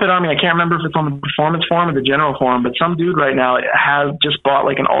on Moped Army. I can't remember if it's on the performance forum or the general forum, but some dude right now has just bought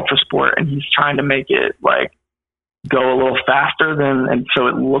like an Ultra Sport, and he's trying to make it like go a little faster and so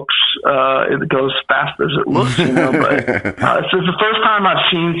it looks it goes fast as it looks, but it's the first time I've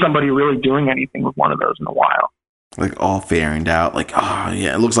seen somebody really doing anything with one of those in a while. Like all fairinged out, like, oh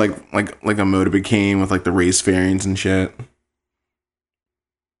yeah, it looks like a Motor cane with like the race fairings and shit.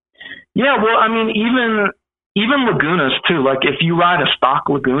 Yeah, well, I mean, even Lagunas too. Like if you ride a stock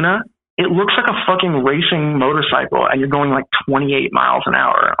Laguna, it looks like a fucking racing motorcycle, and you're going like 28 miles an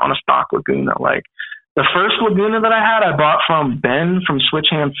hour on a stock Laguna. Like the first Laguna that I had, I bought from Ben from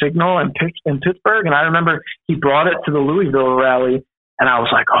Switchhand Signal in Pittsburgh, and I remember he brought it to the Louisville rally, and I was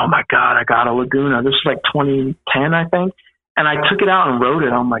like, oh my God, I got a Laguna. This was like 2010, I think. And I took it out and rode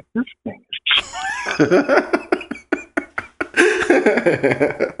it. I'm like, this thing is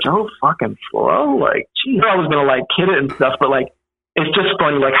so fucking slow. Like, geez, I was going to like kid it and stuff, but like, it's just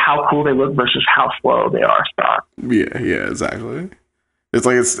funny, like how cool they look versus how slow they are stock. Yeah, exactly. It's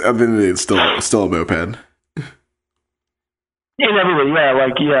like, I think it's still a moped. In every way,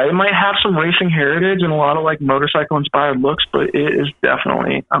 yeah, it might have some racing heritage and a lot of like motorcycle inspired looks, but it is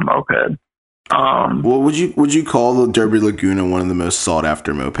definitely a moped. Well, would you call the Derby Laguna one of the most sought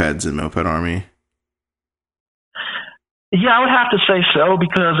after mopeds in Moped Army? Yeah, I would have to say so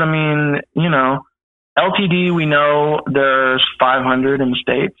because, I mean, you know, LTD, we know there's 500 in the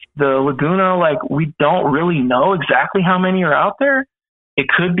States. The Laguna, like, we don't really know exactly how many are out there. It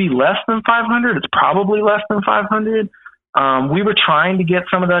could be less than 500. It's probably less than 500. We were trying to get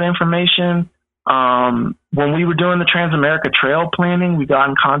some of that information. When we were doing the Transamerica Trail planning, we got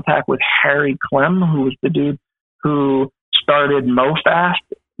in contact with Harry Clem, who was the dude who started MoFast,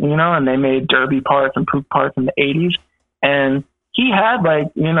 you know, and they made Derby parts and Poop parts in the 80s. And he had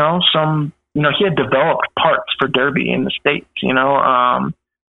like, you know, he had developed parts for Derby in the States, you know.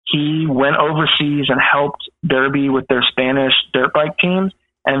 He went overseas and helped Derby with their Spanish dirt bike teams.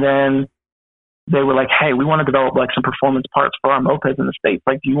 And then they were like, hey, we want to develop like some performance parts for our mopeds in the States.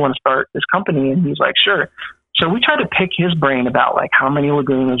 Like, do you want to start this company? And he's like, sure. So we tried to pick his brain about like how many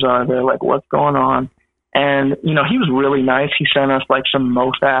Lagunas are there, like what's going on. And, you know, he was really nice. He sent us like some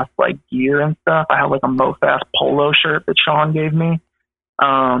MoFast like gear and stuff. I have like a MoFast polo shirt that Sean gave me.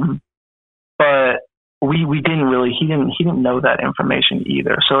 But he didn't know that information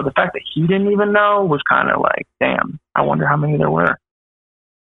either. So the fact that he didn't even know was kind of like, damn, I wonder how many there were.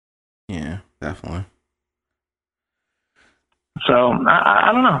 Yeah, definitely. So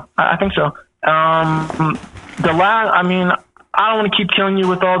I don't know. I think so. I don't want to keep killing you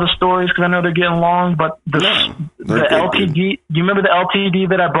with all the stories because I know they're getting long, but the LTD, do you remember the LTD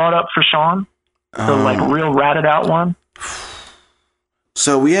that I brought up for Sean? The like real ratted out one?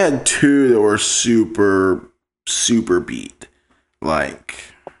 So we had two that were super, super beat. Like,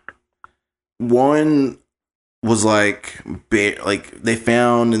 one was like they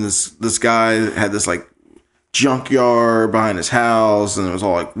found in this guy had this like junkyard behind his house, and it was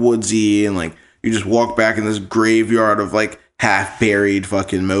all like woodsy, and like you just walk back in this graveyard of like half buried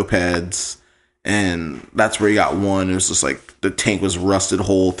fucking mopeds, and that's where you got one. It was just like the tank was rusted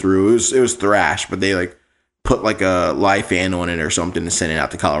whole through. It was thrash, but they like put like a live fan on it or something to send it out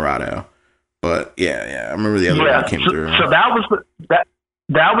to Colorado. But yeah, I remember the other one that came through. So that was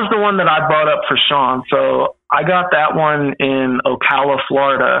the one that I brought up for Sean. So I got that one in Ocala,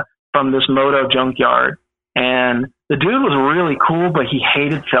 Florida, from this moto junkyard, and the dude was really cool, but he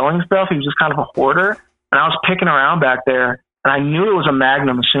hated selling stuff. He was just kind of a hoarder, and I was picking around back there, and I knew it was a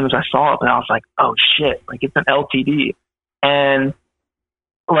Magnum as soon as I saw it, and I was like, oh shit, like it's an LTD. And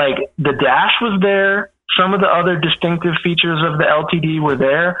like the dash was there. Some of the other distinctive features of the LTD were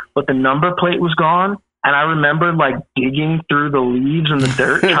there, but the number plate was gone. And I remember like digging through the leaves and the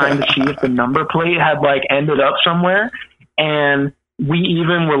dirt trying to see if the number plate had like ended up somewhere. And we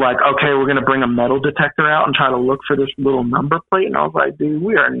even were like, okay, we're going to bring a metal detector out and try to look for this little number plate. And I was like, dude,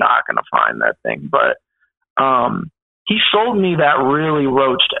 we are not going to find that thing. But he sold me that really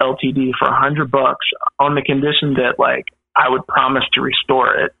roached LTD for $100 on the condition that like I would promise to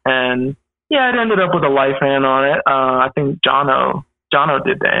restore it. And yeah, it ended up with a life fan on it. I think Jono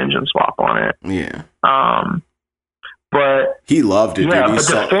did the engine swap on it. Yeah. But he loved it, yeah, dude. but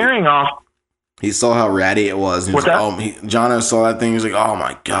the fairing off. He saw how ratty it was. And he was like, Jono saw that thing. He was like, oh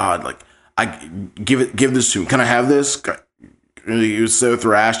my God, like I give this to him. Can I have this? He was so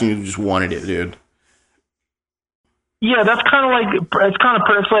thrashed and he just wanted it, dude. Yeah, that's kind of like,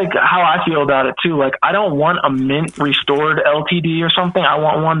 it's like how I feel about it too. Like, I don't want a mint restored LTD or something. I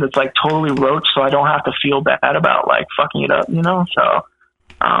want one that's like totally roached, so I don't have to feel bad about like fucking it up, you know? So,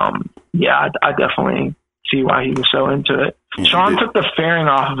 yeah, I definitely see why he was so into it. Yeah, Sean took the fairing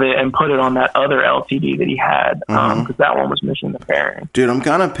off of it and put it on that other LTD that he had, because that one was missing the fairing. Dude, I'm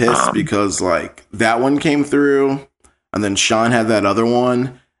kind of pissed because like that one came through, and then Sean had that other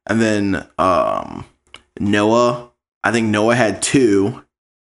one, and then Noah. I think Noah had two,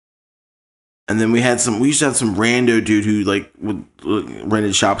 and then we used to have some rando dude who like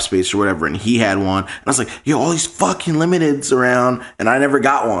rented shop space or whatever, and he had one, and I was like, yo, all these fucking limiteds around, and I never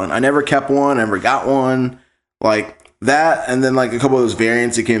got one. I never kept one, I never got one, like that, and then like a couple of those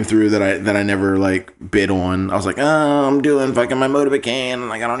variants that came through that I never like bid on. I was like, oh, I'm doing fucking my Motorbacane, and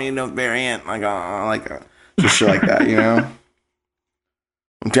like I don't need no variant, like just shit like that, you know.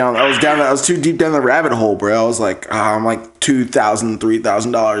 I was too deep down the rabbit hole, bro. I was like, I'm like $2,000,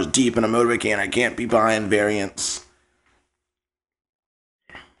 $3,000 deep in a Motorbacane. I can't be buying variants.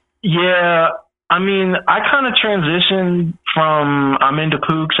 Yeah, I mean, I kind of transitioned from I'm into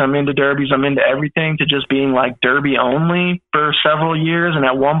Pooks, I'm into Derbies, I'm into everything to just being like Derby only for several years. And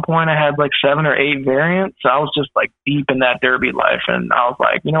at one point I had like 7 or 8 variants. So I was just like deep in that Derby life. And I was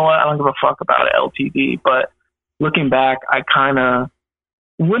like, you know what? I don't give a fuck about an LTD. But looking back, I kind of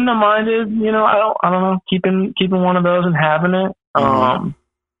wouldn't have minded, I don't know, keeping one of those and having it.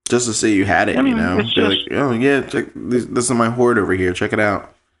 Just to say you had it, it's You're just, like, oh yeah, check this is my hoard over here. Check it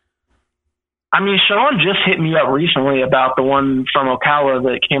out. I mean, Sean just hit me up recently about the one from Ocala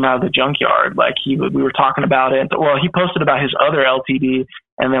that came out of the junkyard. Like we were talking about it. Well, he posted about his other LTD,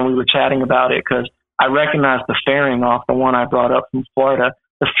 and then we were chatting about it because I recognized the fairing off the one I brought up from Florida.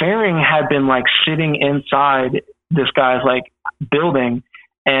 The fairing had been like sitting inside this guy's like building,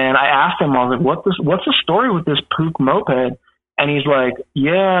 and I asked him, I was like, what's the story with this Puch moped? And he's like,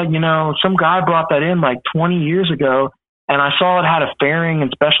 yeah, some guy brought that in like 20 years ago. And I saw it had a fairing and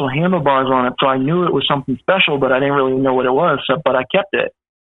special handlebars on it, so I knew it was something special, but I didn't really know what it was. But I kept it,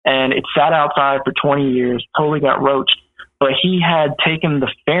 and it sat outside for 20 years, totally got roached. But he had taken the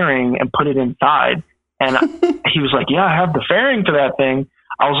fairing and put it inside, and he was like, "Yeah, I have the fairing to that thing."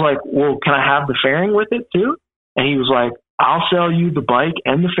 I was like, "Well, can I have the fairing with it too?" And he was like, "I'll sell you the bike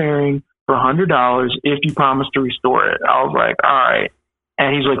and the fairing for $100 if you promise to restore it." I was like, "All right,"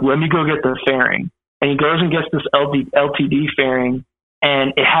 and he's like, "Let me go get the fairing." And he goes and gets this LTD fairing,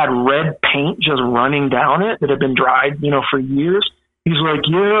 and it had red paint just running down it that had been dried, for years. He's like,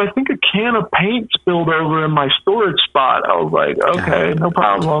 yeah, I think a can of paint spilled over in my storage spot. I was like, okay, no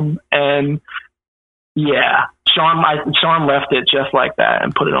problem. And yeah, Sean left it just like that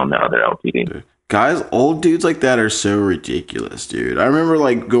and put it on the other LTD. Guys, old dudes like that are so ridiculous, dude. I remember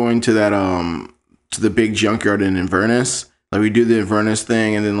like going to that to the big junkyard in Inverness. Like we do the Inverness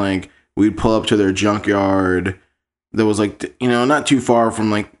thing, and then like we'd pull up to their junkyard that was like, not too far from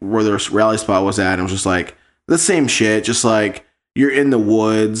like where their rally spot was at. It was just like the same shit, just like you're in the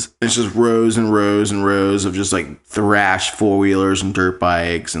woods. It's just rows and rows and rows of just like thrashed 4-wheelers and dirt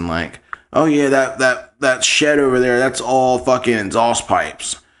bikes, and like, oh yeah, that shed over there, that's all fucking exhaust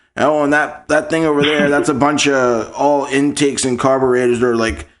pipes. Oh, and that thing over there, that's a bunch of all intakes and carburetors that are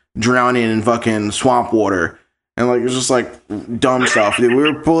like drowning in fucking swamp water. And like it's just like dumb stuff. We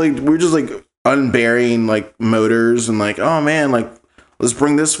were just like unburying like motors and like, oh man, like let's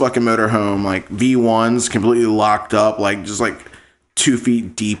bring this fucking motor home. Like V1s completely locked up, like just like 2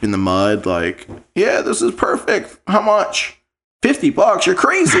 feet deep in the mud. Like, yeah, this is perfect. How much? $50? You're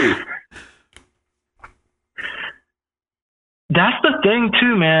crazy. That's the thing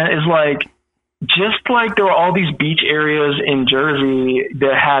too, man, is like, just like there were all these beach areas in Jersey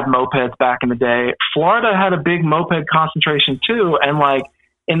that had mopeds back in the day, Florida had a big moped concentration too. And like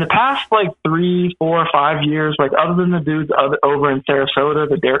in the past, like 3, 4, 5 years, like other than the dudes over in Sarasota,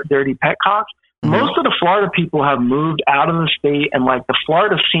 the dirty petcocks, most of the Florida people have moved out of the state, and like the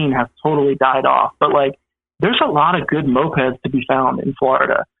Florida scene has totally died off. But like there's a lot of good mopeds to be found in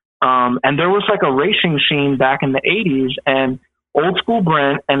Florida. And there was like a racing scene back in the 80s, and Old School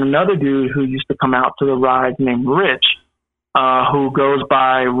Brent and another dude who used to come out to the rides named Rich, who goes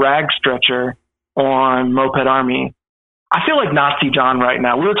by Rag Stretcher on Moped Army. I feel like Nazi John right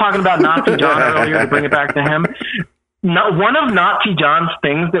now. We were talking about Nazi John earlier, to bring it back to him. One of Nazi John's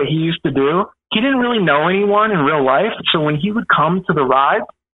things that he used to do, he didn't really know anyone in real life. So when he would come to the ride,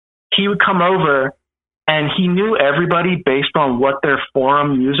 he would come over and he knew everybody based on what their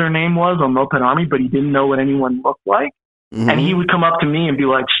forum username was on Moped Army, but he didn't know what anyone looked like. Mm-hmm. And he would come up to me and be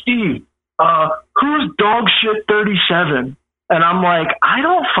like, Steve, who's dog shit 37? And I'm like, I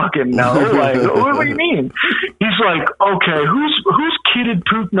don't fucking know. Like, what do you mean? He's like, okay, who's kidded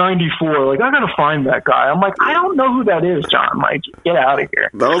Poop 94? Like, I gotta find that guy. I'm like, I don't know who that is, John. Like, get out of here.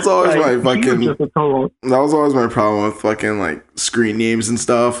 That was always that was always my problem with fucking like screen names and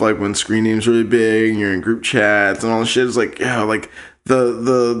stuff. Like when screen names really big and you're in group chats and all this shit. It's like, yeah, like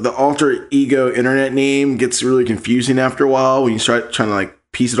the alter ego internet name gets really confusing after a while when you start trying to like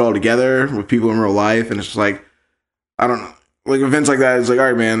piece it all together with people in real life, and it's just like, I don't know. Like events like that, it's like, all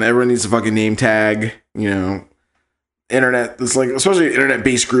right, man, everyone needs a fucking name tag, internet. It's like, especially an internet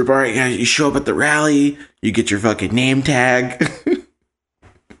based group. All right, guys, you show up at the rally, you get your fucking name tag.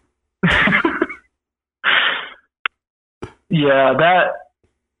 Yeah,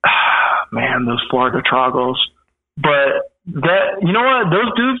 man, those Florida troggles. But you know what?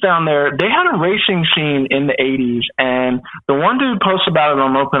 Those dudes down there, they had a racing scene in the 80s, and the one dude posts about it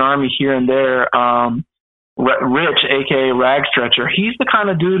on Open Army here and there. Rich, aka Rag Stretcher, he's the kind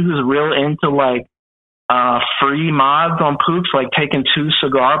of dude who's real into like free mods on poops, like taking 2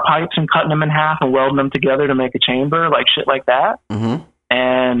 cigar pipes and cutting them in half and welding them together to make a chamber, like shit like that. Mm-hmm.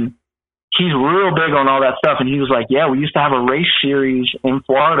 And he's real big on all that stuff. And he was like, yeah, we used to have a race series in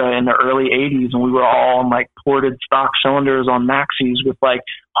Florida in the early 80s, and we were all on like ported stock cylinders on maxis with like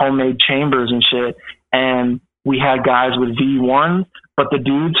homemade chambers and shit. And we had guys with V1s, but the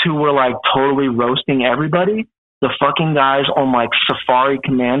dudes who were like totally roasting everybody, the fucking guys on like Safari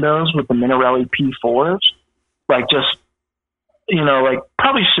Commandos with the Minarelli P4s, like just, you know, like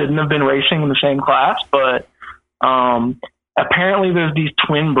probably shouldn't have been racing in the same class, but apparently there's these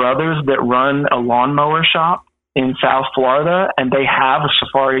twin brothers that run a lawnmower shop in South Florida, and they have a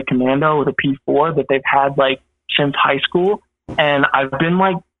Safari Commando with a P4 that they've had like since high school. And I've been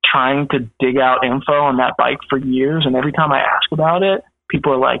like trying to dig out info on that bike for years, and every time I ask about it,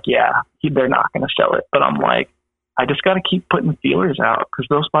 people are like, yeah, they're not going to sell it. But I'm like, I just got to keep putting feelers out because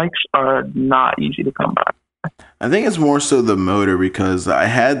those bikes are not easy to come by. I think it's more so the motor, because I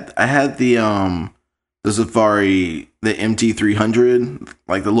had the Safari, the MT300,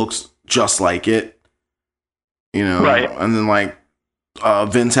 like that looks just like it, you know, right? And then like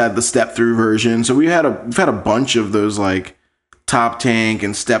Vince had the step through version, so we've had a bunch of those like top tank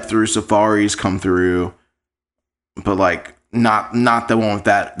and step through Safaris come through, but like not the one with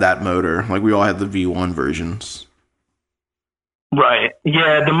that motor. Like we all had the V1 versions. Right.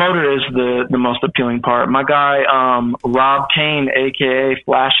 Yeah, the motor is the most appealing part. My guy, Rob Kane, a.k.a.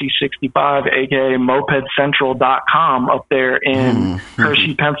 Flashy65, a.k.a. MopedCentral.com up there in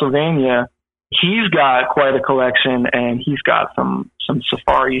Hershey, Pennsylvania, he's got quite a collection, and he's got some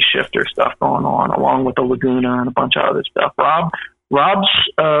Safari shifter stuff going on, along with the Laguna and a bunch of other stuff. Rob's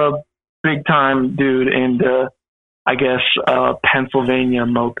a big-time dude into, I guess, Pennsylvania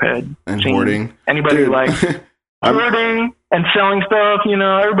moped and scene. hoarding. Anybody Dude. like hoarding and selling stuff, you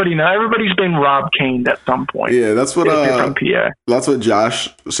know, everybody's been Rob Caned at some point. Yeah, that's what if you're from PA. That's what Josh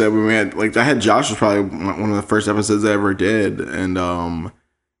said when we had, like, I had Josh was probably one of the first episodes I ever did, and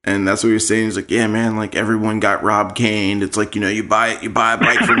that's what he was saying. He's like, yeah, man, like everyone got Rob Caned. It's like, you know, you buy a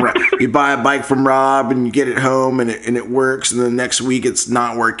bike from you buy a bike from Rob and you get it home and it works, and the next week it's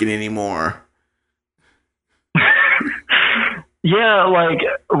not working anymore. Yeah, like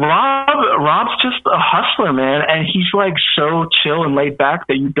Rob's just a hustler, man, and he's like so chill and laid back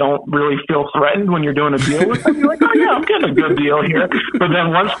that you don't really feel threatened when you're doing a deal with him. You're like, oh yeah, I'm getting a good deal here. But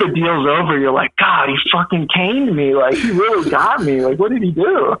then once the deal's over, you're like, God, he fucking caned me. Like, he really got me. Like, what did he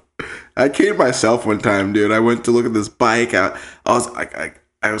do? I caned myself one time, dude. I went to look at this bike. I was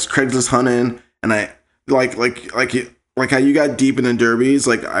Craigslist hunting, and I like how you got deep in the derbies,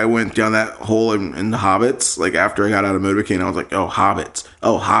 like I went down that hole in the Hobbits. Like after I got out of Motorcade, I was like, oh Hobbits,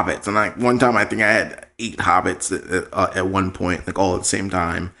 and like one time I think I had 8 Hobbits at one point, like all at the same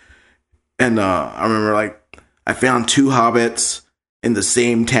time. And I remember like I found 2 Hobbits in the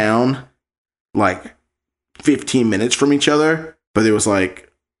same town, like 15 minutes from each other, but it was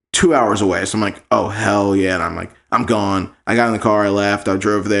like 2 hours away. So I'm like, oh hell yeah, and I'm like, I'm gone. I got in the car, I left, I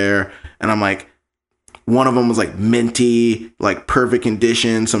drove there, and I'm like, one of them was like minty, like perfect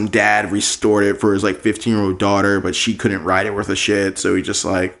condition. Some dad restored it for his like 15-year-old daughter, but she couldn't ride it worth a shit, so he just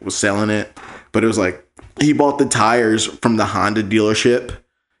like was selling it. But it was like he bought the tires from the Honda dealership,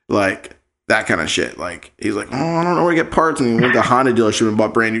 like that kind of shit. Like he's like, oh, I don't know where to get parts, and he went to the Honda dealership and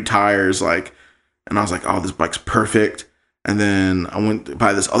bought brand new tires. Like, and I was like, oh, this bike's perfect. And then I went to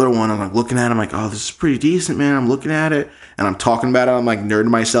buy this other one. I'm like looking at it, I'm like, oh, this is pretty decent, man. I'm looking at it and I'm talking about it. I'm like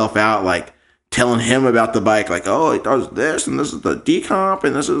nerding myself out, like telling him about the bike, like, oh, it does this, and this is the decomp,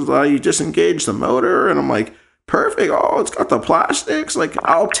 and this is you disengage the motor, and I'm like, perfect. Oh, it's got the plastics. Like,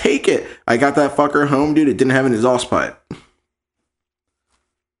 I'll take it. I got that fucker home, dude. It didn't have an exhaust pipe.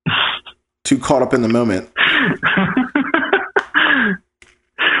 Too caught up in the moment.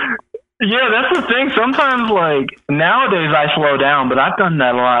 Yeah, that's the thing. Sometimes, like, nowadays I slow down, but I've done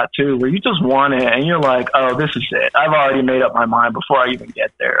that a lot too, where you just want it and you're like, oh, this is it. I've already made up my mind before I even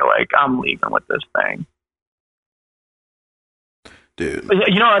get there. Like, I'm leaving with this thing. Dude.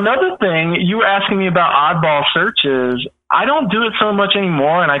 You know, another thing, you were asking me about oddball searches. I don't do it so much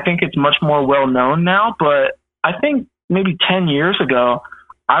anymore, and I think it's much more well known now, but I think maybe 10 years ago,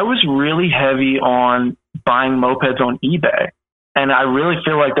 I was really heavy on buying mopeds on eBay. And I really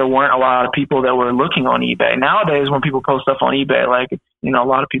feel like there weren't a lot of people that were looking on eBay. Nowadays, when people post stuff on eBay, like, you know, a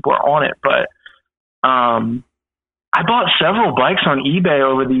lot of people are on it. But I bought several bikes on eBay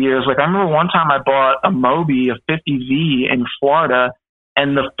over the years. Like, I remember one time I bought a Moby, a 50Z in Florida,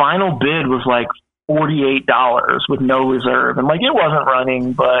 and the final bid was like $48 with no reserve. And, like, it wasn't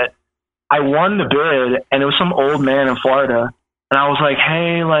running, but I won the bid, and it was some old man in Florida. And I was like,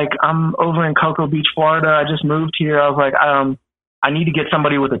 hey, like, I'm over in Cocoa Beach, Florida. I just moved here. I was like, I need to get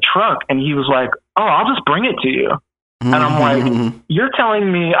somebody with a truck. And he was like, oh, I'll just bring it to you. And I'm like, you're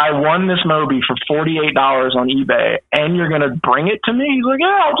telling me I won this Moby for $48 on eBay and you're going to bring it to me? He's like,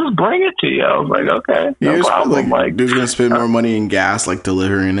 yeah, I'll just bring it to you. I was like, okay, no problem. Like, dude's going to spend more money in gas, like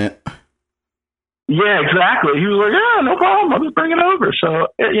delivering it. Yeah, exactly. He was like, yeah, no problem. I'll just bring it over. So,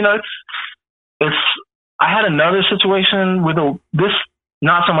 you know, it's I had another situation with this,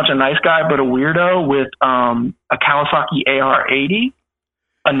 not so much a nice guy, but a weirdo with a Kawasaki AR80,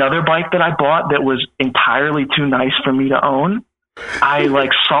 another bike that I bought that was entirely too nice for me to own. I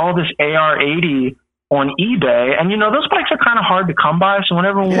like saw this AR80 on eBay, and those bikes are kind of hard to come by. So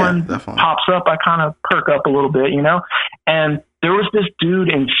whenever one pops up, I kind of perk up a little bit, And there was this dude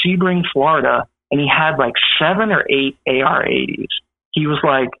in Sebring, Florida, and he had like 7 or 8 AR80s. He was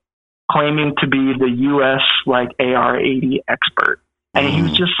like claiming to be the U.S. like AR80 expert. And he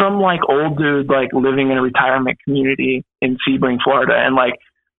was just some like old dude like living in a retirement community in Sebring, Florida. And like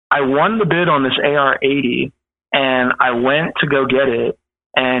I won the bid on this AR80 and I went to go get it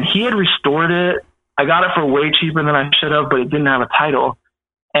and he had restored it. I got it for way cheaper than I should have, but it didn't have a title.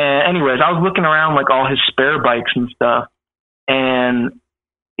 And anyways, I was looking around like all his spare bikes and stuff. And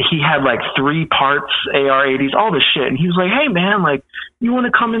he had like 3 parts, AR80s, all this shit. And he was like, hey man, like you want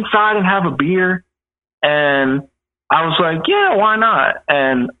to come inside and have a beer? And I was like, yeah, why not?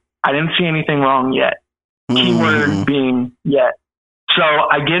 And I didn't see anything wrong yet. Keyword being yet. So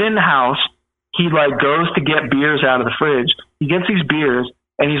I get in the house. He like goes to get beers out of the fridge. He gets these beers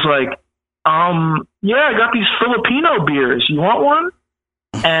and he's like, yeah, I got these Filipino beers. You want one?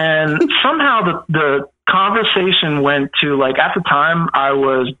 And somehow the conversation went to like, at the time I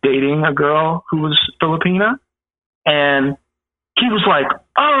was dating a girl who was Filipina and he was like,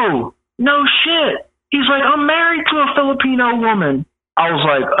 oh, no shit. He's like, I'm married to a Filipino woman. I was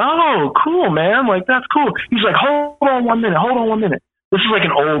like, oh, cool, man. Like, that's cool. He's like, hold on one minute. This is like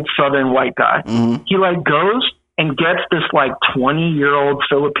an old Southern white guy. He like goes and gets this like 20-year-old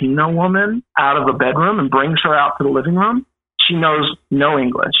Filipino woman out of the bedroom and brings her out to the living room. She knows no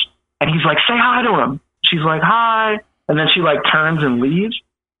English. And he's like, say hi to him. She's like, hi. And then she like turns and leaves.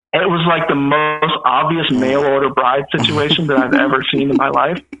 And it was like the most obvious mail order bride situation that I've ever seen in my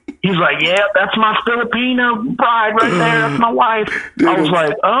life. He's like, yeah, that's my Filipino bride right there. That's my wife. Dude, I was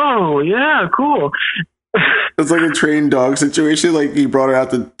like, oh, yeah, cool. It's like a trained dog situation. Like he brought her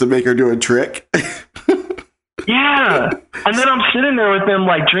out to make her do a trick. Yeah. And then I'm sitting there with him,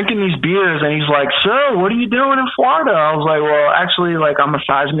 like drinking these beers. And he's like, so what are you doing in Florida? I was like, well, actually, like I'm a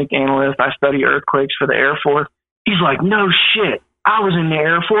seismic analyst. I study earthquakes for the Air Force. He's like, no shit. I was in the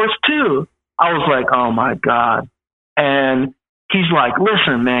Air Force too. I was like, oh my God. And he's like,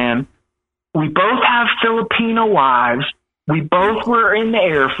 listen, man, we both have Filipino wives. We both were in the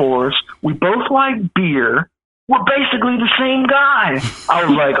Air Force. We both like beer. We're basically the same guy. I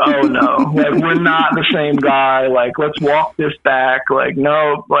was like, oh no, like we're not the same guy. Like, let's walk this back. Like,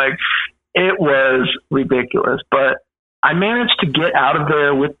 no, like it was ridiculous. But I managed to get out of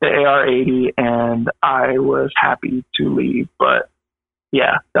there with the AR80 and I was happy to leave. But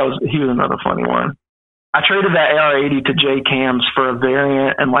yeah, he was another funny one. I traded that AR80 to J Cams for a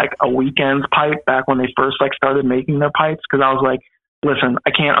variant and like a weekends pipe back when they first like started making their pipes. Cause I was like, listen,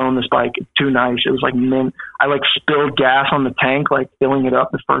 I can't own this bike. It's too nice. It was like mint. I like spilled gas on the tank, like filling it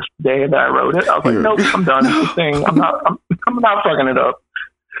up the first day that I rode it. I was like, nope, I'm done with this thing. I'm not fucking it up.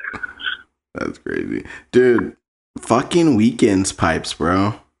 That's crazy. Dude, fucking weekends pipes,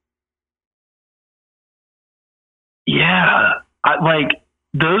 bro. Yeah. Like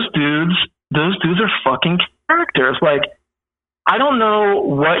those dudes are fucking characters. Like, I don't know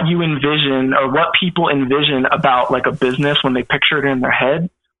what you envision or what people envision about like a business when they picture it in their head,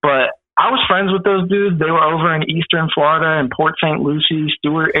 but I was friends with those dudes. They were over in Eastern Florida and Port St. Lucie,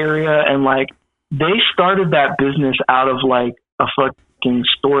 Stewart area. And like, they started that business out of like a fucking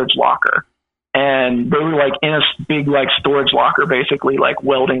storage locker. And they were like in a big like storage locker, basically like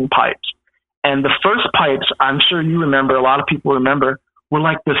welding pipes. And the first pipes, I'm sure you remember, a lot of people remember, were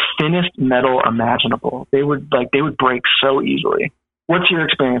like the thinnest metal imaginable. They would break so easily. What's your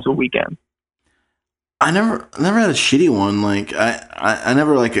experience with weekends? I never had a shitty one. Like I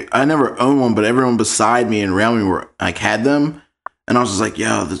never owned one, but everyone beside me and around me were like had them, and I was just like,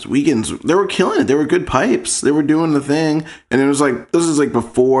 yo, this weekends they were killing it. They were good pipes. They were doing the thing, and it was like this is like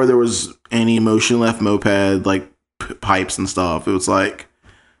before there was any motion left moped like pipes and stuff. It was like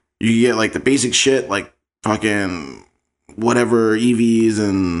you get like the basic shit like fucking whatever EVs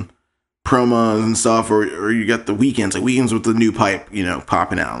and promos and stuff, or you got the weekends with the new pipe,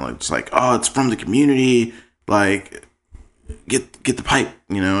 popping out. Like it's like, oh, it's from the community. Like get the pipe.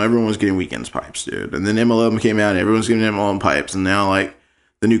 Everyone was getting weekends pipes, dude. And then MLM came out, and everyone's getting MLM pipes, and now like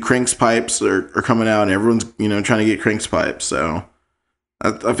the new Crinks pipes are coming out, and everyone's trying to get Crinks pipes. So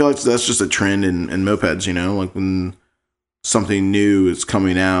I feel like that's just a trend in mopeds. Like when something new is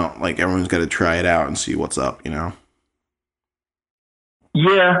coming out, like everyone's got to try it out and see what's up.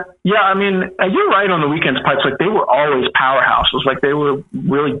 Yeah. I mean, you're right on the weekends pipes. Like they were always powerhouses. Like they were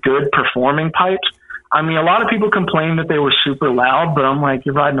really good performing pipes. I mean, a lot of people complain that they were super loud, but I'm like,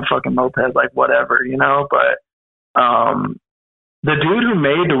 you're riding a fucking moped, like whatever, you know. But the dude who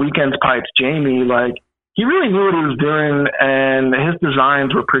made the Weeknd's pipes, Jamie, like he really knew what he was doing, and his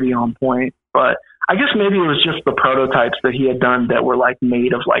designs were pretty on point. But I guess maybe it was just the prototypes that he had done that were like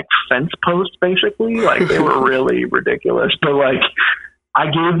made of like fence posts, basically. Like they were really ridiculous. But like I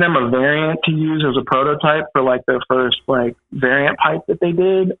gave them a variant to use as a prototype for like their first like variant pipe that they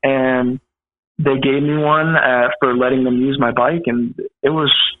did, and they gave me one for letting them use my bike, and it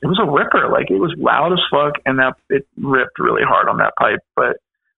was a ripper. Like it was loud as fuck, and that it ripped really hard on that pipe. But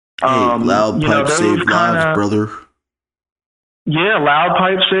hey, loud pipe save lives, brother. Yeah, loud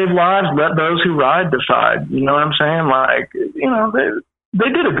pipes save lives. Let those who ride decide. You know what I'm saying? Like, you know, they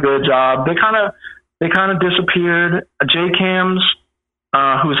did a good job. They kind of disappeared. J Cams,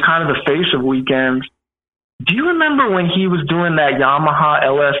 who was kind of the face of Weeknd. Do you remember when he was doing that Yamaha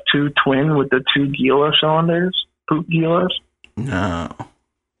LS2 twin with the 2 Gila cylinders, Poop Gilas? No.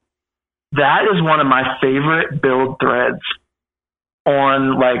 That is one of my favorite build threads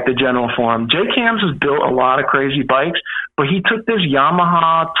on like the general forum. J Cams has built a lot of crazy bikes, but he took this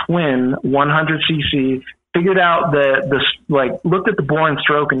Yamaha twin 100cc, figured out looked at the bore and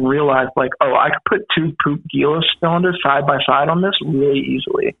stroke and realized like, oh, I could put 2 Poop Gila cylinders side by side on this really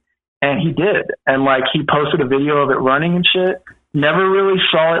easily. And he did. And like he posted a video of it running and shit. Never really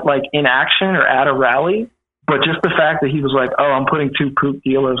saw it like in action or at a rally, but just the fact that he was like, oh, I'm putting 2 Poop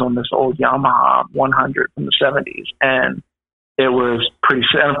Gilas on this old Yamaha 100 from the 70s. And it was pretty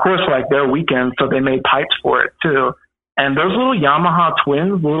sick. And of course, like their Weeknd, so they made pipes for it too. And those little Yamaha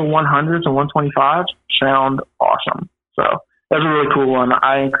twins, little 100s and 125s sound awesome. So that's a really cool one.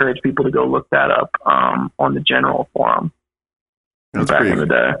 I encourage people to go look that up on the general forum. That's back in the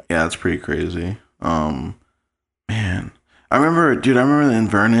day. Yeah, that's pretty crazy. Man, I remember the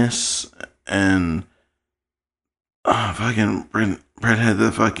Inverness and fucking Brett had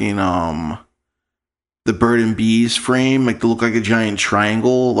the fucking the Bird and Bees frame, like to look like a giant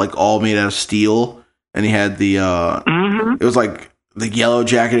triangle, like all made out of steel, and he had the it was like the yellow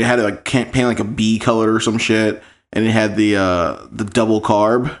jacket. It had like paint like a bee color or some shit, and it had the double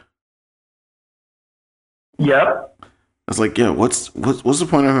carb. Yep. I was like, yeah, what's the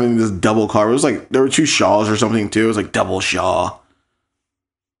point of having this double carb? It was like there were 2 Shaws or something too. It was like double Shaw,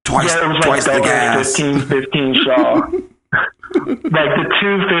 twice the gas. 15 Shaw. Like the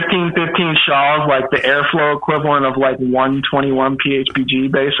 2 15 Shaws, like the airflow equivalent of like 121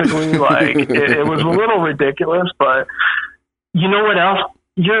 PHPG, basically. Like it was a little ridiculous, but you know what else?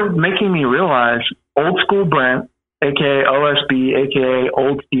 You're making me realize old school Brent, aka OSB, aka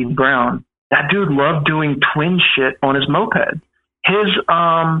old Steve Brown. That dude loved doing twin shit on his moped. His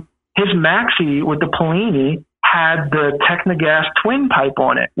Maxi with the Polini had the Technogas twin pipe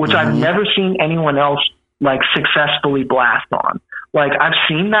on it, which I've never seen anyone else like successfully blast on. Like I've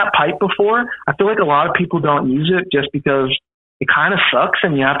seen that pipe before. I feel like a lot of people don't use it just because it kind of sucks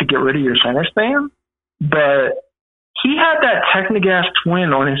and you have to get rid of your center stand. But he had that Technogas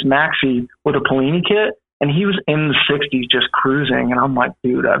twin on his Maxi with a Polini kit. And he was in the 60s just cruising. And I'm like,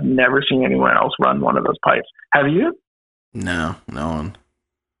 dude, I've never seen anyone else run one of those pipes. Have you? No one.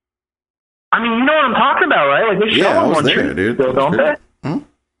 I mean, you know what I'm talking about, right? Like they show I them was on there, street dude. still, don't they?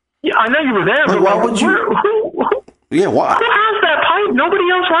 Yeah, I know you were there. But why would you? Yeah, why? Who has that pipe? Nobody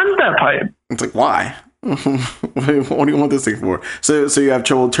else runs that pipe. It's like, why? What do you want this thing for? So you have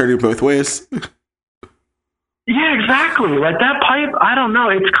trouble turning both ways? Yeah, exactly. Like that pipe, I don't know.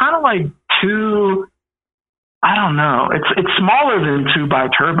 It's kind of like I don't know. It's smaller than 2x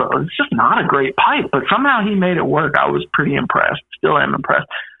turbo. It's just not a great pipe, but somehow he made it work. I was pretty impressed. Still am impressed.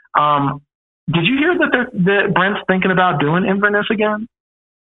 Did you hear that Brent's thinking about doing Inverness again?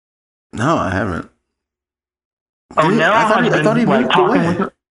 No, I haven't. Oh, no. I thought he moved away.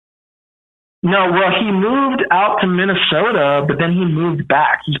 No, well, he moved out to Minnesota, but then he moved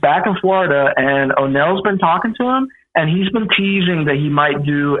back. He's back in Florida, and O'Nell's been talking to him, and he's been teasing that he might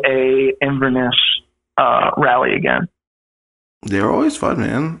do a Inverness rally again. They're always fun,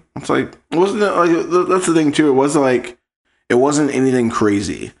 man. It's like, that's the thing too. It wasn't anything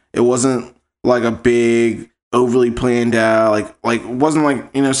crazy. It wasn't like a big, overly planned out. Like it wasn't like,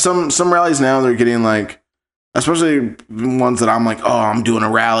 you know, some rallies now they're getting like, especially ones that I'm like, oh, I'm doing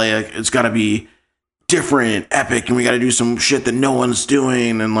a rally. Like, it's got to be different, epic, and we got to do some shit that no one's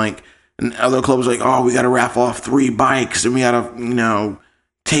doing. And like, and other clubs are like, oh, we got to raffle off 3 bikes, and we got to, you know,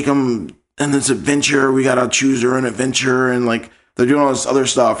 take them. And this adventure, we got to choose our own adventure. And like, they're doing all this other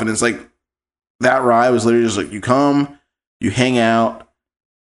stuff. And it's like, that ride was literally just like, you come, you hang out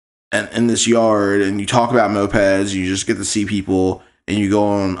and in this yard and you talk about mopeds. You just get to see people. and you go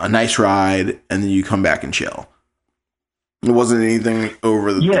on a nice ride, and then you come back and chill. It wasn't anything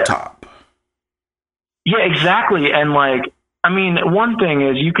over the top. Yeah, exactly. And like, I mean, one thing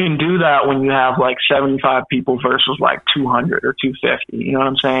is you can do that when you have like 75 people versus like 200 or 250. You know what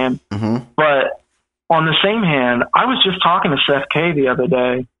I'm saying? Mm-hmm. But on the same hand, I was just talking to Seth K the other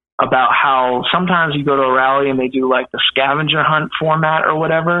day about how sometimes you go to a rally and they do like the scavenger hunt format or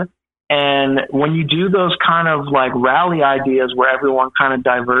whatever. And when you do those kind of like rally ideas where everyone kind of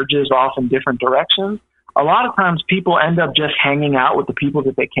diverges off in different directions, a lot of times people end up just hanging out with the people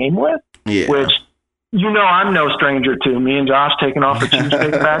that they came with, which, you know, I'm no stranger to. Me and Josh taking off a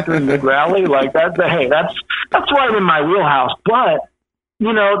Cheesesteak Factory mid-rally, like that's right in my wheelhouse. But,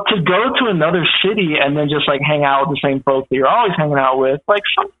 you know, to go to another city and then just like hang out with the same folks that you're always hanging out with, like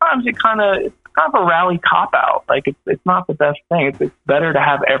sometimes it's kind of a rally cop-out. Like it's not the best thing. It's better to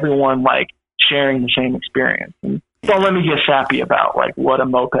have everyone like sharing the same experience. And don't let me get sappy about like what a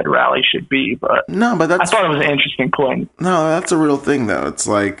moped rally should be, but I thought it was an interesting point. No, that's a real thing though. It's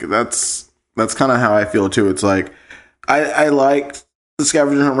like that's kind of how I feel too. It's like I like the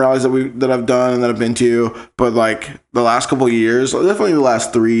scavenger hunt rallies that I've done and that I've been to, but like the last couple of years, definitely the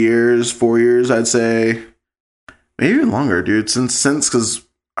last 3 years, 4 years, I'd say, maybe even longer, dude. Since because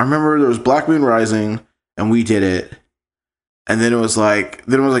I remember there was Black Moon Rising and we did it, and then it was like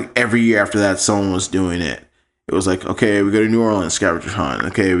every year after that someone was doing it. It was like, okay, we go to New Orleans, scavenger hunt.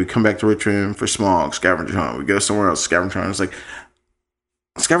 Okay, we come back to Richmond for Smog, scavenger hunt. We go somewhere else, scavenger hunt. It's like,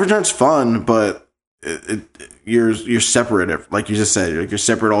 scavenger hunt's fun, but you're separate. Like you just said, you're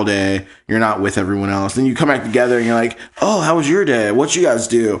separate all day. You're not with everyone else. Then you come back together and you're like, oh, how was your day? What'd you guys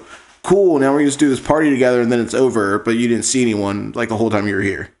do? Cool, now we just do this party together and then it's over, but you didn't see anyone like the whole time you were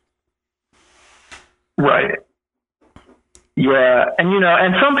here. Right. Yeah, and you know,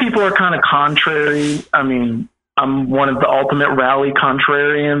 and some people are kind of contrary. I mean, I'm one of the ultimate rally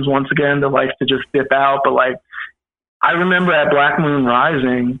contrarians, once again, that likes to just dip out. But like, I remember at Black Moon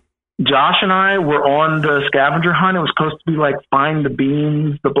Rising, Josh and I were on the scavenger hunt. It was supposed to be like find the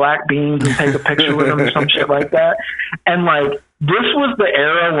beans, the black beans, and take a picture with them or some shit like that. And like, this was the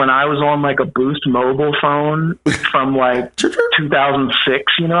era when I was on like a Boost mobile phone from like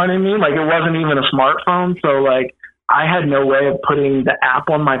 2006. You know what I mean? Like, it wasn't even a smartphone. So like, I had no way of putting the app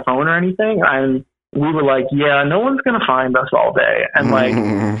on my phone or anything. And we were like, yeah, no one's going to find us all day. And like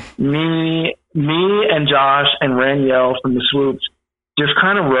me and Josh and Raniel from the Swoops just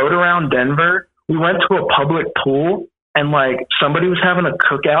kind of rode around Denver. We went to a public pool and like somebody was having a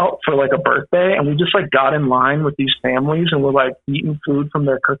cookout for like a birthday. And we just like got in line with these families and we're like eating food from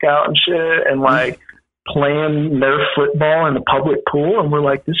their cookout and shit. And like playing Nerf football in the public pool. And we're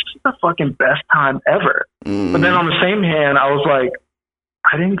like, this is the fucking best time ever. But then on the same hand, I was like,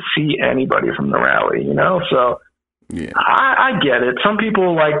 I didn't see anybody from the rally, you know? So yeah. I get it. Some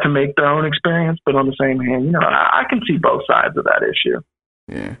people like to make their own experience, but on the same hand, you know, I can see both sides of that issue.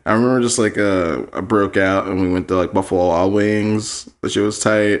 Yeah. I remember just like I broke out and we went to like Buffalo Wild Wings. The shit was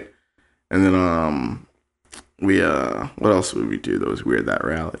tight. And then we what else would we do that was weird that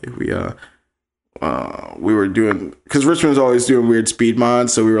rally? We were doing, because Richmond's always doing weird speed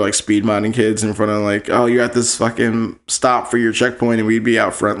mods, so we were like speed modding kids in front of like, oh, you're at this fucking stop for your checkpoint, and we'd be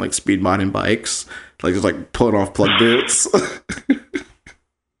out front like speed modding bikes, like just like pulling off plug boots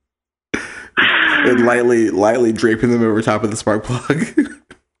and lightly draping them over top of the spark plug.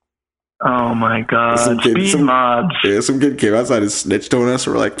 Oh my god, speed mods. Yeah, some kid came outside and snitched on us.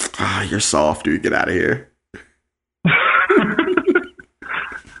 We're like, you're soft, dude, get out of here.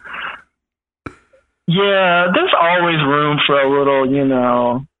 Yeah, there's always room for a little, you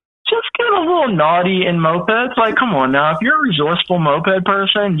know, just get a little naughty in mopeds. Like, come on now, if you're a resourceful moped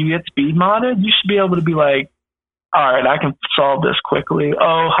person, you get speed modded, you should be able to be like, all right, I can solve this quickly.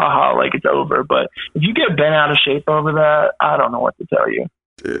 Oh, haha, like it's over. But if you get bent out of shape over that, I don't know what to tell you.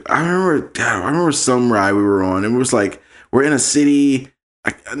 Dude, I remember some ride we were on. It was like, we're in a city,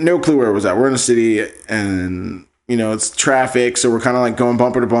 no clue where it was at. We're in a city and, you know, it's traffic, so we're kind of like going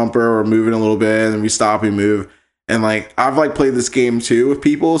bumper to bumper or moving a little bit, and we stop and move. And like, I've like played this game too with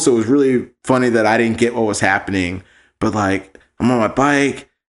people, so it was really funny that I didn't get what was happening. But like, I'm on my bike,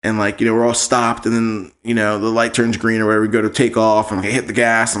 and like, you know, we're all stopped, and then, you know, the light turns green or whatever, we go to take off, and like, I hit the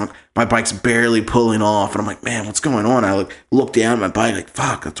gas, and like, my bike's barely pulling off, and I'm like, man, what's going on? I like look down at my bike, like,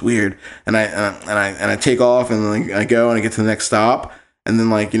 fuck, that's weird. And I take off, and like I go and I get to the next stop. And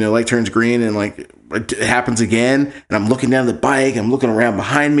then, like, you know, light turns green and, like, it happens again. And I'm looking down the bike. I'm looking around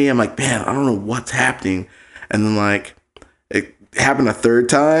behind me. I'm like, man, I don't know what's happening. And then, like, it happened a third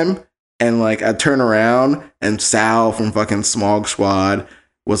time. And, like, I turn around and Sal from fucking Smog Squad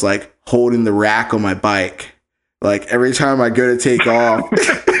was, like, holding the rack on my bike. Like every time I go to take off,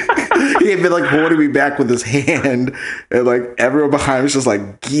 he had been like holding me back with his hand, and like everyone behind me was just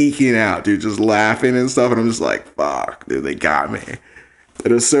like geeking out, dude, just laughing and stuff. And I'm just like, fuck, dude, they got me.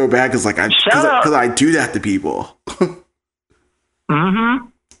 It was so bad because like because I do that to people. Mm-hmm.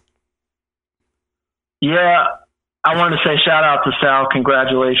 Yeah, I wanted to say shout out to Sal.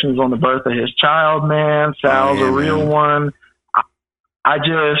 Congratulations on the birth of his child, man. Sal's a real one. I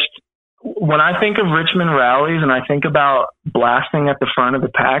just, when I think of Richmond rallies and I think about blasting at the front of the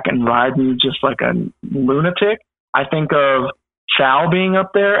pack and riding just like a lunatic, I think of Sal being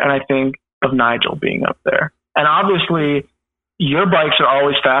up there and I think of Nigel being up there. And obviously, your bikes are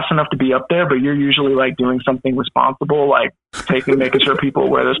always fast enough to be up there, but you're usually like doing something responsible, like making sure people are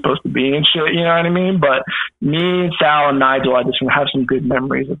where they're supposed to be and shit, you know what I mean? But me, Sal, and Nigel, I just have some good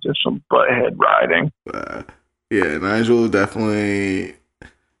memories of just some butthead riding. Yeah, Nigel is definitely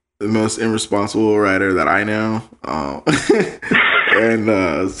the most irresponsible rider that I know.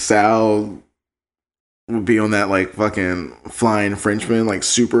 And Sal would be on that like fucking flying Frenchman, like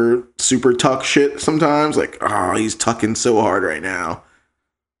super tuck shit sometimes. Like, oh, he's tucking so hard right now.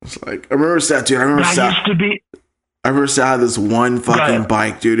 It's like I remember Sal, dude. I remember Sal had this one fucking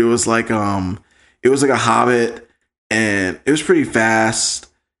bike, dude. It was like a Hobbit, and it was pretty fast.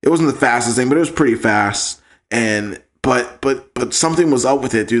 It wasn't the fastest thing, but it was pretty fast. And but something was up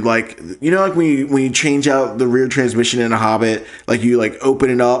with it, dude. Like, you know, like when you change out the rear transmission in a Hobbit, like you like open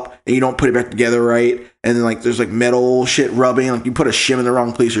it up and you don't put it back together right, and then like there's like metal shit rubbing, like you put a shim in the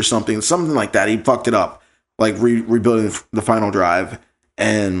wrong place or something like that. He fucked it up, like rebuilding the final drive,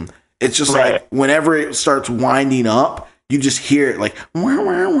 and it's just like whenever it starts winding up, you just hear it like wah,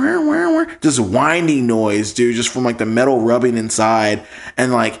 wah, wah, wah, wah, just winding noise, dude, just from like the metal rubbing inside,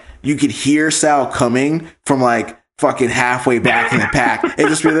 and like you could hear Sal coming from like fucking halfway back in the pack. It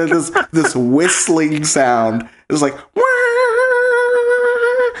just be this whistling sound. It was like,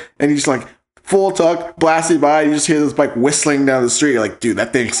 and he's like full tuck blasting by. You just hear this bike whistling down the street. You're like, dude,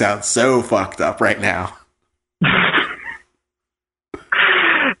 that thing sounds so fucked up right now.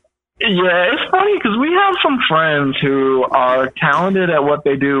 Yeah, it's funny because we have some friends who are talented at what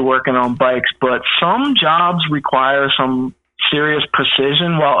they do working on bikes, but some jobs require some serious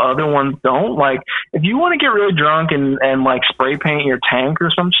precision while other ones don't. Like, if you want to get really drunk and like spray paint your tank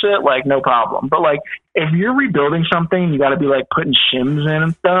or some shit, like, no problem. But like, if you're rebuilding something, you got to be like putting shims in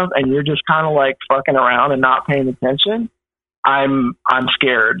and stuff, and you're just kind of like fucking around and not paying attention. I'm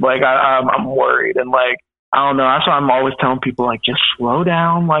scared. Like, I'm worried, and like, I don't know. That's why I'm always telling people, like, just slow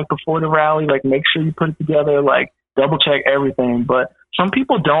down, like, before the rally. Like, make sure you put it together. Like, double check everything. But some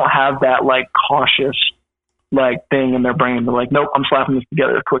people don't have that, like, cautious, like, thing in their brain. They're like, nope, I'm slapping this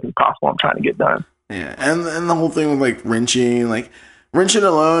together as quick as possible. I'm trying to get done. Yeah, and the whole thing with, like, wrenching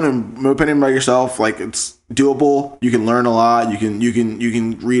alone and mopeding by yourself, like, it's doable. You can learn a lot. You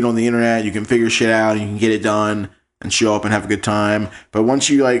can read on the internet. You can figure shit out. You can get it done and show up and have a good time. But once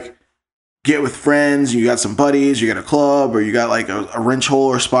you, like, get with friends, you got some buddies, you got a club, or you got like a wrench hole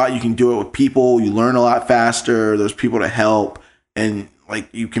or spot, you can do it with people. You learn a lot faster. There's people to help, and like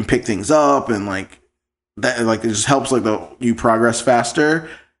you can pick things up, and like that, like it just helps like you progress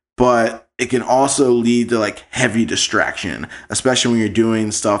faster. But it can also lead to like heavy distraction, especially when you're doing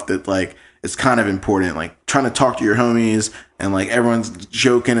stuff that like it's kind of important, like trying to talk to your homies and like everyone's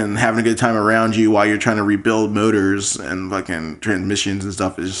joking and having a good time around you while you're trying to rebuild motors and fucking transmissions and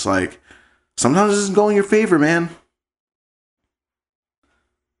stuff. Is just like, sometimes it doesn't go in your favor, man.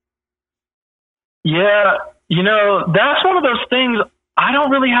 Yeah, you know, that's one of those things. I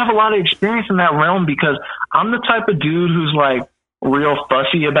don't really have a lot of experience in that realm because I'm the type of dude who's like real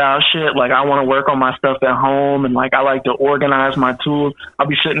fussy about shit. Like, I want to work on my stuff at home, and like I like to organize my tools. I'll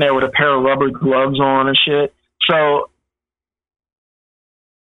be sitting there with a pair of rubber gloves on and shit. So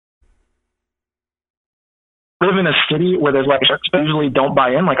live in a city where there's like sharks usually don't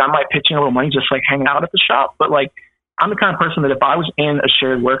buy in. Like, I might pitch in a little money just like hanging out at the shop, but like I'm the kind of person that if I was in a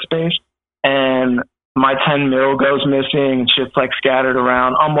shared workspace and my 10 mil goes missing and shit's like scattered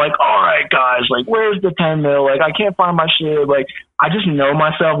around, I'm like, all right, guys, like, where's the 10 mil? Like, I can't find my shit. Like, I just know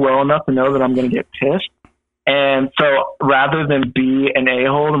myself well enough to know that I'm going to get pissed. And so rather than be an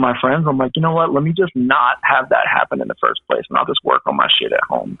a-hole to my friends, I'm like, you know what? Let me just not have that happen in the first place, and I'll just work on my shit at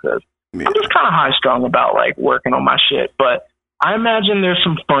home because I'm just kind of high-strung about, like, working on my shit. But I imagine there's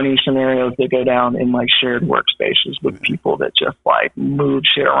some funny scenarios that go down in, like, shared workspaces with people that just, like, move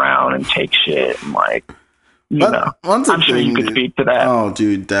shit around and take shit and, like, you know. I'm sure you could speak to that. Oh,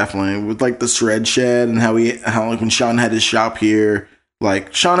 dude, definitely. With, like, the shred shed and how like, when Sean had his shop here,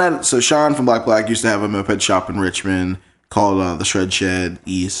 like, Sean from Black used to have a moped shop in Richmond called the Shred Shed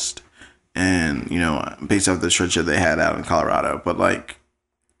East. and based off the shred show they had out in Colorado. But like,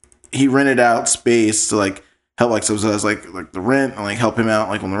 he rented out space to like help like subsidize like the rent and like help him out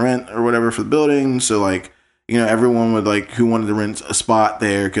like on the rent or whatever for the building. So like, everyone would like who wanted to rent a spot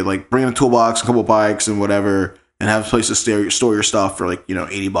there could like bring in a toolbox, a couple bikes, and whatever, and have a place to store your stuff for like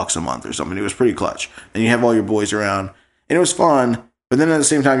 $80 a month or something. It was pretty clutch, and you have all your boys around, and it was fun. But then at the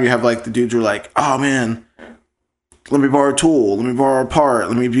same time, you have like the dudes who are like, oh man, let me borrow a tool, let me borrow a part,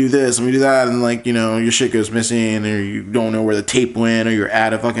 let me do this, let me do that, and like your shit goes missing, or you don't know where the tape went, or you're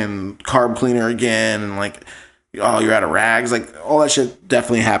at a fucking carb cleaner again, and like, oh, you're out of rags. Like, all that shit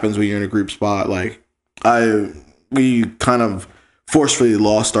definitely happens when you're in a group spot. Like, we kind of forcefully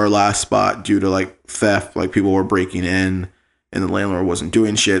lost our last spot due to like theft. Like, people were breaking in and the landlord wasn't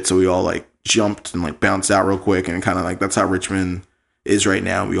doing shit, so we all like jumped and like bounced out real quick, and kind of like that's how Richmond is right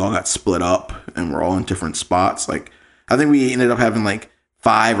now. We all got split up and we're all in different spots. Like, I think we ended up having like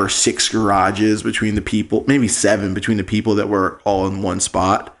 5 or 6 garages between the people, maybe 7 between the people that were all in one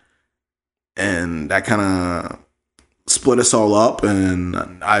spot, and that kind of split us all up. And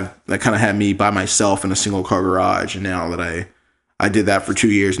that kind of had me by myself in a single car garage. And now that I did that for 2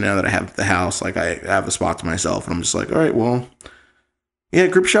 years, now that I have the house, like I have a spot to myself, and I'm just like, all right, well, yeah,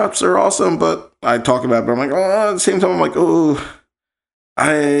 group shops are awesome, but I talk about it, but I'm like, oh, at the same time, I'm like, oh,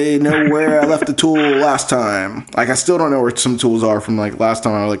 I know where I left the tool last time. Like, I still don't know where some tools are from like last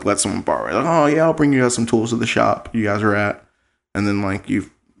time I like let someone borrow it. Like, oh yeah, I'll bring you guys some tools to the shop you guys are at. And then like you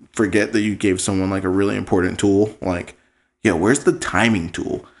forget that you gave someone like a really important tool. Like, yeah, where's the timing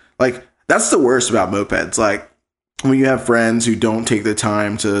tool? Like, that's the worst about mopeds. Like, when you have friends who don't take the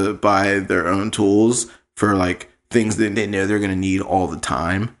time to buy their own tools for like things that they know they're gonna need all the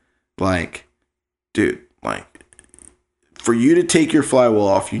time. Like, dude, like, for you to take your flywheel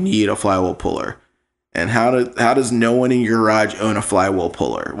off, you need a flywheel puller. And how does no one in your garage own a flywheel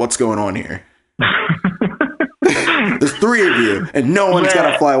puller? What's going on here? There's 3 of you, and no one's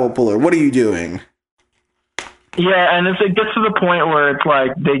got a flywheel puller. What are you doing? Yeah, and if it gets to the point where it's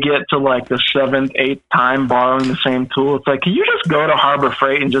like they get to like the 7th, 8th time borrowing the same tool, it's like, can you just go to Harbor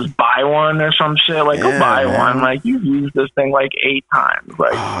Freight and just buy one or some shit? Like, go buy one. Like, you've used this thing like 8 times.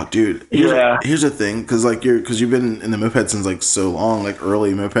 Like, oh, dude. Here's the thing, because like you've been in the moped since like so long, like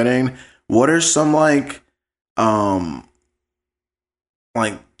early mopeding. What are some like Chibi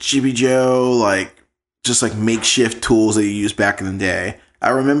Joe, like just like makeshift tools that you used back in the day? I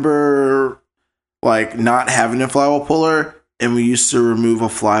remember like not having a flywheel puller, and we used to remove a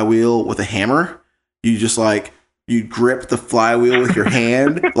flywheel with a hammer. You just like, you'd grip the flywheel with your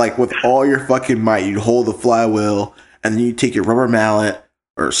hand, like with all your fucking might. You'd hold the flywheel, and then you take your rubber mallet,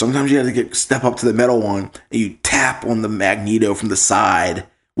 or sometimes you had to step up to the metal one, and you tap on the magneto from the side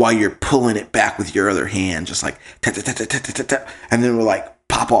while you're pulling it back with your other hand, just like tap, tap, tap, tap, tap, tap, and then we'll like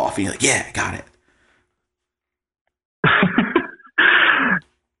pop off, and you're like, yeah, got it.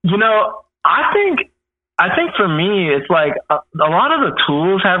 I think for me, it's like a lot of the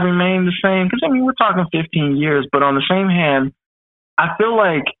tools have remained the same. Because, I mean, we're talking 15 years, but on the same hand, I feel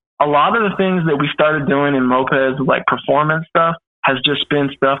like a lot of the things that we started doing in mopeds, like performance stuff, has just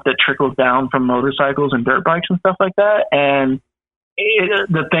been stuff that trickles down from motorcycles and dirt bikes and stuff like that. And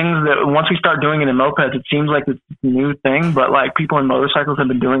the things that once we start doing it in mopeds, it seems like it's a new thing, but like people in motorcycles have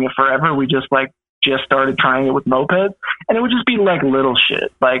been doing it forever. We just started trying it with mopeds, and it would just be like little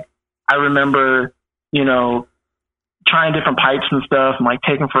shit. Like, I remember, trying different pipes and stuff, and like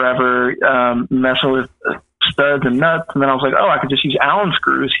taking forever, messing with studs and nuts. And then I was like, oh, I could just use Allen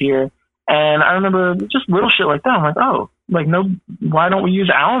screws here. And I remember just little shit like that. I'm like, oh, like, no, why don't we use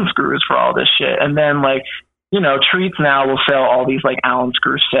Allen screws for all this shit? And then like, Treats now will sell all these like Allen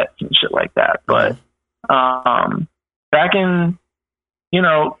screw sets and shit like that. But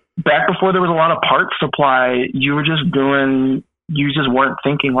back before there was a lot of parts supply, you just weren't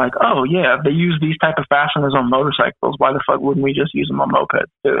thinking like, oh yeah, they use these type of fasteners on motorcycles. Why the fuck wouldn't we just use them on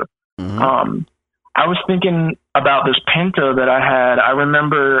mopeds too? Mm-hmm. I was thinking about this Pinto that I had. I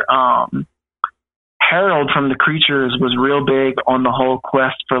remember Harold from the Creatures was real big on the whole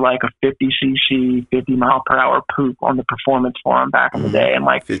quest for like a 50cc, 50 mile per hour poop on the performance forum back in the day. And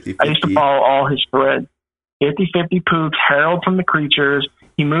like, 50-50. I used to follow all his threads. 50-50 poops, Harold from the Creatures.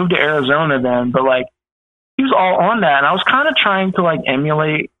 He moved to Arizona then, but like, he was all on that. And I was kind of trying to like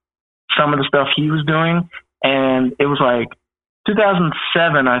emulate some of the stuff he was doing. And it was like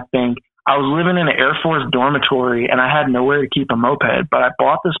 2007, I think. I was living in an Air Force dormitory, and I had nowhere to keep a moped, but I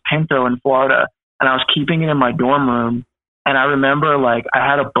bought this Pinto in Florida, and I was keeping it in my dorm room. And I remember like I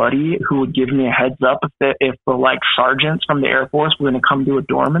had a buddy who would give me a heads up if the like sergeants from the Air Force were going to come do a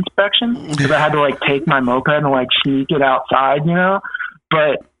dorm inspection, because I had to like take my moped and like sneak it outside,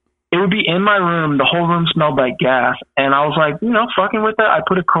 But it would be in my room. The whole room smelled like gas. And I was like, fucking with it. I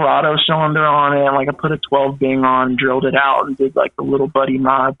put a Corrado cylinder on it. And like I put a 12 Bing on, drilled it out, and did like the little buddy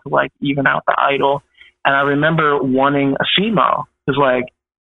mod to like even out the idle. And I remember wanting a CMO because like,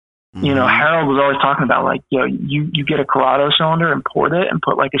 Harold was always talking about like, you get a Corrado cylinder and port it and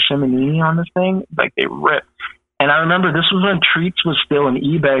put like a Shimonini on this thing, like they rip. And I remember this was when Treats was still an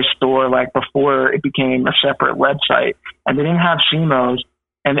eBay store, like before it became a separate website, and they didn't have CMOs.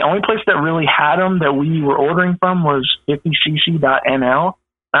 And the only place that really had them that we were ordering from was 50cc.nl.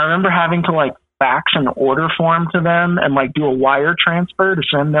 I remember having to like fax an order form to them and like do a wire transfer to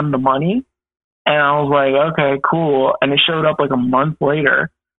send them the money. And I was like, okay, cool. And it showed up like a month later.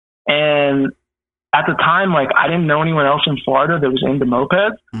 And at the time, like I didn't know anyone else in Florida that was into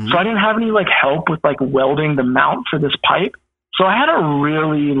mopeds. So I didn't have any like help with like welding the mount for this pipe. So I had a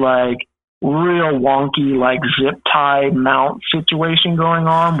really like real wonky like zip tie mount situation going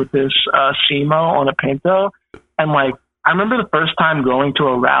on with this CMO on a Pinto. And like I remember the first time going to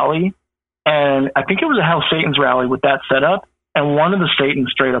a rally, and I think it was a Hell Satan's rally with that setup. And one of the Satans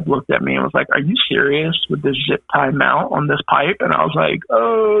straight up looked at me and was like, "Are you serious with this zip tie mount on this pipe?" And I was like,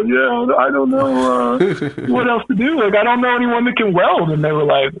 "Oh yeah, I don't know what else to do. Like I don't know anyone that can weld." And they were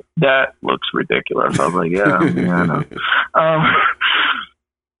like, "That looks ridiculous." I was like, "Yeah, I know."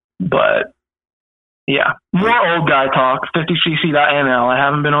 But yeah, more old guy talk. 50cc.nl. I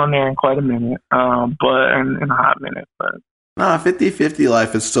haven't been on there in quite a minute, but in a hot minute. But no, 50/50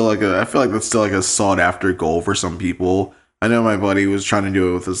 life is still like I feel like that's still like a sought after goal for some people. I know my buddy was trying to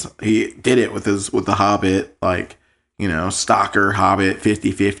do it with he did it with the Hobbit, like, stocker Hobbit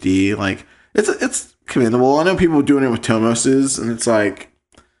 50/50. Like it's commendable. I know people doing it with Tomoses, and it's like,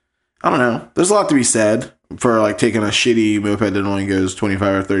 I don't know. There's a lot to be said for like taking a shitty moped that only goes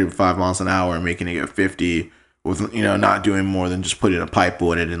 25 or 35 miles an hour and making it go 50 with, not doing more than just putting a pipe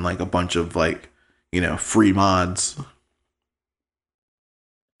on it and like a bunch of like, free mods.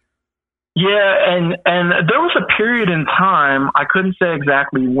 Yeah, and there was a period in time, I couldn't say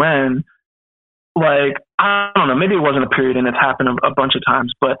exactly when, like, I don't know, maybe it wasn't a period and it's happened a bunch of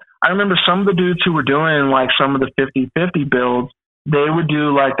times, but I remember some of the dudes who were doing, like, some of the 50/50 builds, they would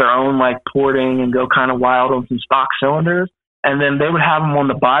do, like, their own, like, porting and go kind of wild on some stock cylinders, and then they would have them on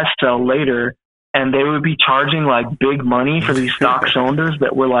the buy sell later, and they would be charging, like, big money for these stock cylinders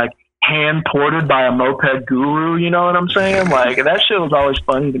that were, like, hand ported by a moped guru, you know what I'm saying? Like, that shit was always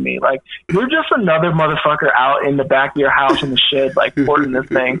funny to me. Like, you're just another motherfucker out in the back of your house in the shed, like, porting this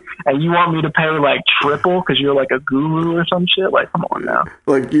thing, and you want me to pay, like, triple because you're, like, a guru or some shit? Like, come on now.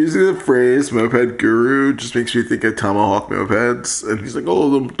 Like, using the phrase moped guru just makes me think of Tomahawk mopeds, and he's like, oh,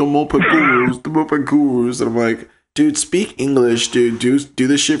 the moped gurus, and I'm like, dude, speak English, dude, do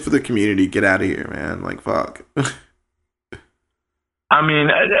this shit for the community, get out of here, man, like, fuck. I mean,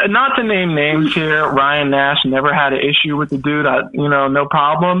 not to name names here, Ryan Nash never had an issue with the dude. No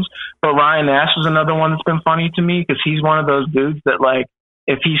problems. But Ryan Nash is another one that's been funny to me because he's one of those dudes that, like,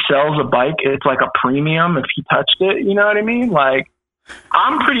 if he sells a bike, it's like a premium if he touched it. You know what I mean? Like,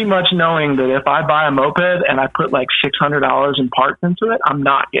 I'm pretty much knowing that if I buy a moped and I put like $600 in parts into it, I'm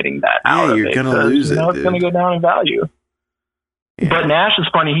not getting that out of it. You're going to lose it. It's going to go down in value. Yeah. But Nash is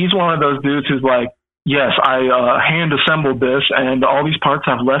funny. He's one of those dudes who's like, yes, I hand assembled this, and all these parts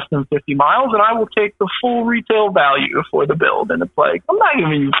have less than 50 miles, and I will take the full retail value for the build. And it's like, I'm not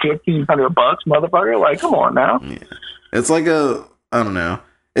giving you $1,500, motherfucker. Like, come on now. Yeah. It's like I don't know.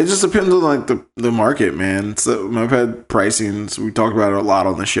 It just depends on like the market, man. It's the moped pricing. We talked about it a lot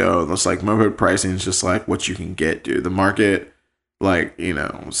on the show. It's like moped pricing is just like what you can get, dude. The market, like,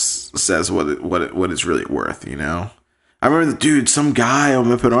 says what it's really worth. I remember some guy on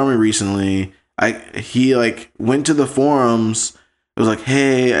Moped Army recently. He like went to the forums. It was like,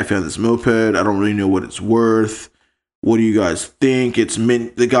 hey, I found this moped. I don't really know what it's worth. What do you guys think? It's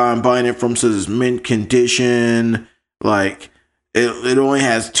mint. The guy I'm buying it from says it's mint condition. Like it only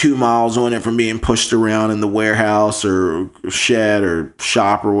has 2 miles on it from being pushed around in the warehouse or shed or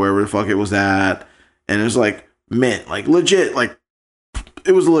shop or wherever the fuck it was at. And it was like mint, like legit, like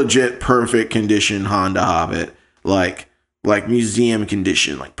it was legit perfect condition Honda Hobbit, like museum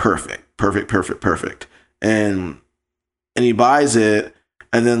condition, like perfect. And he buys it,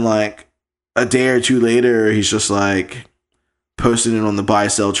 and then like a day or two later, he's just like posting it on the buy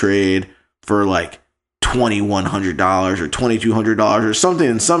sell trade for like $2,100 or $2,200 or something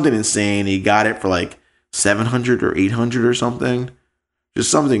insane. He got it for like $700 or $800 or something,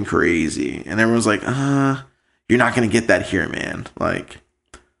 just something crazy. And everyone's like, you're not gonna get that here, man. Like,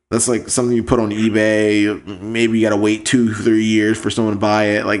 that's like something you put on eBay. Maybe you got to wait 2-3 years for someone to buy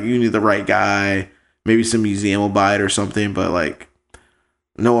it. Like, you need the right guy. Maybe some museum will buy it or something. But like,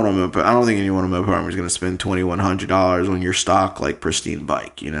 no one on moped. I don't think anyone on Moped Army is going to spend $2,100 on your stock like pristine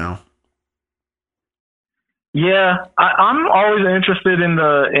bike. You know. Yeah, I'm always interested in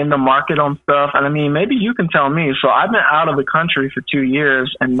the market on stuff, and I mean, maybe you can tell me. So I've been out of the country for 2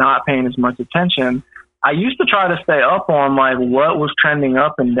 years and not paying as much attention. I used to try to stay up on like what was trending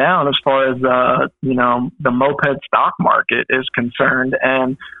up and down as far as the moped stock market is concerned.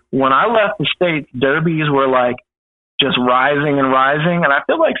 And when I left the States, derbies were like just rising and rising, and I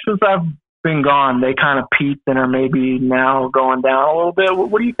feel like since I've been gone, they kind of peaked and are maybe now going down a little bit.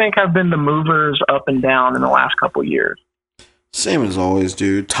 What do you think have been the movers up and down in the last couple of years? Same as always,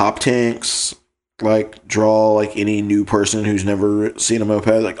 dude. Top tanks like draw like any new person who's never seen a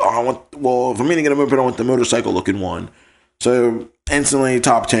moped. Like, if I'm gonna get a moped, I want the motorcycle looking one. So instantly,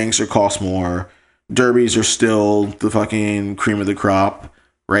 top tanks cost more. Derbies are still the fucking cream of the crop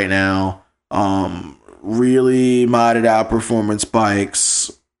right now. Really modded out performance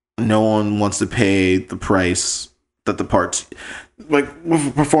bikes. No one wants to pay the price that the parts, like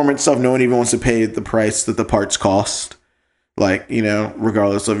with performance stuff, no one even wants to pay the price that the parts cost. Like, you know,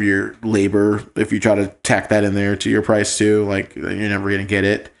 regardless of your labor, if you try to tack that in there to your price too, like you're never going to get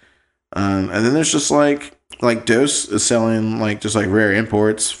it. And then there's just like Dose is selling like just like rare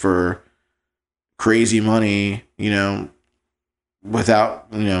imports for crazy money, you know, without,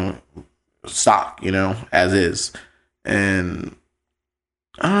 you know, stock, you know, as is. And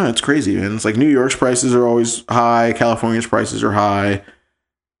I don't know, it's crazy, man. It's like New York's prices are always high, California's prices are high.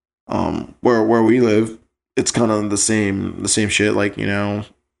 Where we live, it's kind of the same shit. Like, you know,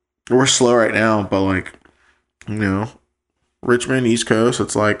 we're slow right now, but like, you know, Richmond, East Coast,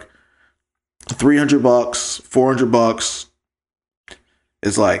 it's like $300, $400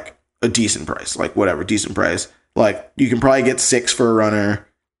 is like a decent price. Like whatever, decent price. Like you can probably get 6 for a runner.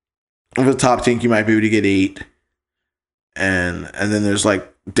 With a top tank, you might be able to get 8. And then there's like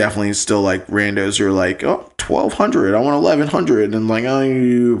definitely still like randos who are like, oh, 1,200, I want 1,100, and like, oh,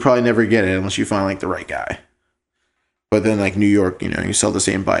 you probably never get it unless you find like the right guy. But then like New York, you know, you sell the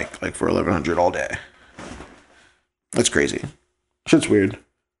same bike like for 1,100 all day. That's crazy. Shit's weird.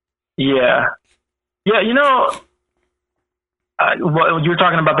 Yeah, you know, you were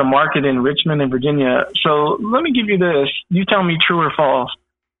talking about the market in Richmond and Virginia. So let me give you this. You tell me true or false.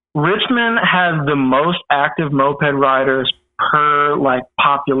 Richmond has the most active moped riders per like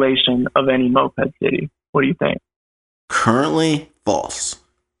population of any moped city. What do you think? Currently, false.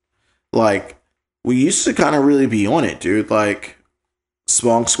 Like, we used to kind of really be on it, dude. Like,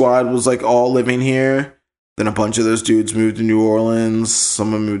 Smog Squad was like all living here. Then a bunch of those dudes moved to New Orleans.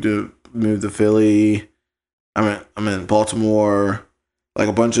 Someone moved to Philly. I'm in Baltimore. Like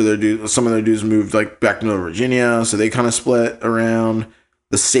a bunch of their dudes, some of their dudes moved like back to Northern Virginia, so they kind of split around.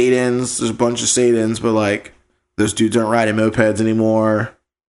 The Sadans, there's a bunch of Sadans, but like those dudes aren't riding mopeds anymore.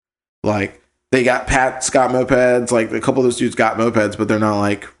 Like they got Pat's got mopeds, like a couple of those dudes got mopeds, but they're not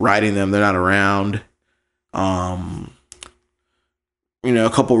like riding them. They're not around. You know,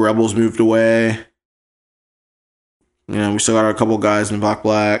 a couple Rebels moved away. You know, we still got a couple guys in Black,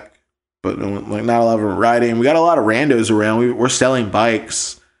 but like not a lot of them riding. We got a lot of randos around. We're selling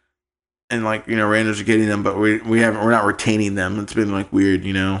bikes. And like, you know, randos are getting them, but we're not retaining them. It's been like weird,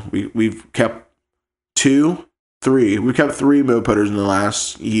 you know. We've kept 3 mopeders in the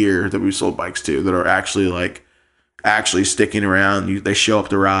last year that we sold bikes to that are actually sticking around. They show up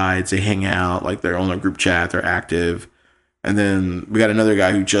to rides, they hang out, like they're on their group chat, they're active. And then we got another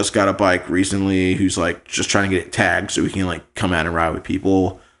guy who just got a bike recently who's like just trying to get it tagged so we can like come out and ride with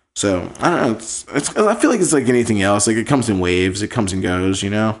people. So I don't know. It's I feel like it's like anything else. Like it comes in waves, it comes and goes, you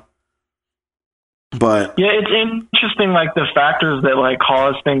know. But yeah, it's interesting, like the factors that like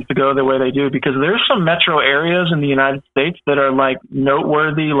cause things to go the way they do, because there's some metro areas in the United States that are like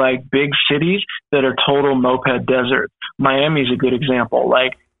noteworthy, like big cities that are total moped deserts. Miami's a good example.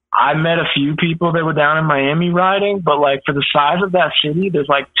 Like I met a few people that were down in Miami riding, but like for the size of that city, there's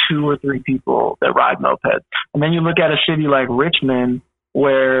like 2 or 3 people that ride mopeds. And then you look at a city like Richmond,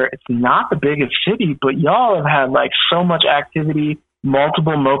 where it's not the biggest city, but y'all have had like so much activity,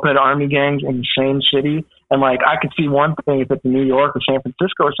 multiple moped army gangs in the same city. And like I could see one thing if it's New York or San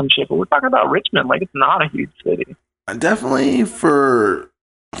Francisco or some shit, but we're talking about Richmond, like it's not a huge city. Definitely for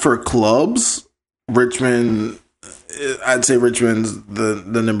clubs, Richmond, I'd say Richmond's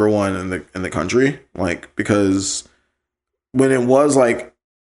the number one in the country. Like, because when it was like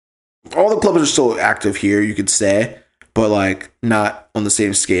all the clubs are still active here, you could say, but like not on the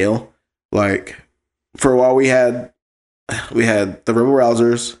same scale. Like for a while we had the Rebel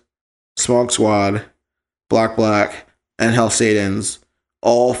Rousers, Smog Squad, Black, and Hell Satans,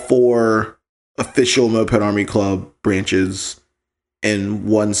 all 4 official Moped Army Club branches in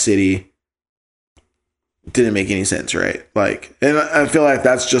one city didn't make any sense, right? Like, and I feel like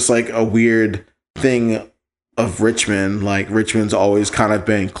that's just like a weird thing of Richmond. Like, Richmond's always kind of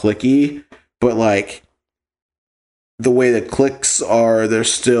been cliquey, but like the way the cliques are, they're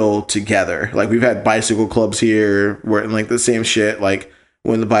still together. Like, we've had bicycle clubs here where like the same shit. Like,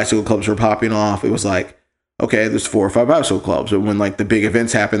 when the bicycle clubs were popping off, it was like, okay, there's 4 or 5 bicycle clubs. But when like the big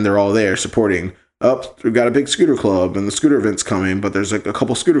events happen, they're all there supporting. Oh, we've got a big scooter club and the scooter event's coming, but there's like a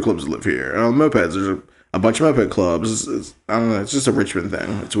couple scooter clubs that live here. And on mopeds, there's a bunch of moped clubs. I don't know. It's just a Richmond thing.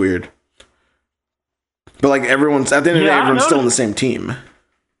 It's weird. But like everyone's, at the end of the day, everyone's still on the same team.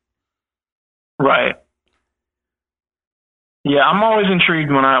 Right. Yeah, I'm always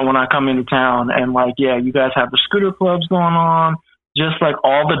intrigued when I come into town and like, yeah, you guys have the scooter clubs going on, just like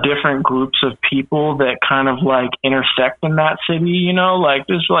all the different groups of people that kind of like intersect in that city, you know, like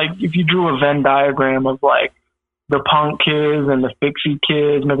there's like, if you drew a Venn diagram of like the punk kids and the fixie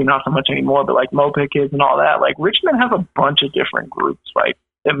kids, maybe not so much anymore, but like moped kids and all that, like Richmond has a bunch of different groups, like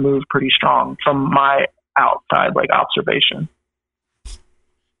that move pretty strong from my outside like observation.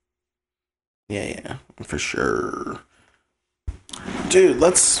 Yeah, for sure. Dude,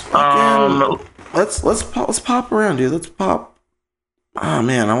 let's pop around, dude. Let's pop. Oh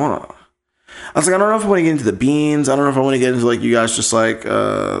man, I was like, I don't know if I want to get into the beans. I don't know if I want to get into like you guys just like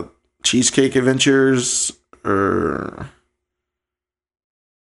cheesecake adventures or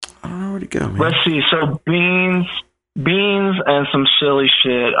I don't know where to go, man. Let's see. So beans and some silly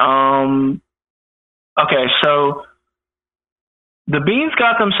shit. Okay, so the beans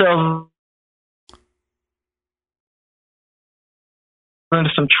got themselves into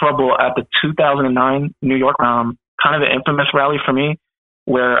some trouble at the 2009 New York, kind of an infamous rally for me,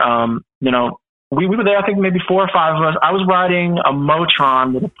 where you know, we were there. I think maybe 4 or 5 of us. I was riding a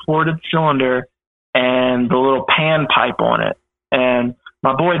Motron with a ported cylinder and the little pan pipe on it. And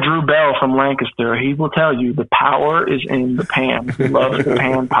my boy Drew Bell from Lancaster, he will tell you the power is in the pan. He loves the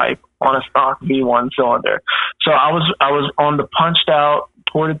pan pipe on a stock V1 cylinder. So I was on the punched out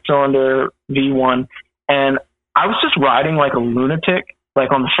ported cylinder V1, and I was just riding like a lunatic,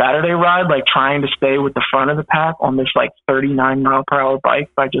 like on the Saturday ride, like trying to stay with the front of the pack on this like 39 mile per hour bike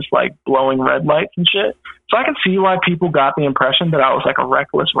by just like blowing red lights and shit. So I can see why people got the impression that I was like a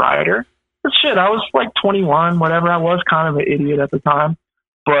reckless rider. But shit, I was like 21, whatever. I was kind of an idiot at the time.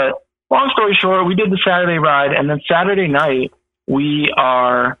 But long story short, we did the Saturday ride, and then Saturday night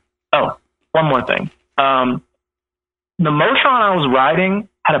one more thing. The Motron I was riding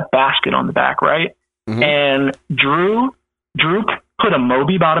had a basket on the back, right? Mm-hmm. And Drew put a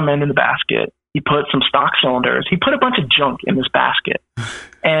Moby bottom end in the basket. He put some stock cylinders. He put a bunch of junk in this basket.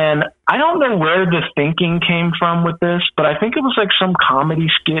 And I don't know where the thinking came from with this, but I think it was like some comedy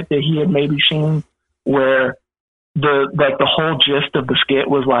skit that he had maybe seen where the whole gist of the skit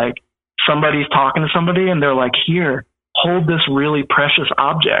was like somebody's talking to somebody and they're like, here, hold this really precious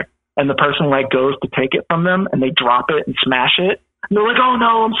object. And the person like goes to take it from them and they drop it and smash it. And they're like, oh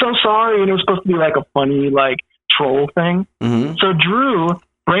no, I'm so sorry. And it was supposed to be like a funny like troll thing. Mm-hmm. So Drew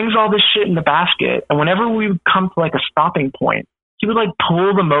brings all this shit in the basket. And whenever we would come to like a stopping point, he would like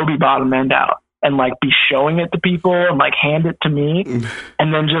pull the Moby bottom end out and like be showing it to people and like hand it to me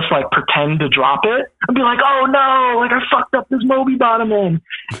and then just like pretend to drop it and be like, oh no, like I fucked up this Moby bottom end.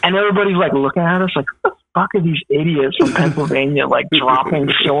 And everybody's like looking at us like, what the fuck are these idiots from Pennsylvania like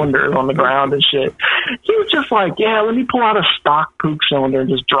dropping cylinders on the ground and shit? He was just like, yeah, let me pull out a stock Pook cylinder and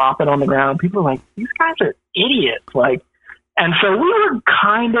just drop it on the ground. People are like, these guys are idiots. Like, and so we were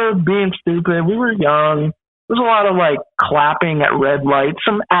kind of being stupid. We were young. There's a lot of like clapping at red lights,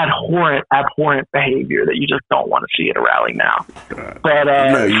 some abhorrent behavior that you just don't want to see at a rally now. But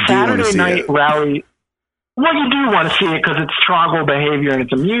Saturday night rally, well, you do want to see it because it's struggle behavior and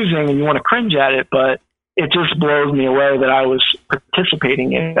it's amusing and you want to cringe at it, but it just blows me away that I was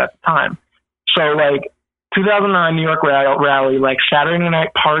participating in it at the time. So like 2009 New York rally, like Saturday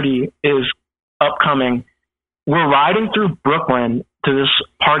night party is upcoming. We're riding through Brooklyn to this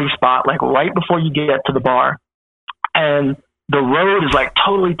party spot, like right before you get to the bar. And the road is like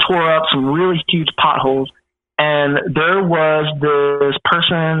totally tore up, some really huge potholes. And there was this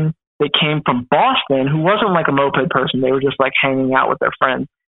person that came from Boston who wasn't like a moped person. They were just like hanging out with their friends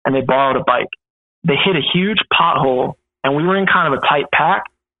and they borrowed a bike. They hit a huge pothole and we were in kind of a tight pack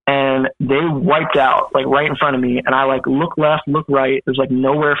and they wiped out like right in front of me. And I like look left, look right. There's like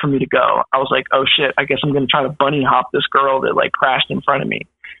nowhere for me to go. I was like, oh shit, I guess I'm going to try to bunny hop this girl that like crashed in front of me.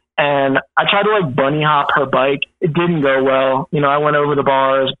 And I tried to like bunny hop her bike. It didn't go well. You know, I went over the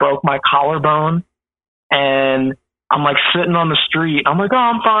bars, broke my collarbone, and I'm like sitting on the street. I'm like, oh,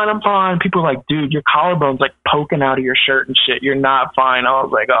 I'm fine. People are like, dude, your collarbone's like poking out of your shirt and shit. You're not fine. I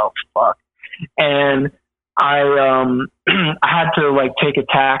was like, oh, fuck. And I I had to like take a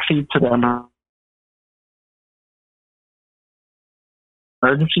taxi to the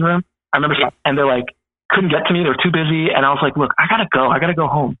emergency room. I remember, and they're like, couldn't get to me. They were too busy. And I was like, look, I gotta go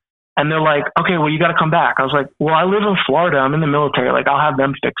home. And they're like, okay, well, you gotta come back. I was like, well, I live in Florida. I'm in the military. Like, I'll have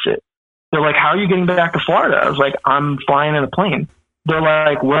them fix it. They're like, how are you getting back to Florida? I was like, I'm flying in a plane. They're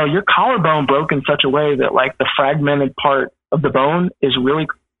like, well, your collarbone broke in such a way that like the fragmented part of the bone is really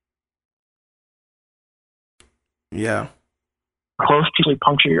close to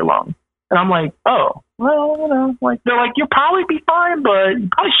puncture your lung. And I'm like, oh, well, you know, like, they're like, you'll probably be fine, but you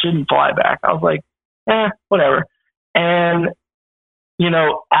probably shouldn't fly back. I was like, whatever. And, you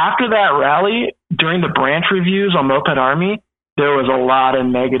know, after that rally, during the branch reviews on Moped Army, there was a lot of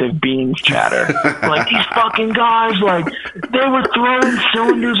negative beans chatter. Like, these fucking guys, like, they were throwing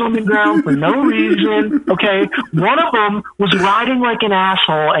cylinders on the ground for no reason. Okay. One of them was riding like an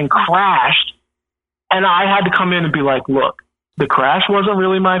asshole and crashed. And I had to come in and be like, look, the crash wasn't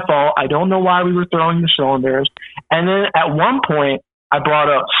really my fault. I don't know why we were throwing the cylinders. And then at one point, I brought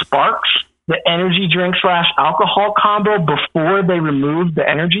up Sparks, the energy drink / alcohol combo, before they removed the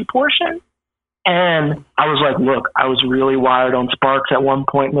energy portion. And I was like, look, I was really wired on Sparks at one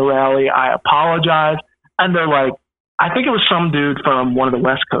point in the rally. I apologize. And they're like, I think it was some dude from one of the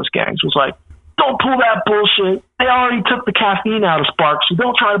West Coast gangs was like, don't pull that bullshit. They already took the caffeine out of Sparks, so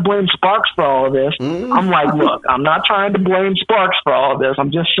don't try to blame Sparks for all of this. I'm like, look, I'm not trying to blame Sparks for all of this.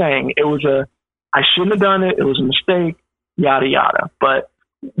 I'm just saying I shouldn't have done it. It was a mistake, yada, yada. But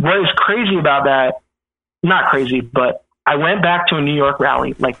what is crazy about that, not crazy, but I went back to a New York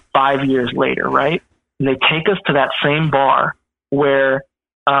rally like 5 years later, right? And they take us to that same bar where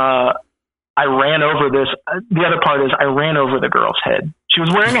I ran over this. The other part is I ran over the girl's head. She was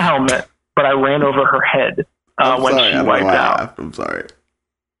wearing a helmet, but I ran over her head when she wiped out. I'm sorry.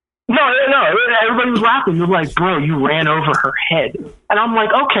 No, everybody was laughing. They're like, bro, you ran over her head. And I'm like,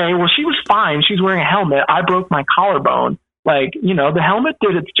 okay, well, she was fine. She's wearing a helmet. I broke my collarbone. Like, you know, the helmet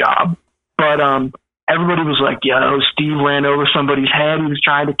did its job. But everybody was like, yo, Steve ran over somebody's head. He was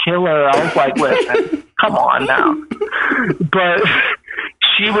trying to kill her. I was like, listen, come on now. But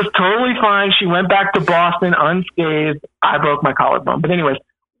she was totally fine. She went back to Boston unscathed. I broke my collarbone. But anyways,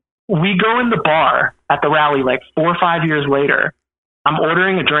 we go in the bar at the rally like 4 or 5 years later. I'm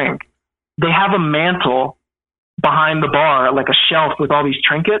ordering a drink. They have a mantle behind the bar, like a shelf with all these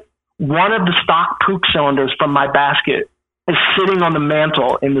trinkets. One of the stock poop cylinders from my basket is sitting on the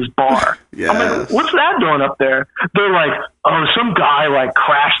mantle in this bar. Yes. I'm like, what's that doing up there? They're like, oh, some guy like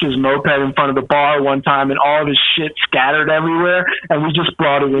crashed his moped in front of the bar one time and all of his shit scattered everywhere. And we just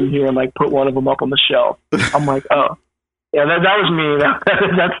brought it in here and like put one of them up on the shelf. I'm like, oh. Yeah, that was me.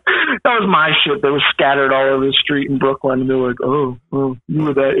 That was my shit that was scattered all over the street in Brooklyn. And they're like, oh, you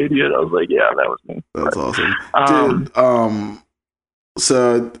were that idiot. I was like, yeah, that was me. That's awesome. Dude,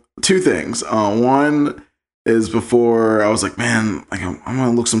 so two things. One is before I was like, man, like I'm going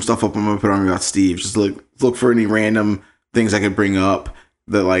to look some stuff up. I'm going to put on about Steve. Just look for any random things I could bring up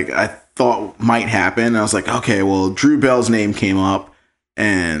that like I thought might happen. And I was like, okay, well, Drew Bell's name came up.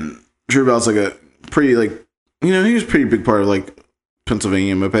 And Drew Bell's like a pretty like, you know, he was a pretty big part of like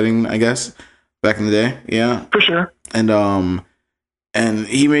Pennsylvania mopeding, I guess, back in the day. Yeah, for sure. And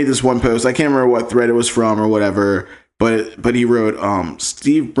he made this one post. I can't remember what thread it was from or whatever, but he wrote,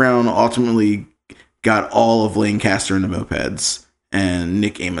 Steve Brown ultimately got all of Lancaster into mopeds, and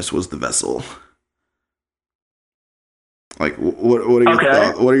Nick Amos was the vessel. Like, what are your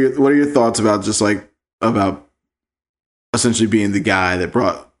thoughts? What are your thoughts about just like about essentially being the guy that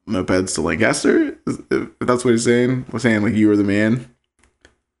brought mopeds to Lancaster? If that's what he's saying. We're saying like you were the man.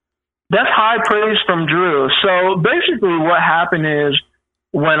 That's high praise from Drew. So basically, what happened is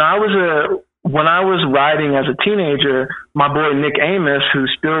when I was riding as a teenager, my boy Nick Amos, who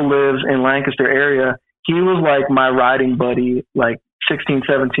still lives in Lancaster area, he was like my riding buddy, like 16,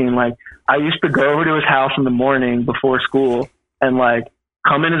 17. Like I used to go over to his house in the morning before school and like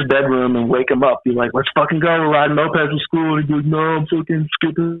come in his bedroom and wake him up. Be like, let's fucking go. We're riding mopeds to school. And he'd be like, no, I'm fucking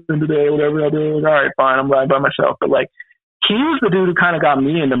skipping today, whatever I do. Like, all right, fine. I'm riding by myself. But like, he was the dude who kind of got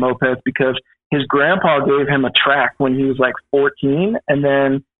me into mopeds because his grandpa gave him a track when he was like 14. And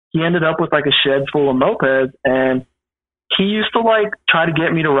then he ended up with like a shed full of mopeds. And he used to like try to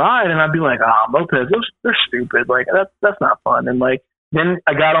get me to ride. And I'd be like, mopeds, they're stupid. Like, that's not fun. And like, then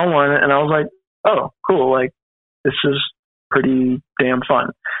I got on one and I was like, oh, cool. Like, this is pretty damn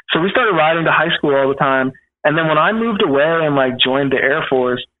fun. So we started riding to high school all the time. And then when I moved away and like joined the Air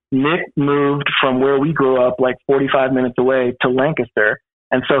Force, Nick moved from where we grew up, like 45 minutes away, to Lancaster.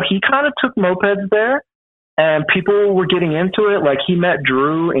 And so he kind of took mopeds there, and people were getting into it. Like, he met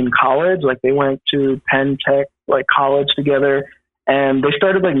Drew in college. Like, they went to Penn Tech, like, college together, and they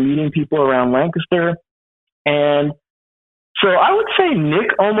started, like, meeting people around Lancaster. And so I would say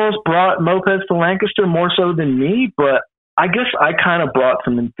Nick almost brought mopeds to Lancaster more so than me, but I guess I kind of brought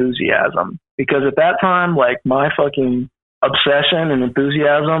some enthusiasm, because at that time, like, my fucking obsession and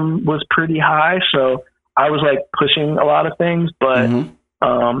enthusiasm was pretty high. So I was, like, pushing a lot of things, but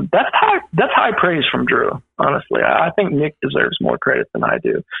that's high praise from Drew, honestly. I think Nick deserves more credit than I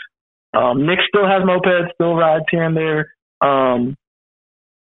do. Nick still has mopeds, still rides here and there.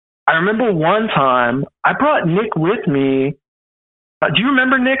 I remember one time I brought Nick with me. Do you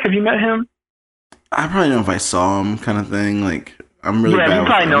remember Nick? Have you met him? I probably know if I saw him, kind of thing. Like, I'm really bad you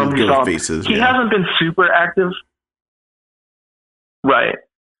probably know him. with faces. He hasn't been super active. Right.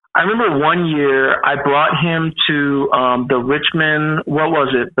 I remember one year I brought him to the Richmond, what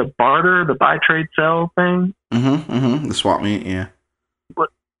was it? The barter, the buy, trade, sell thing? The swap meet, yeah.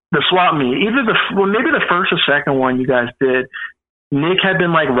 The swap meet. Maybe the first or second one you guys did. Nick had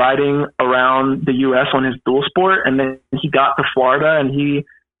been, like, riding around the U.S. on his dual sport, and then he got to Florida, and his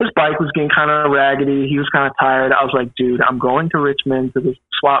bike was getting kind of raggedy. He was kind of tired. I was like, dude, I'm going to Richmond to this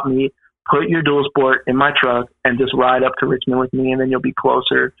swap meet. Put your dual sport in my truck and just ride up to Richmond with me, and then you'll be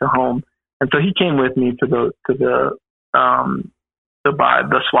closer to home. And so he came with me to the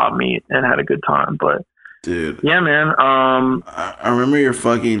swap meet and had a good time. But dude, yeah, man. I remember your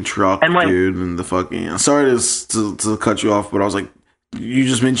fucking truck, and, like, dude, and the fucking. Sorry to cut you off, but I was like, you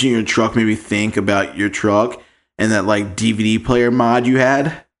just mentioned your truck made me think about your truck and that, like, DVD player mod you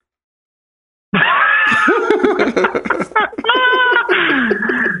had.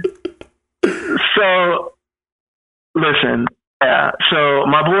 So, listen, yeah. So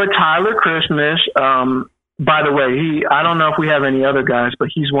my boy Tyler Christmas, by the way, I don't know if we have any other guys, but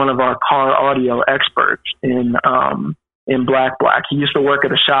he's one of our car audio experts in Black. He used to work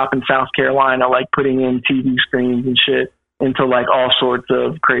at a shop in South Carolina, like, putting in TV screens and shit into, like, all sorts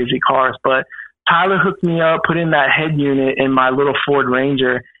of crazy cars. But Tyler hooked me up, put in that head unit in my little Ford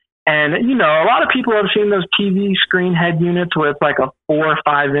Ranger. And, you know, a lot of people have seen those TV screen head units where it's like a 4 or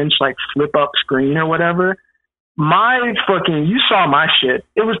 5 inch, like, flip up screen or whatever. You saw my shit.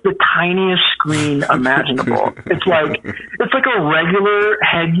 It was the tiniest screen imaginable. It's like a regular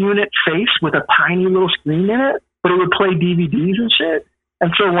head unit face with a tiny little screen in it, but it would play DVDs and shit.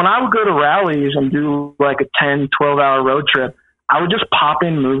 And so when I would go to rallies and do, like, a 10, 12-hour road trip, I would just pop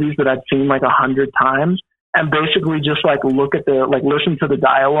in movies that I'd seen, like, 100 times and basically just, like, listen to the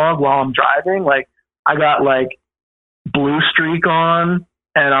dialogue while I'm driving. Like, I got, like, Blue Streak on,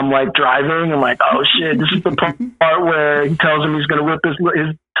 and I'm, like, driving, and, like, oh shit, this is the part where he tells him he's gonna whip his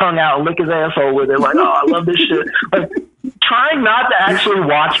tongue out and lick his asshole with it. Like, oh, I love this shit. Like, trying not to actually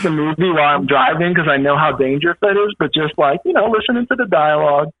watch the movie while I'm driving because I know how dangerous that is, but just, like, you know, listening to the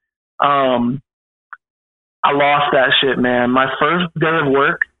dialogue. I lost that shit, man. My first day of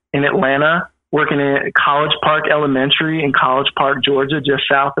work in Atlanta, working at College Park Elementary in College Park, Georgia, just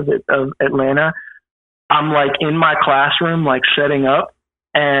south of Atlanta. I'm, like, in my classroom, like, setting up,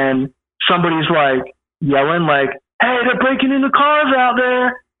 and somebody's, like, yelling, like, hey, they're breaking into cars out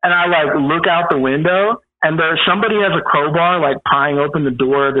there. And I, like, look out the window, and somebody has a crowbar, like, prying open the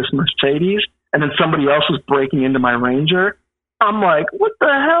door of this Mercedes, and then somebody else was breaking into my Ranger. I'm like, what the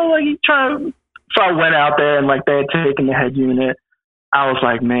hell are you trying? So I went out there, and, like, they had taken the head unit. I was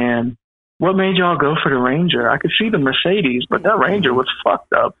like, man, what made y'all go for the Ranger? I could see the Mercedes, but that Ranger was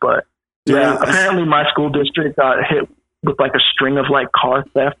fucked up. But yeah, apparently my school district got hit with, like, a string of, like, car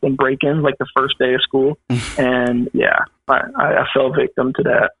theft and break-ins, like, the first day of school. And yeah, I fell victim to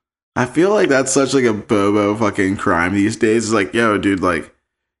that. I feel like that's such, like, a bobo fucking crime these days. It's like, yo, dude, like,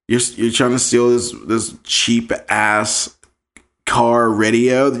 you're trying to steal this cheap ass car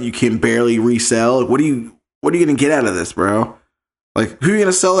radio that you can barely resell. Like, what are you gonna get out of this, bro? Like, who are you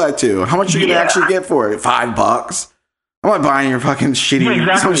gonna sell that to? How much are you gonna actually get for it? $5? I'm not buying your fucking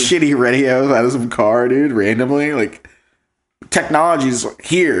some shitty radio out of some car, dude, randomly. Like, technology's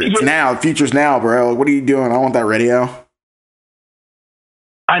here. It's now. The future's now, bro. Like, what are you doing? I want that radio.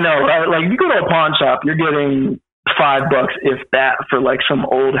 I know, right? Like, if you go to a pawn shop, you're getting $5, if that, for, like, some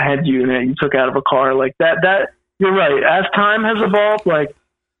old head unit you took out of a car. Like, that you're right. As time has evolved, like,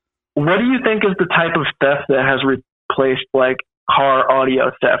 what do you think is the type of theft that has replaced, like, car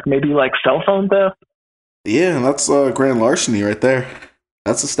audio theft? Maybe, like, cell phone theft? Yeah, that's grand larceny right there.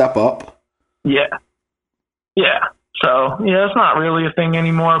 That's a step up. Yeah. So, yeah, it's not really a thing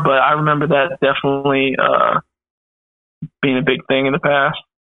anymore, but I remember that definitely being a big thing in the past.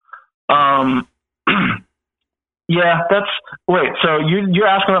 Yeah, so you're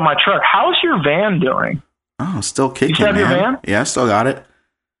asking about my truck. How's your van doing? Oh, still kicking, You still have man. your van? Yeah, I still got it.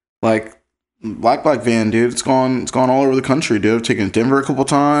 Like, black van, dude. It's gone all over the country, dude. I've taken Denver a couple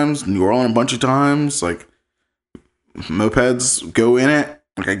times, New Orleans a bunch of times. Like, mopeds go in it.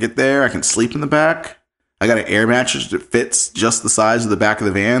 Like, I get there, I can sleep in the back. I got an air mattress that fits just the size of the back of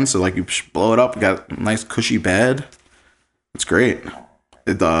the van. So, like, you blow it up, you got a nice cushy bed. It's great.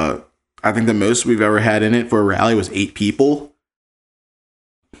 I think the most we've ever had in it for a rally was 8 people.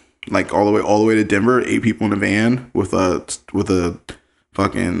 Like, all the way to Denver, 8 people in a van with a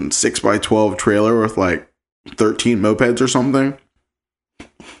fucking 6x12 trailer with like 13 mopeds or something.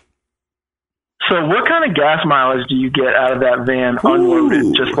 So what kind of gas mileage do you get out of that van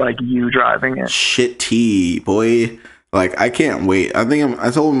unloaded, just like you driving it? Shit tea, boy. Like, I can't wait. I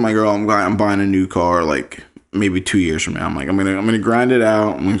told my girl I'm buying a new car like maybe 2 years from now. I'm like, I'm gonna grind it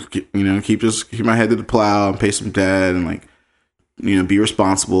out. I'm gonna, keep my head to the plow and pay some debt and like, be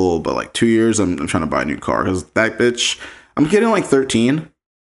responsible. But like 2 years, I'm trying to buy a new car because that bitch, I'm getting like 13.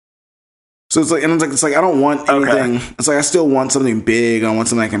 So it's like I don't want anything. Okay. It's like I still want something big. I want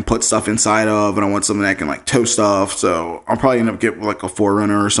something I can put stuff inside of, and I want something I can like tow stuff. So I'll probably end up getting like a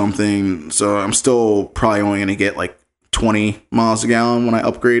 4Runner or something. So I'm still probably only gonna get like 20 miles a gallon when I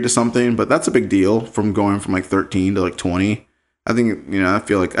upgrade to something. But that's a big deal from going from like 13 to like 20. I think I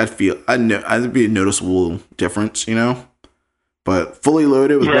feel like I'd be a noticeable difference, But fully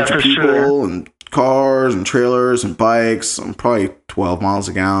loaded with a bunch of people and cars and trailers and bikes, I'm probably 12 miles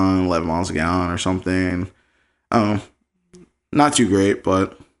a gallon, 11 miles a gallon or something. Not too great,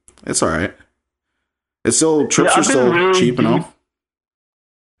 but it's all right. It's still, trips are still really cheap enough.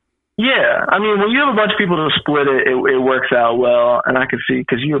 Yeah, I mean, when you have a bunch of people to split it, it works out well. And I can see,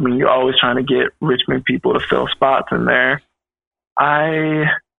 because you're always trying to get Richmond people to fill spots in there. I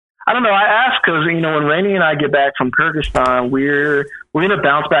don't know. I asked because, when Rainey and I get back from Kyrgyzstan, we're going to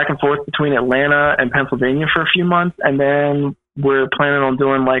bounce back and forth between Atlanta and Pennsylvania for a few months. And then we're planning on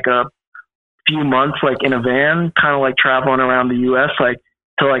doing like a few months, like in a van, kind of like traveling around the U.S., like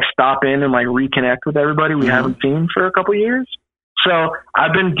to like stop in and like reconnect with everybody we haven't seen for a couple years. So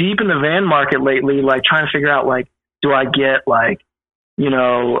I've been deep in the van market lately, like trying to figure out, like, do I get like,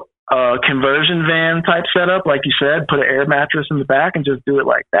 a conversion van type setup, like you said, put an air mattress in the back and just do it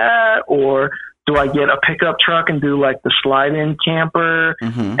like that? Or do I get a pickup truck and do like the slide-in camper?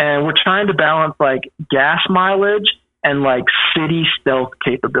 Mm-hmm. And we're trying to balance like gas mileage and like city stealth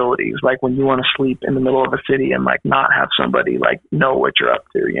capabilities, like when you want to sleep in the middle of a city and like not have somebody like know what you're up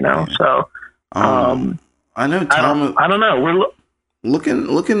to, Yeah. So I know Thomas. I don't know. We're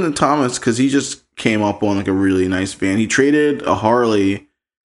looking at Thomas because he just came up on like a really nice van. He traded a Harley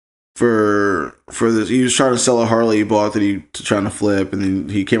for this. He was trying to sell a Harley he bought that trying to flip, and then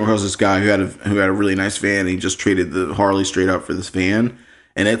he came across this guy who had a really nice van, and he just traded the Harley straight up for this van.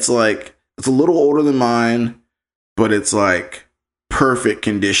 And it's like, it's a little older than mine, but it's like perfect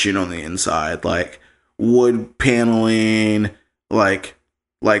condition on the inside, like wood paneling, like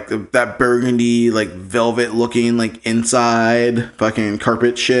that burgundy, like velvet looking, like inside fucking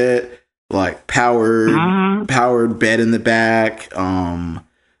carpet shit, like powered bed in the back.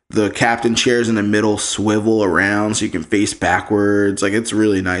 The captain chairs in the middle swivel around so you can face backwards. Like, it's a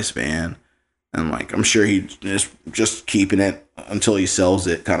really nice van. And like, I'm sure he is just keeping it until he sells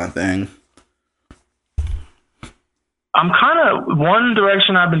it, kind of thing. I'm kind of, one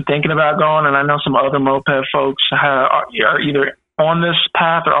direction I've been thinking about going, and I know some other moped folks are either on this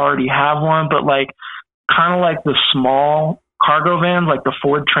path or already have one, but like kind of like the small cargo vans, like the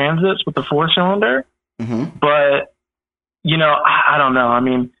Ford Transits with the 4-cylinder. Mm-hmm. But I don't know. I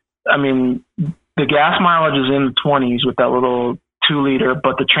mean, the gas mileage is in the 20s with that little 2-liter,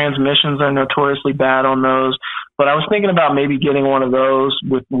 but the transmissions are notoriously bad on those. But I was thinking about maybe getting one of those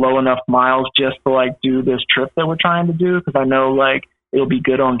with low enough miles just to like do this trip that we're trying to do, because I know like it'll be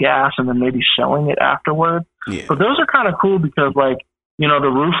good on gas, and then maybe selling it afterward. Yeah. But those are kind of cool because like, the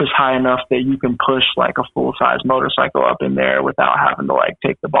roof is high enough that you can push like a full-size motorcycle up in there without having to like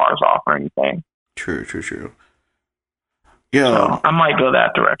take the bars off or anything. True. Yeah, so I might go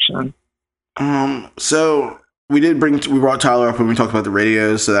that direction. So we brought Tyler up when we talked about the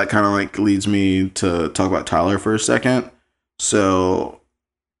radios, so that kind of like leads me to talk about Tyler for a second. So,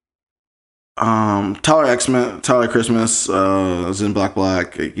 Tyler Christmas is in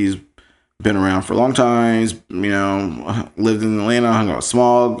Black. He's been around for a long time. He's lived in Atlanta, hung out with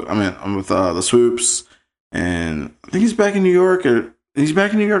Smog. I'm with the Swoops, and I think he's back in New York. He's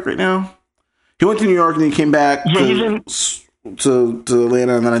back in New York right now. He went to New York and he came back to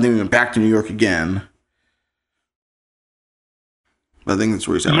Atlanta, and then I think he went back to New York again. I think that's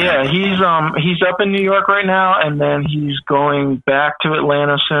where he's at. Yeah, he's up in New York right now, and then he's going back to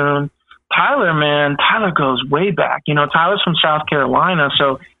Atlanta soon. Tyler, man, Tyler goes way back. You know, Tyler's from South Carolina,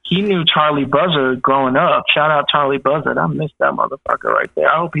 so he knew Charlie Buzzard growing up. Shout out Charlie Buzzard. I missed that motherfucker right there.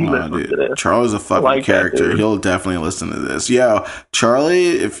 I hope he listens to this. Charlie's a fucking character. He'll definitely listen to this. Yeah, Charlie,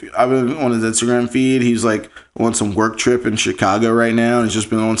 if I've been on his Instagram feed, he's like on some work trip in Chicago right now, and he's just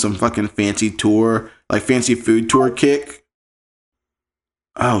been on some fucking fancy tour, like fancy food tour kick.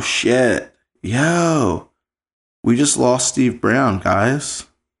 Oh, shit. Yo. We just lost Steve Brown, guys.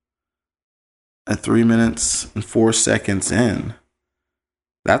 At 3 minutes and 4 seconds in.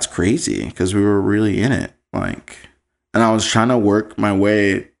 That's crazy, because we were really in it. Like, and I was trying to work my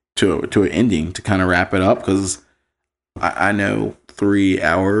way to an ending to kind of wrap it up, because I know 3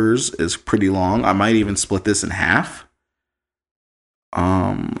 hours is pretty long. I might even split this in half.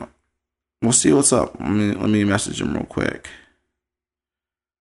 We'll see what's up. Let me message him real quick.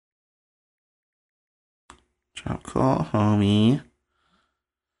 Drop call, homie.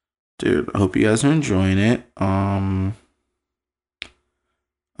 Dude, I hope you guys are enjoying it. I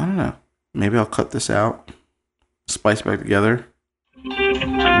don't know. Maybe I'll cut this out. Splice back together.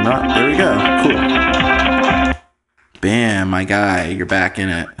 No, there we go. Cool. Bam, my guy. You're back in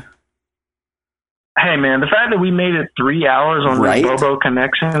it. Hey, man, the fact that we made it 3 hours on the Bobo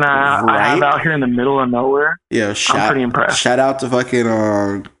connection I have out here in the middle of nowhere. Yeah, I'm pretty impressed. Shout out to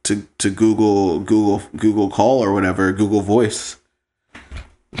fucking to Google Call or whatever, Google Voice.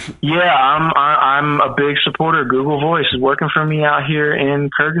 Yeah, I'm a big supporter of Google Voice. It's working for me out here in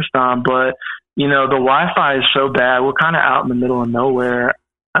Kyrgyzstan, but you know the Wi-Fi is so bad. We're kind of out in the middle of nowhere.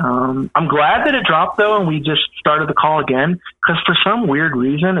 I'm glad that it dropped though, and we just started the call again. Because for some weird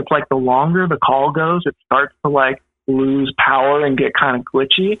reason, it's like the longer the call goes, it starts to like lose power and get kind of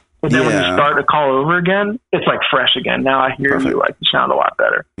glitchy. But then when you start the call over again, it's like fresh again. Now I hear you, like you sound a lot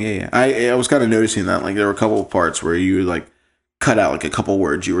better. Yeah. I was kind of noticing that. Like there were a couple of parts where you like cut out like a couple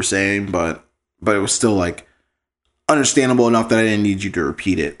words you were saying, but it was still like understandable enough that I didn't need you to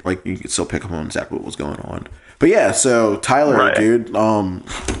repeat it. Like you could still pick up on exactly what was going on. But yeah, so Tyler, dude,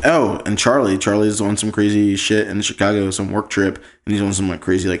 and Charlie's on some crazy shit in Chicago, some work trip, and he's on some like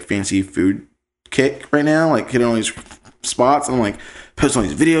crazy like fancy food kick right now, like hitting all these spots. And I'm like posting all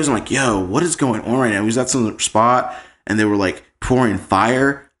these videos. I'm like, yo, what is going on right now? He was at some spot and they were like pouring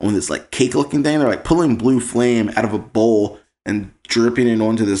fire on this like cake looking thing. They're like pulling blue flame out of a bowl and dripping it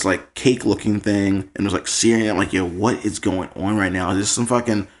onto this like cake looking thing, and it was like searing it. I'm like, yo, what is going on right now? Is this some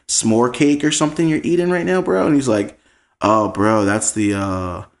fucking s'more cake or something you're eating right now, bro? And he's like, oh, bro, that's the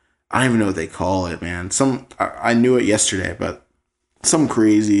I don't even know what they call it, man. I knew it yesterday, but some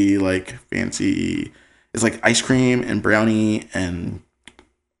crazy like fancy. It's like ice cream and brownie and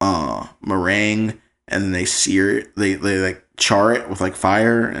meringue, and then they sear it. They like char it with like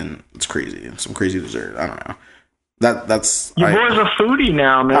fire, and it's crazy. It's some crazy dessert. I don't know. That's your boy's a foodie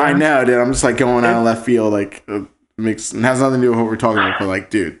now, man. I know, dude. I'm just like going out of left field. Like it has nothing to do with what we're talking about. But like,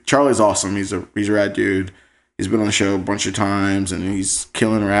 dude, Charlie's awesome. He's a rad dude. He's been on the show a bunch of times, and he's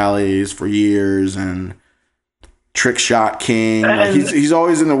killing rallies for years. And trick shot king. Like, he's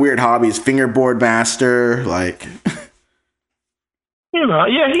always in the weird hobbies. Fingerboard master. Like, you know,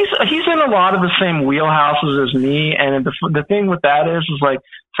 yeah, he's in a lot of the same wheelhouses as me. And the thing with that is like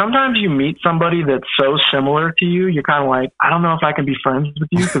sometimes you meet somebody that's so similar to you, you're kind of like, I don't know if I can be friends with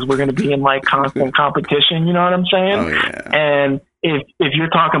you because we're going to be in like constant competition. You know what I'm saying? Oh, yeah. And if you're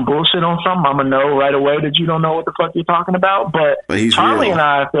talking bullshit on something, I'm gonna know right away that you don't know what the fuck you're talking about. But he's Charlie real. And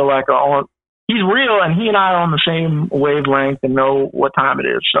I feel like are on. He's real, and he and I are on the same wavelength and know what time it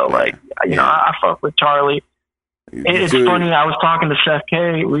is. So, like, you know, I fuck with Charlie. It's funny. I was talking to Seth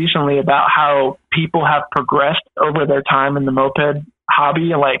K recently about how people have progressed over their time in the moped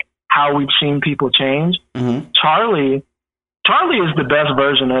hobby and like how we've seen people change. Mm-hmm. Charlie is the best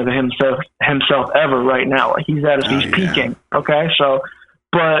version of himself ever right now. Like he's peaking. Okay. So,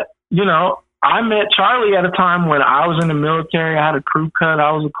 but you know, I met Charlie at a time when I was in the military. I had a crew cut.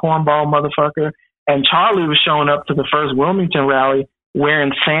 I was a cornball motherfucker. And Charlie was showing up to the first Wilmington rally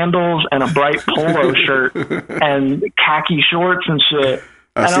wearing sandals and a bright polo shirt and khaki shorts and shit.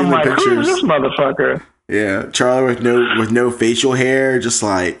 And I'm like, who is this motherfucker? Yeah. Charlie with no facial hair, just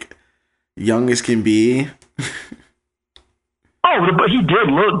like young as can be. Oh, but he did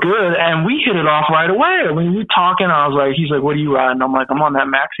look good, and we hit it off right away. When we were talking, he's like, what are you riding? I'm like, I'm on that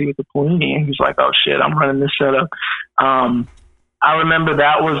Maxi with the Polini. And he's like, oh shit, I'm running this setup. I remember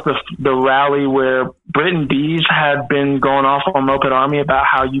that was the rally where Britton Bees had been going off on Moped Army about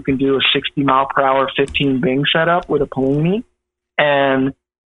how you can do a 60 mile per hour 15 Bing setup with a Polini. And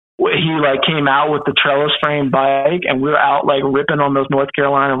he like came out with the trellis frame bike, and we were out like ripping on those North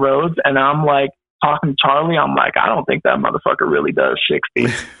Carolina roads, and I'm like talking to Charlie, I'm like, I don't think that motherfucker really does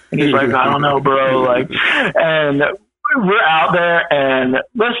 60. And he's like, I don't know, bro. Like, and we're out there, and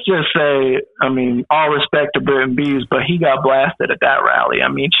let's just say, I mean, all respect to Britton Bees, but he got blasted at that rally. I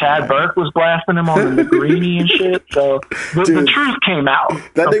mean, Chad Burke was blasting him on the Negrini and shit. So the truth came out.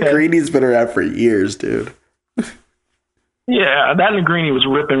 That Negrini's been around for years, dude. Yeah, that Negrini was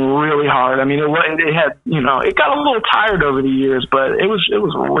ripping really hard. I mean, it had, you know, it got a little tired over the years, but it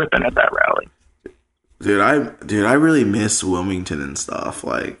was ripping at that rally. Dude, I really miss Wilmington and stuff.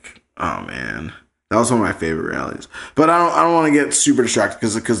 Like, oh man, that was one of my favorite rallies. But I don't want to get super distracted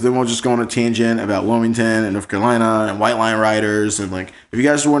because then we'll just go on a tangent about Wilmington and North Carolina and White Line Riders, and like, if you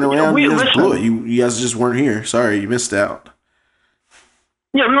guys weren't around, you guys blew it. You guys just weren't here. Sorry, you missed out.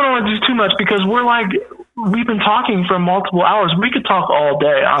 Yeah, we don't want to do too much because we've been talking for multiple hours. We could talk all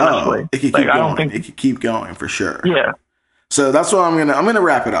day, honestly. It could keep going. It could keep going for sure. Yeah. So that's what I'm gonna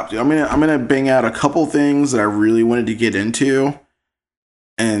wrap it up, dude. I'm gonna bang out a couple things that I really wanted to get into,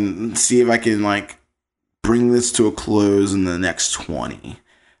 and see if I can like bring this to a close in the next 20.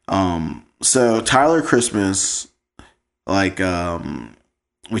 So Tyler Christmas, like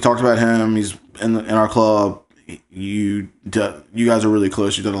we talked about him. He's in our club. You guys are really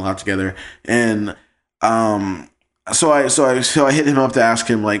close. You've done a lot together, and so I hit him up to ask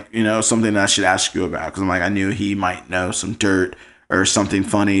him, like, you know, something that I should ask you about, because I'm like, I knew he might know some dirt or something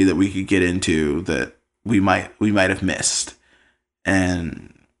funny that we could get into that we might have missed.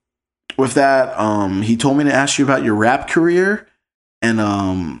 And with that, he told me to ask you about your rap career, and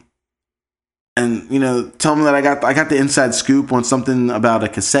you know, tell him that I got the inside scoop on something about a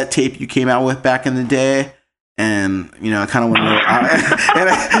cassette tape you came out with back in the day. And you know, I kind of want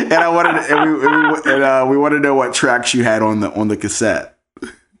to know, we want to know what tracks you had on the cassette.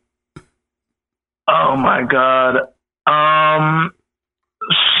 Oh my god.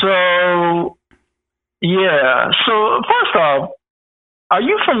 So yeah. So first off, are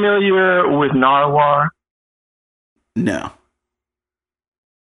you familiar with Nardwuar? No.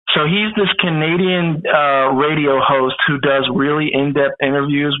 So he's this Canadian radio host who does really in-depth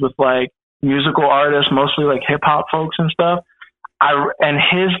interviews with like musical artists, mostly like hip hop folks and stuff. And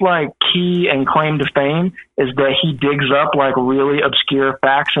his like key and claim to fame is that he digs up like really obscure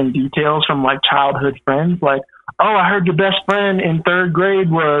facts and details from like childhood friends. Like, oh, I heard your best friend in third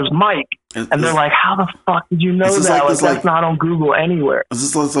grade was Mike. And they're like, how the fuck did you know that? Like, that's not on Google anywhere. Is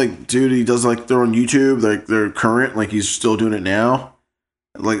this like, dude, he does like, they're on YouTube, like they're current, like he's still doing it now?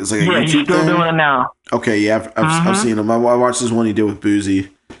 Like, it's like a YouTube he's still thing? doing it now. Okay, yeah, I've seen him. I watched this one he did with Boozy.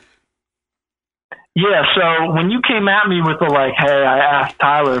 Yeah, so when you came at me with the like, hey, I asked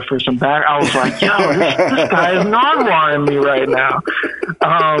Tyler for some back, I was like, yo, this guy is Nardwuaring me right now.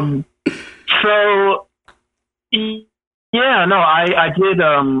 So yeah, no, I did,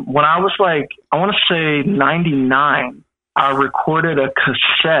 when I was like, I want to say 99, I recorded a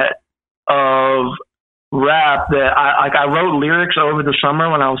cassette of rap that I wrote lyrics over the summer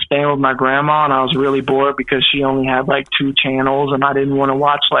when I was staying with my grandma, and I was really bored because she only had like 2 channels, and I didn't want to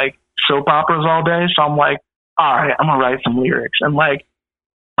watch like soap operas all day. So I'm like, all right, I'm gonna write some lyrics. And like,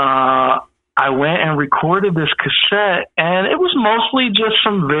 I went and recorded this cassette, and it was mostly just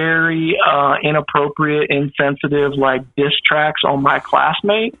some very inappropriate, insensitive, like diss tracks on my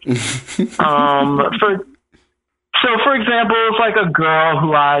classmate. For example, it's like a girl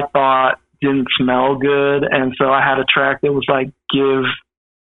who I thought didn't smell good, and so I had a track that was like, give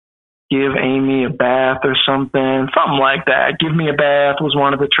Amy a bath or something like that. Give Me a Bath was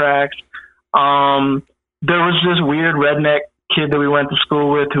one of the tracks. There was this weird redneck kid that we went to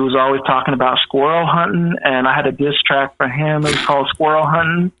school with who was always talking about squirrel hunting, and I had a diss track for him. It was called Squirrel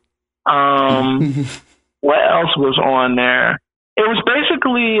Hunting. What else was on there? It was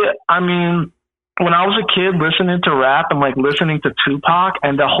basically, I mean, when I was a kid listening to rap and like listening to Tupac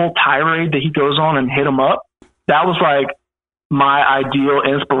and the whole tirade that he goes on and hit him up, that was like my ideal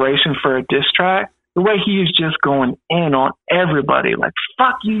inspiration for a diss track. The way he is just going in on everybody, like,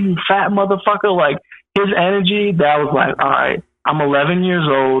 fuck you, you fat motherfucker. Like, his energy, that was like, all right, I'm 11 years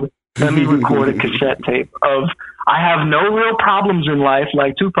old. Let me record a cassette tape of, I have no real problems in life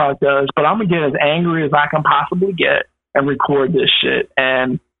like Tupac does, but I'm going to get as angry as I can possibly get and record this shit.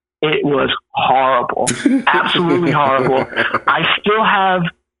 And it was horrible. Absolutely horrible. I still have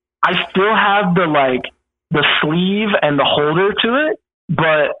the, like, the sleeve and the holder to it,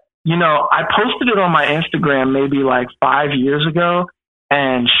 but you know, I posted it on my Instagram maybe like 5 years ago,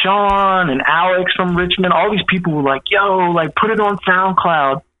 and Sean and Alex from Richmond, all these people were like, yo, like put it on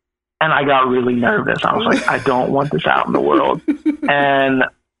SoundCloud. And I got really nervous. I was like, I don't want this out in the world. And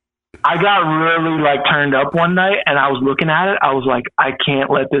I got really like turned up one night, and I was looking at it. I was like, I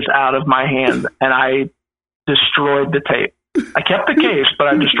can't let this out of my hand, and I destroyed the tape. I kept the case, but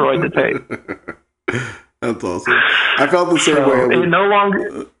I destroyed the tape. That's awesome. I felt the same way. It no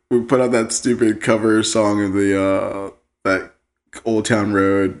longer. We put out that stupid cover song of the that Old Town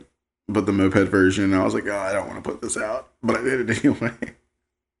Road, but the moped version. I was like, oh, I don't want to put this out, but I did it anyway.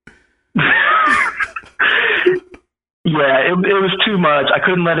 Yeah, it was too much. I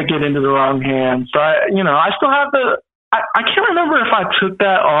couldn't let it get into the wrong hands. So I still have I can't remember if I took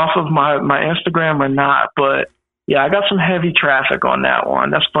that off of my Instagram or not, but yeah, I got some heavy traffic on that one.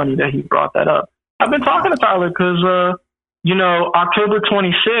 That's funny that he brought that up. I've been talking to Tyler because, October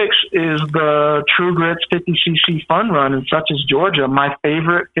 26th is the True Grits 50cc fun run in Suches, Georgia, my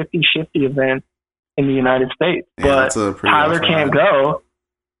favorite 50 shifty event in the United States. Yeah, but Tyler can't go.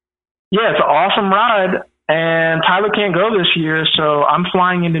 Yeah, it's an awesome ride. And Tyler can't go this year, so I'm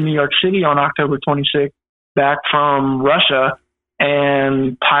flying into New York City on October 26th back from Russia,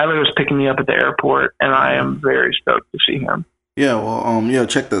 and Tyler is picking me up at the airport, and I am very stoked to see him. Yeah, well,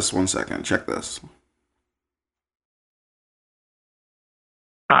 check this 1 second. Check this.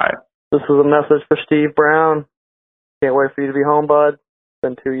 All right. This is a message for Steve Brown. Can't wait for you to be home, bud. It's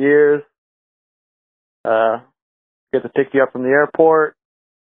been 2 years. Get to pick you up from the airport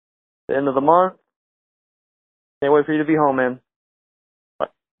at the end of the month. Can't wait for you to be home, man. Bye.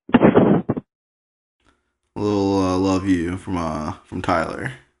 A little love you from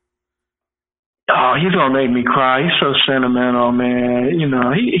Tyler. Oh, he's gonna make me cry. He's so sentimental, man.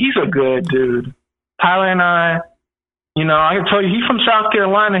 He's a good dude. Tyler and I can tell you, he's from South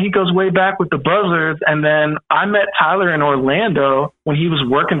Carolina. He goes way back with the Buzzards. And then I met Tyler in Orlando when he was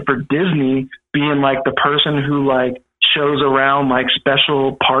working for Disney, being like the person who like shows around like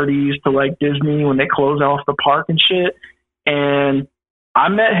special parties to like Disney when they close off the park and shit. And I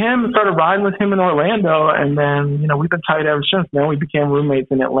met him and started riding with him in Orlando. And then, we've been tight ever since. Then we became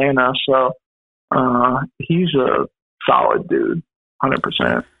roommates in Atlanta. So he's a solid dude,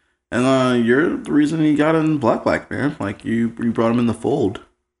 100%. And you're the reason he got in Black, man. Like you brought him in the fold.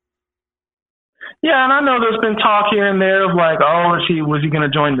 Yeah, and I know there's been talk here and there of like, oh, was he going to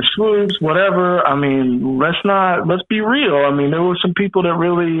join the Swoops, whatever. I mean, let's be real. I mean, there were some people that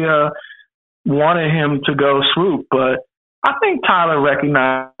really wanted him to go Swoop, but I think Tyler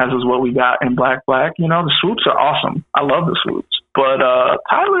recognizes what we got in Black. The Swoops are awesome. I love the Swoops, but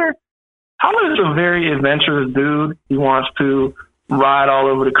Tyler is a very adventurous dude. He wants to ride all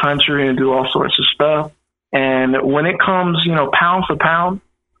over the country and do all sorts of stuff. And when it comes, pound for pound,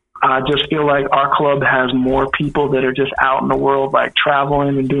 I just feel like our club has more people that are just out in the world, like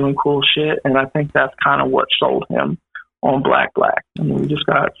traveling and doing cool shit. And I think that's kind of what sold him on Black. I mean, we just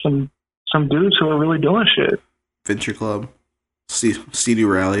got some dudes who are really doing shit. Adventure Club, CD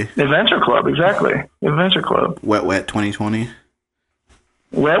Rally. Adventure Club, exactly. Adventure Club. Wet 2020.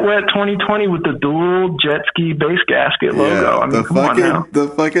 Wet 2020 with the dual jet ski base gasket logo. Yeah, I mean, come on now. The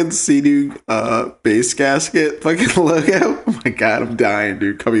fucking Sea-Doo base gasket fucking logo. Oh my god, I'm dying,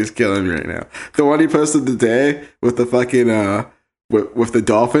 dude. Cubby's killing me right now. The one he posted today with the fucking with the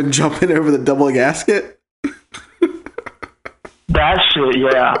dolphin jumping over the double gasket. That shit,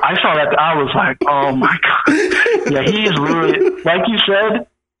 yeah. I saw that. I was like, oh my god. Yeah, he is really, like you said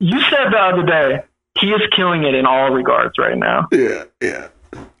the other day, he is killing it in all regards right now. Yeah.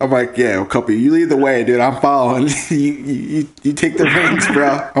 I'm like, yeah, well, Cuppy, you lead the way, dude. I'm following. you take the reins,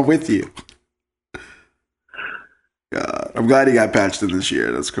 bro. I'm with you. God, I'm glad he got patched in this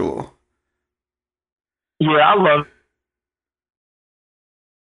year. That's cool. Yeah, I love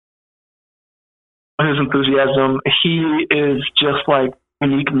his enthusiasm. He is just like a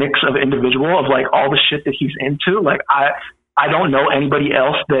unique mix of individual of like all the shit that he's into. Like I don't know anybody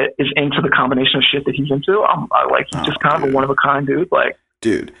else that is into the combination of shit that he's into. He's just kind of a one of a kind dude. Like,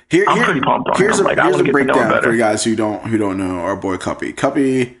 dude, I'm pretty pumped on here's him. Here's a breakdown for you guys who don't know our boy Cuppy.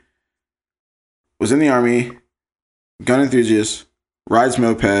 Cuppy was in the Army, gun enthusiast, rides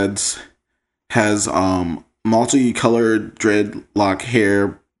mopeds, has multicolored dreadlock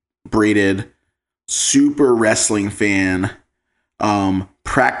hair, braided, super wrestling fan,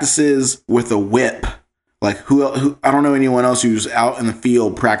 practices with a whip. Like who I don't know anyone else who's out in the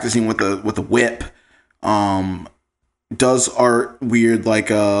field practicing with a whip. Does art weird like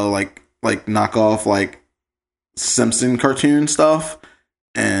knockoff like Simpson cartoon stuff,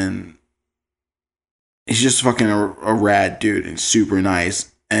 and he's just fucking a rad dude and super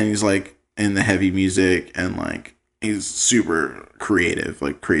nice, and he's like in the heavy music and like he's super creative,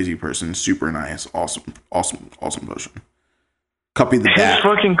 like crazy person, super nice, awesome person. Cuppy the his Bat.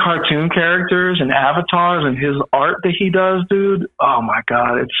 fucking cartoon characters and avatars and his art that he does, dude. Oh my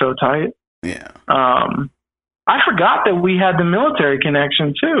god, it's so tight. Yeah. I forgot that we had the military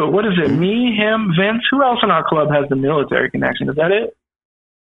connection too. What is it? Me, him, Vince. Who else in our club has the military connection? Is that it?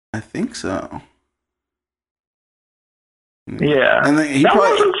 I think so. Yeah. And then that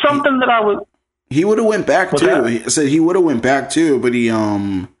wasn't something that I was. He would have went back What's too. that? He said he would have went back too, but he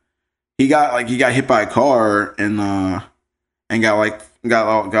got hit by a car and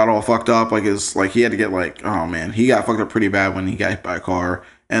got all fucked up. Like he had to get he got fucked up pretty bad when he got hit by a car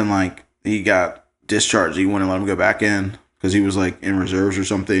and he got discharged. He wouldn't let him go back in because he was in reserves or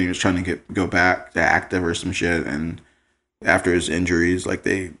something. He was trying to go back to active or some shit, and after his injuries,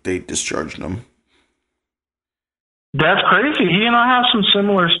 they discharged him. That's crazy. He and I have some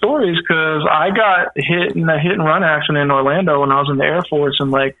similar stories because I got hit in a hit and run accident in Orlando when I was in the Air Force,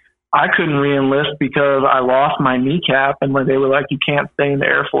 and I couldn't re-enlist because I lost my kneecap, and they were like, you can't stay in the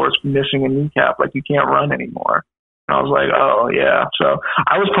Air Force missing a kneecap, you can't run anymore. And I was like, oh yeah. So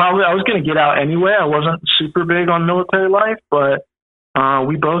I was going to get out anyway. I wasn't super big on military life, but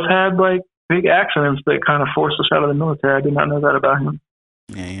we both had big accidents that kind of forced us out of the military. I did not know that about him.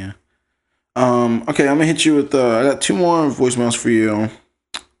 Yeah. Okay, I'm gonna hit you with I got 2 more voicemails for you,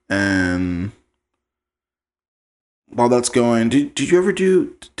 and while that's going, did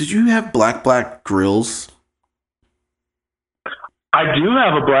you have black grills? I do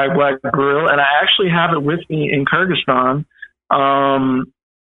have a black grill, and I actually have it with me in Kyrgyzstan.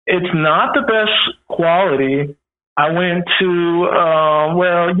 It's not the best quality. I went to I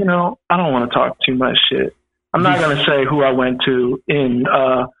don't want to talk too much shit. I'm not gonna say who I went to in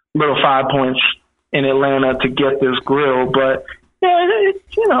Little 5 Points in Atlanta to get this grill, but yeah,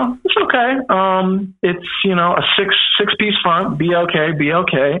 it's okay. It's a six piece front,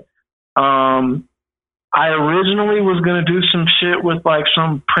 BLK. I originally was gonna do some shit with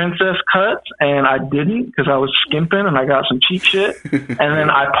some princess cuts, and I didn't because I was skimping and I got some cheap shit. And then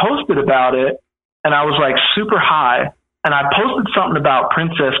I posted about it, and I was super high, and I posted something about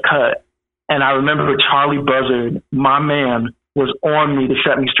princess cut, and I remember Charlie Buzzard, my man, was on me to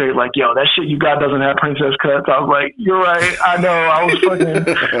set me straight, yo, that shit you got doesn't have princess cuts. I was like, you're right, I know. I was fucking,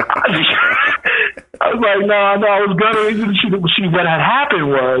 I was like, no, I was gonna, see what had happened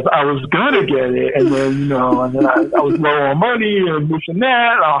was I was gonna get it, and then, and then I was low on money and this and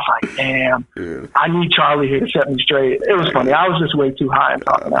that, and I was like, damn, I need Charlie here to set me straight. It was funny. I was just way too high and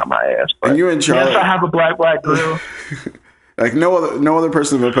talking out my ass. But and you and Charlie, yes, I have a black grill. No other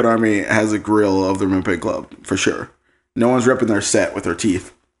person in the Moped Army has a grill of the Moped Club, for sure. No one's repping their set with their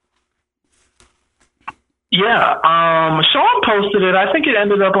teeth. Yeah, Sean posted it. I think it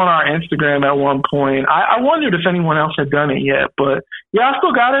ended up on our Instagram at one point. I wondered if anyone else had done it yet, but yeah, I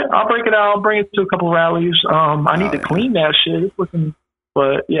still got it. I'll break it out. I'll bring it to a couple rallies. I need to clean that shit. It's looking,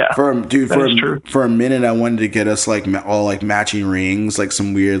 but yeah. For a minute, I wanted to get us all matching rings,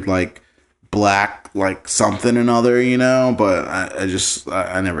 some weird black something and other, but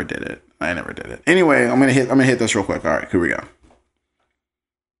I never did it. Anyway, I'm gonna hit this real quick. All right, here we go.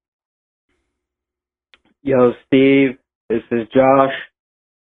 Yo, Steve, this is Josh,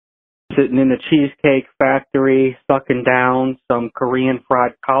 sitting in the Cheesecake Factory, sucking down some Korean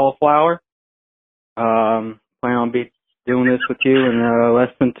fried cauliflower. Plan on doing this with you in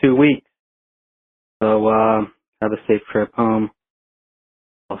less than 2 weeks. So, have a safe trip home.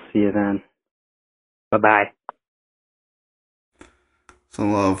 I'll see you then. Bye-bye.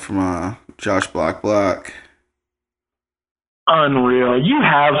 Some love from Josh Black. Unreal. You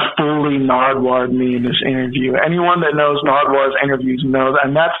have fully Nardwuar'd me in this interview. Anyone that knows Nardwuar's interviews knows,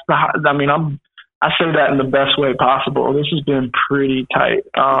 and I say that in the best way possible. This has been pretty tight.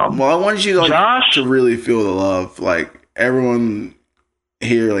 I wanted you Josh, to really feel the love. Everyone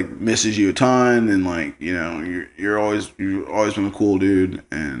here misses you a ton, and you've always been a cool dude,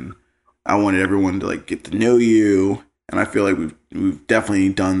 and I wanted everyone to get to know you. And I feel like we've definitely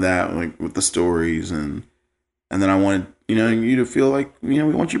done that with the stories, and then I wanted you to feel we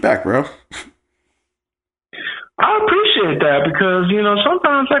want you back, bro. I appreciate that because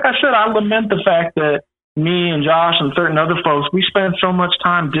sometimes, like I said, I lament the fact that me and Josh and certain other folks, we spend so much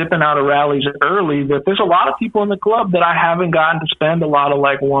time dipping out of rallies early that there's a lot of people in the club that I haven't gotten to spend a lot of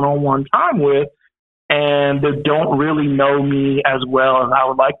one-on-one time with, and that don't really know me as well as I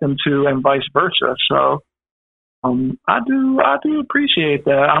would like them to, and vice versa. So. I do appreciate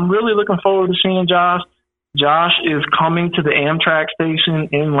that. I'm really looking forward to seeing Josh. Josh is coming to the Amtrak station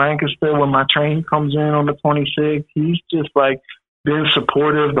in Lancaster when my train comes in on the 26th. He's just been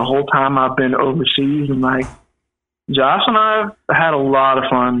supportive the whole time I've been overseas, and Josh and I have had a lot of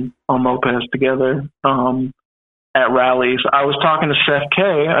fun on mopeds together. at rallies. I was talking to Seth K,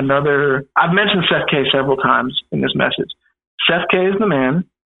 I've mentioned Seth K several times in this message. Seth K is the man.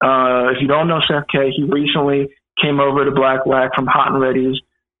 If you don't know Seth K, he recently came over to Black from Hot and Ready's.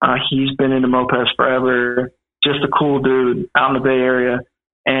 He's been into mopeds forever. Just a cool dude out in the Bay Area.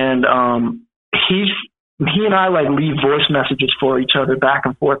 And he and I like leave voice messages for each other back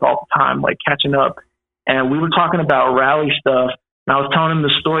and forth all the time, like catching up. And we were talking about rally stuff. And I was telling him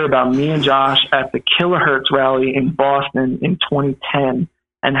the story about me and Josh at the Kilohertz rally in Boston in 2010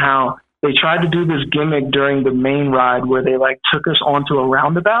 and how they tried to do this gimmick during the main ride where they like took us onto a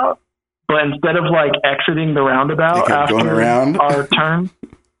roundabout, but instead of like exiting the roundabout after our turn,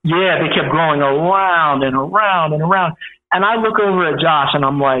 they kept going around and around and around. And I look over at Josh and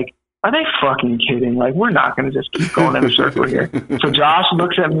I'm like, are they fucking kidding? Like, we're not going to just keep going in a circle here. So Josh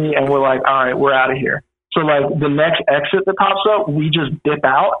looks at me and we're like, all right, we're out of here. So like the next exit that pops up, we just dip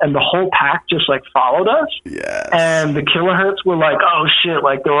out and the whole pack just like followed us. Yes. And the Kilohertz were like, oh shit,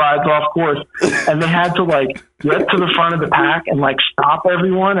 like the ride's off course. And they had to like get to the front of the pack and like stop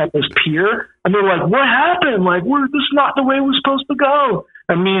everyone at this pier. And they're like, what happened? Like, this is not the way we're supposed to go.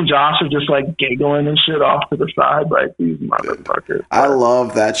 And me and Josh are just like giggling and shit off to the side, like these motherfuckers. I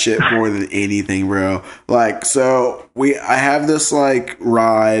love that shit more than anything, bro. Like, so I have this like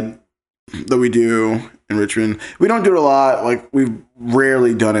ride that we do in Richmond. We don't do it a lot. Like, we've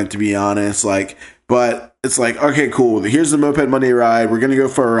rarely done it, to be honest. Like, but it's like, okay, cool. Here's the Moped Monday ride. We're gonna go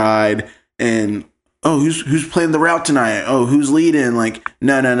for a ride, and who's playing the route tonight? Oh, who's leading? Like,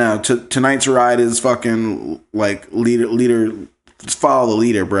 no. Tonight's ride is fucking like leader. Just follow the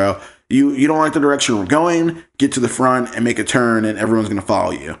leader, bro. You don't like the direction we're going, get to the front and make a turn, and everyone's gonna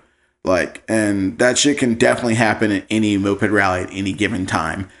follow you. Like, and that shit can definitely happen at any moped rally at any given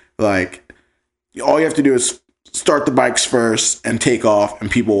time. Like, all you have to do is start the bikes first and take off, and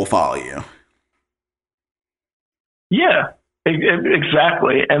people will follow you. Yeah,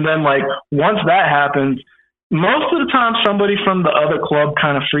 exactly. And then, like, once that happens, most of the time somebody from the other club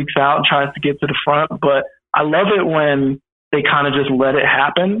kind of freaks out and tries to get to the front. But I love it when they kind of just let it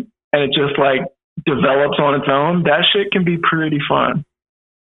happen and it just, like, develops on its own. That shit can be pretty fun.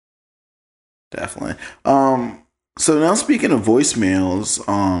 Definitely. So now, speaking of voicemails,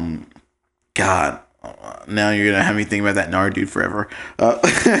 God, now you're gonna have me think about that Nard dude forever. But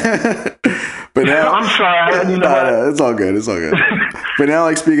now, I'm sorry. No, it's all good. It's all good. But now,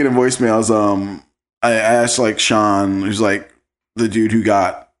 like, speaking of voicemails, I asked like Sean, who's like the dude who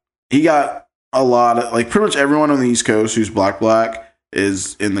got a lot of, like, pretty much everyone on the East Coast who's black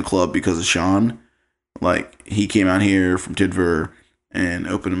is in the club because of Sean. Like, he came out here from Denver and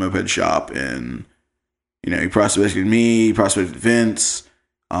opened a moped shop, and he prospected me, he prospected Vince.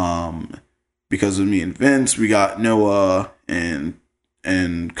 Because of me and Vince, we got Noah and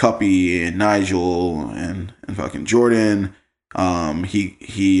Cuppy and Nigel and fucking Jordan. He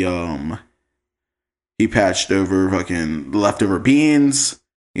patched over fucking leftover beans.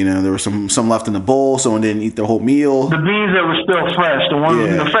 There was some left in the bowl. Someone didn't eat the whole meal. The beans that were still fresh, the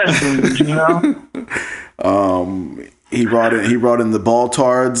fresh beans, He brought in the ball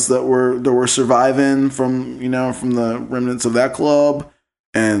tards that were surviving from the remnants of that club.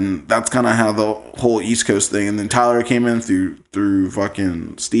 And that's kind of how the whole East Coast thing. And then Tyler came in through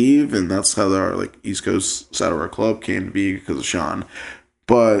fucking Steve, and that's how our like East Coast side of our club came to be because of Sean.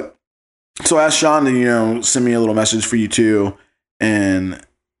 But so I asked Sean to send me a little message for you too, and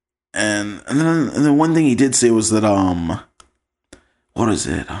then one thing he did say was that what is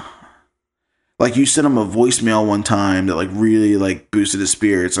it? Like, you sent him a voicemail one time that like really like boosted his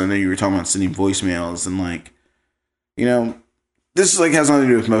spirits. I know you were talking about sending voicemails, and like this like has nothing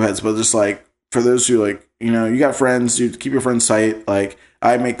to do with mopeds, but just like for those who like, you got friends, you keep your friends tight. Like,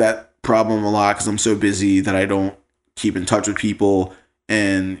 I make that problem a lot because I'm so busy that I don't keep in touch with people.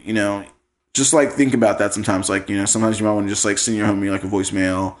 And, just like think about that sometimes. Like, sometimes you might want to just like send your homie like a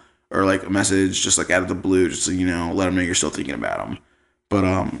voicemail or like a message just like out of the blue, just to, let them know you're still thinking about them.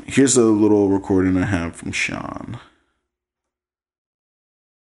 But here's a little recording I have from Sean.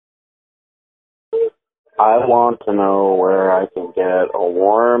 I want to know where I can get a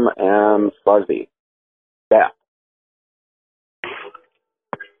warm and fuzzy bath.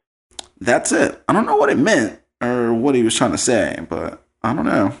 That's it. I don't know what it meant or what he was trying to say, but I don't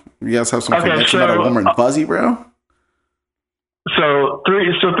know. You guys have some connection about a warm and fuzzy, bro? So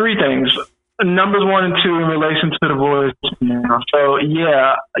three things. Numbers 1 and 2 in relation to the voice. So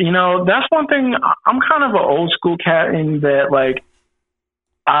yeah, that's one thing. I'm kind of an old school cat in that, like,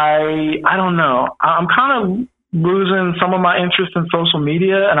 I don't know. I'm kind of losing some of my interest in social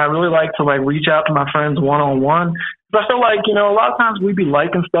media, and I really like to like reach out to my friends one-on-one. But I feel like, you know, a lot of times we be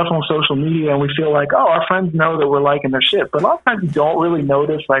liking stuff on social media and we feel like, oh, our friends know that we're liking their shit. But a lot of times you don't really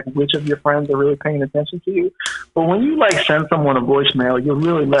notice like which of your friends are really paying attention to you. But when you like send someone a voicemail, you're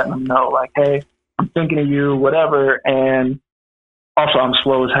really letting them know like, hey, I'm thinking of you, whatever. And also I'm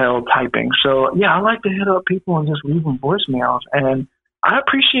slow as hell typing. So yeah, I like to hit up people and just leave them voicemails. And I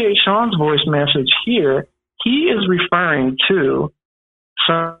appreciate Sean's voice message here. He is referring to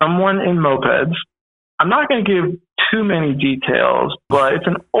someone in mopeds. I'm not going to give too many details, but it's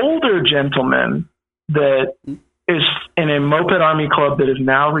an older gentleman that is in a Moped Army Club that is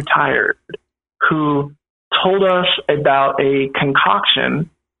now retired, who told us about a concoction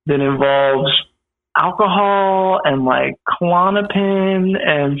that involves alcohol and like Klonopin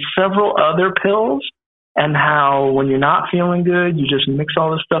and several other pills, and how when you're not feeling good, you just mix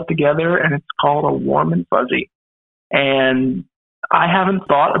all this stuff together, and it's called a warm and fuzzy. And I haven't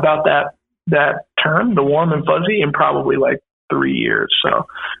thought about that term, the warm and fuzzy, in probably like 3 years. So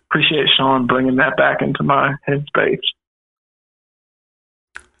appreciate Sean bringing that back into my headspace.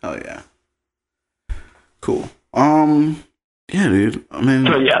 Oh yeah. Cool. Yeah, dude. I mean,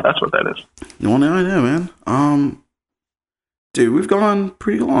 so yeah, that's what that is. Well, now I know, man. Dude, we've gone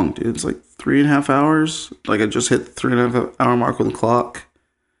pretty long, dude. It's like 3.5 hours. Like I just hit the 3.5 hour mark on the clock.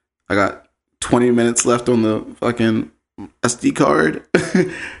 I got 20 minutes left on the fucking SD card.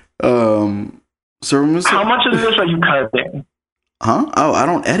 So how much of this are you cutting? Huh? Oh, I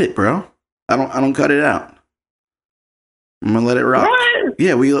don't edit, bro. I don't cut it out. I'm gonna let it rock. What?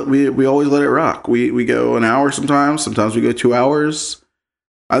 Yeah, we always let it rock. We go an hour sometimes we go 2 hours.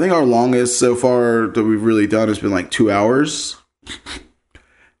 I think our longest so far that we've really done has been like 2 hours.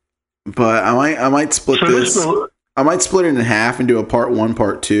 But I might split this. I might split it in half and do a part 1,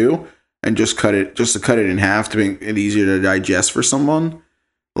 part 2, and just cut it in half to make it easier to digest for someone.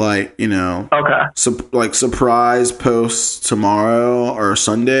 Like, you know, okay. Like surprise post tomorrow or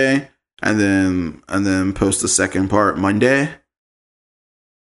Sunday, and then post the second part Monday,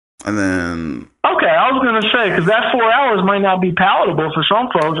 and then. Okay, I was gonna say, because that 4 hours might not be palatable for some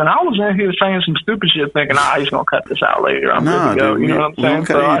folks, and I was in here saying some stupid shit, thinking, he's gonna cut this out later. I'm good to go. Dude, you know what I'm saying? We don't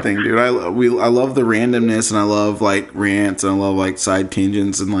cut anything, dude. I love the randomness, and I love like rants, and I love like side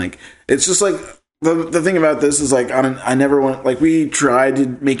tangents, and like it's just like. The thing about this is like I never want, like, we try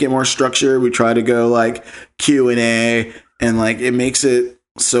to make it more structured. We try to go like Q&A, and like it makes it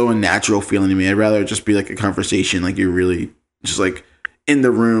so unnatural feeling to me. I'd rather just be like a conversation, like you're really just like in the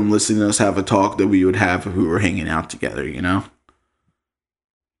room listening to us have a talk that we would have if we were hanging out together, you know?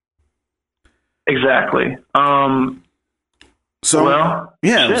 Exactly. So well,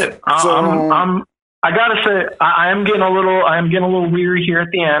 yeah. Shit. I gotta say, I am getting a little weary here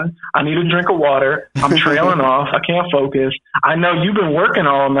at the end. I need a drink of water. I'm trailing off. I can't focus. I know you've been working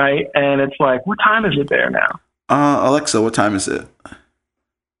all night, and it's like, what time is it there now? Alexa, what time is it?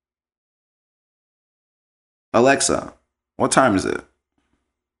 Alexa, what time is it?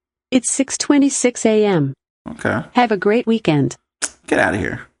 It's 6:26 a.m. Okay. Have a great weekend. Get out of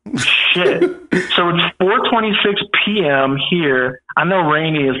here. Shit. So it's 4:26 p.m. here. I know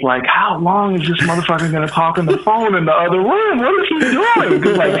Rainey is like, how long is this motherfucker going to talk on the phone in the other room? What is he doing?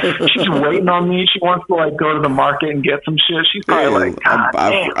 Because like, she's waiting on me. She wants to like go to the market and get some shit. She's probably like,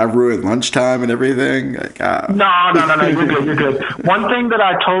 I've ruined lunchtime and everything. Like, No. You're good. One thing that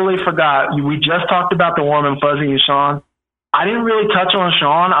I totally forgot. We just talked about the warm and fuzzy and Sean. I didn't really touch on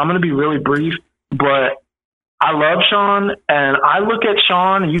Sean. I'm going to be really brief, but I love Sean, and I look at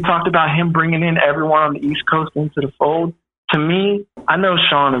Sean, and you talked about him bringing in everyone on the East Coast into the fold. To me, I know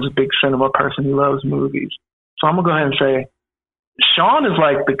Sean is a big cinema person. He loves movies. So I'm going to go ahead and say Sean is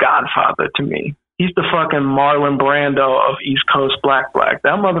like the Godfather to me. He's the fucking Marlon Brando of East Coast Black. That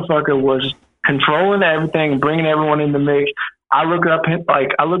motherfucker was controlling everything, bringing everyone in the mix. I looked up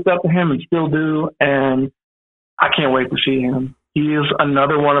to him and still do, and I can't wait to see him. He is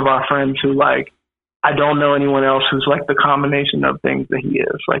another one of our friends who, like, I don't know anyone else who's like the combination of things that he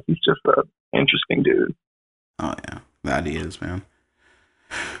is. Like, he's just an interesting dude. Oh yeah, that he is, man.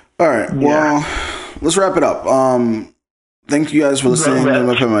 All right, well, let's wrap it up. Thank you guys for listening to the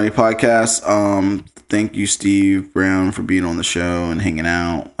Moped Money podcast. Thank you, Steve Brown, for being on the show and hanging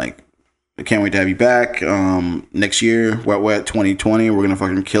out. Like, I can't wait to have you back. Next year, Wet 2020, we're gonna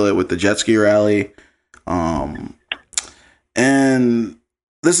fucking kill it with the jet ski rally. And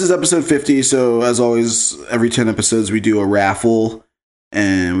this is episode 50, so as always, every 10 episodes we do a raffle,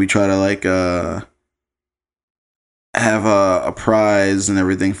 and we try to like have a prize and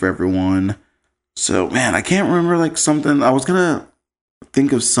everything for everyone. So, man, I can't remember like something. I was gonna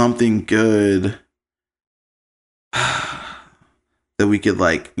think of something good that we could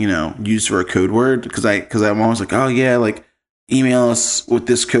like, you know, use for a code word? Because I'm always like, oh yeah, like email us with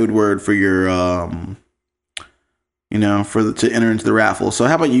this code word for your you know, to enter into the raffle. So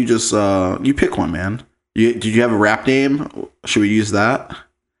how about you just you pick one, man? Did you have a rap name? Should we use that?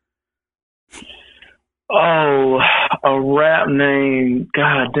 Oh, a rap name.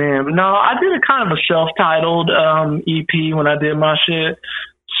 God damn. No, I did a kind of a self-titled EP when I did my shit.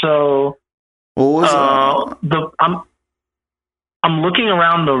 So what was I'm looking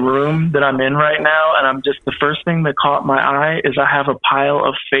around the room that I'm in right now, and the first thing that caught my eye is I have a pile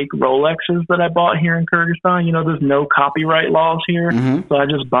of fake Rolexes that I bought here in Kyrgyzstan. You know, there's no copyright laws here, so I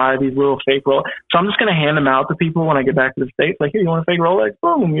just buy these little fake Rolex. So I'm just going to hand them out to people when I get back to the States. Like, here, you want a fake Rolex?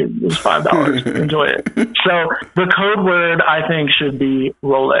 Boom, it's $5. Enjoy it. So the code word, I think, should be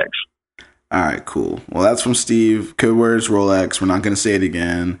Rolex. All right, cool. Well, that's from Steve. Code word is Rolex. We're not going to say it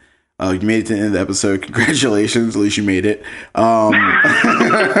again. You made it to the end of the episode. Congratulations. At least you made it.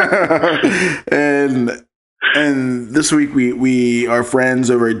 And this week we are friends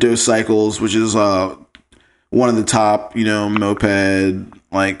over at Dose Cycles, which is one of the top, you know, moped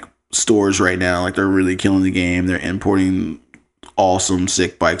like stores right now. Like, they're really killing the game. They're importing awesome,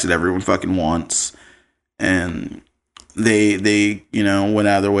 sick bikes that everyone fucking wants. And they you know, went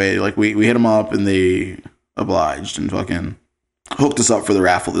out of their way. Like, we hit them up and they obliged and fucking hooked us up for the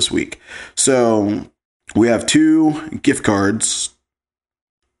raffle this week. So we have 2 gift cards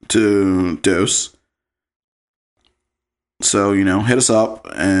to Dose. So, you know, hit us up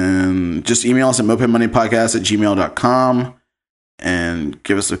and just email us at mopedmoneypodcast@gmail.com and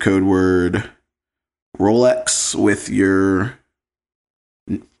give us the code word Rolex with your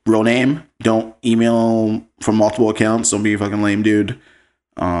real name. Don't email from multiple accounts. Don't be a fucking lame dude.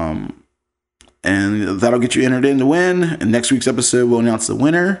 And that'll get you entered in to win. And next week's episode, we'll announce the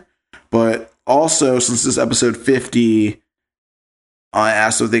winner. But also, since this is episode 50, I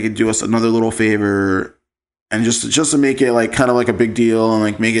asked if they could do us another little favor, and just to make it like kind of like a big deal and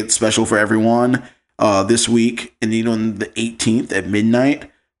like make it special for everyone. This week, and on the 18th at midnight,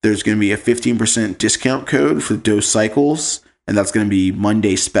 there's going to be a 15% discount code for Dose Cycles, and that's going to be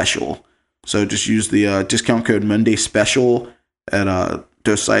Monday Special. So just use the discount code Monday Special at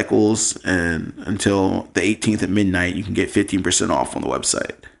Dose Cycles, and until the 18th at midnight, you can get 15% off on the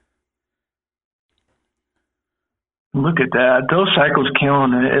website. Look at that. Dose Cycles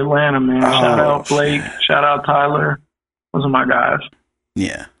killing it. Atlanta, man. Shout out Blake. Shit. Shout out Tyler. Those are my guys.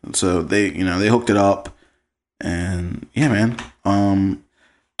 Yeah. So they hooked it up, and yeah, man.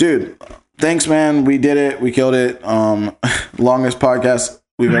 Dude, thanks, man. We did it. We killed it. Longest podcast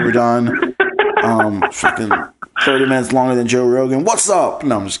we've ever done. Fucking 30 minutes longer than Joe Rogan. What's up?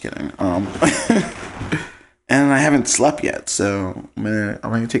 No, I'm just kidding. And I haven't slept yet, so I'm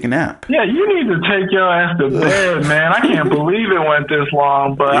gonna take a nap. Yeah, you need to take your ass to bed, man. I can't believe it went this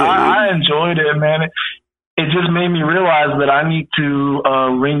long, but yeah, I enjoyed it, man. It just made me realize that I need to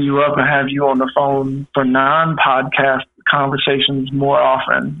ring you up and have you on the phone for non-podcast conversations more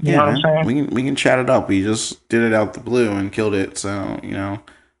often. You know what I'm saying? We can chat it up. We just did it out the blue and killed it, so, you know,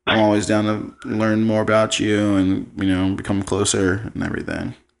 I'm always down to learn more about you and, you know, become closer and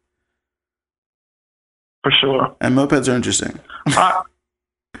everything. For sure. And mopeds are interesting. Yeah,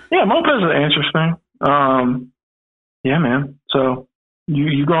 mopeds are interesting. Yeah, man. So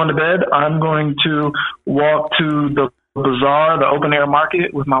you going to bed. I'm going to walk to the bazaar, the open air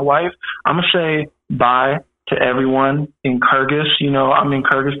market with my wife. I'm going to say bye to everyone in Kyrgyz. You know, I'm in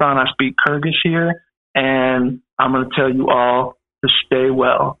Kyrgyzstan. I speak Kyrgyz here. And I'm going to tell you all to stay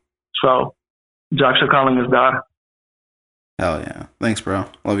well. So, Jaksha calling is dar. Hell yeah. Thanks, bro.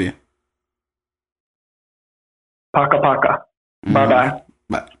 Love you. Paka paka. Bye-bye.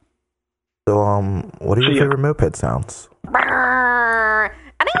 Bye. So, what are your favorite moped sounds? Fuck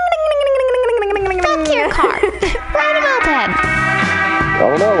your car. Ride a moped. I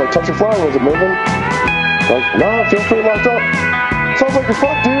don't know, like touch a flower, was it moving? Like, nah, it feels pretty locked up. Sounds like you're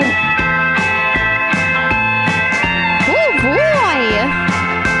fucked, dude. Oh boy.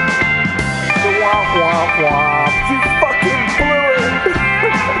 Wah, wah, wah.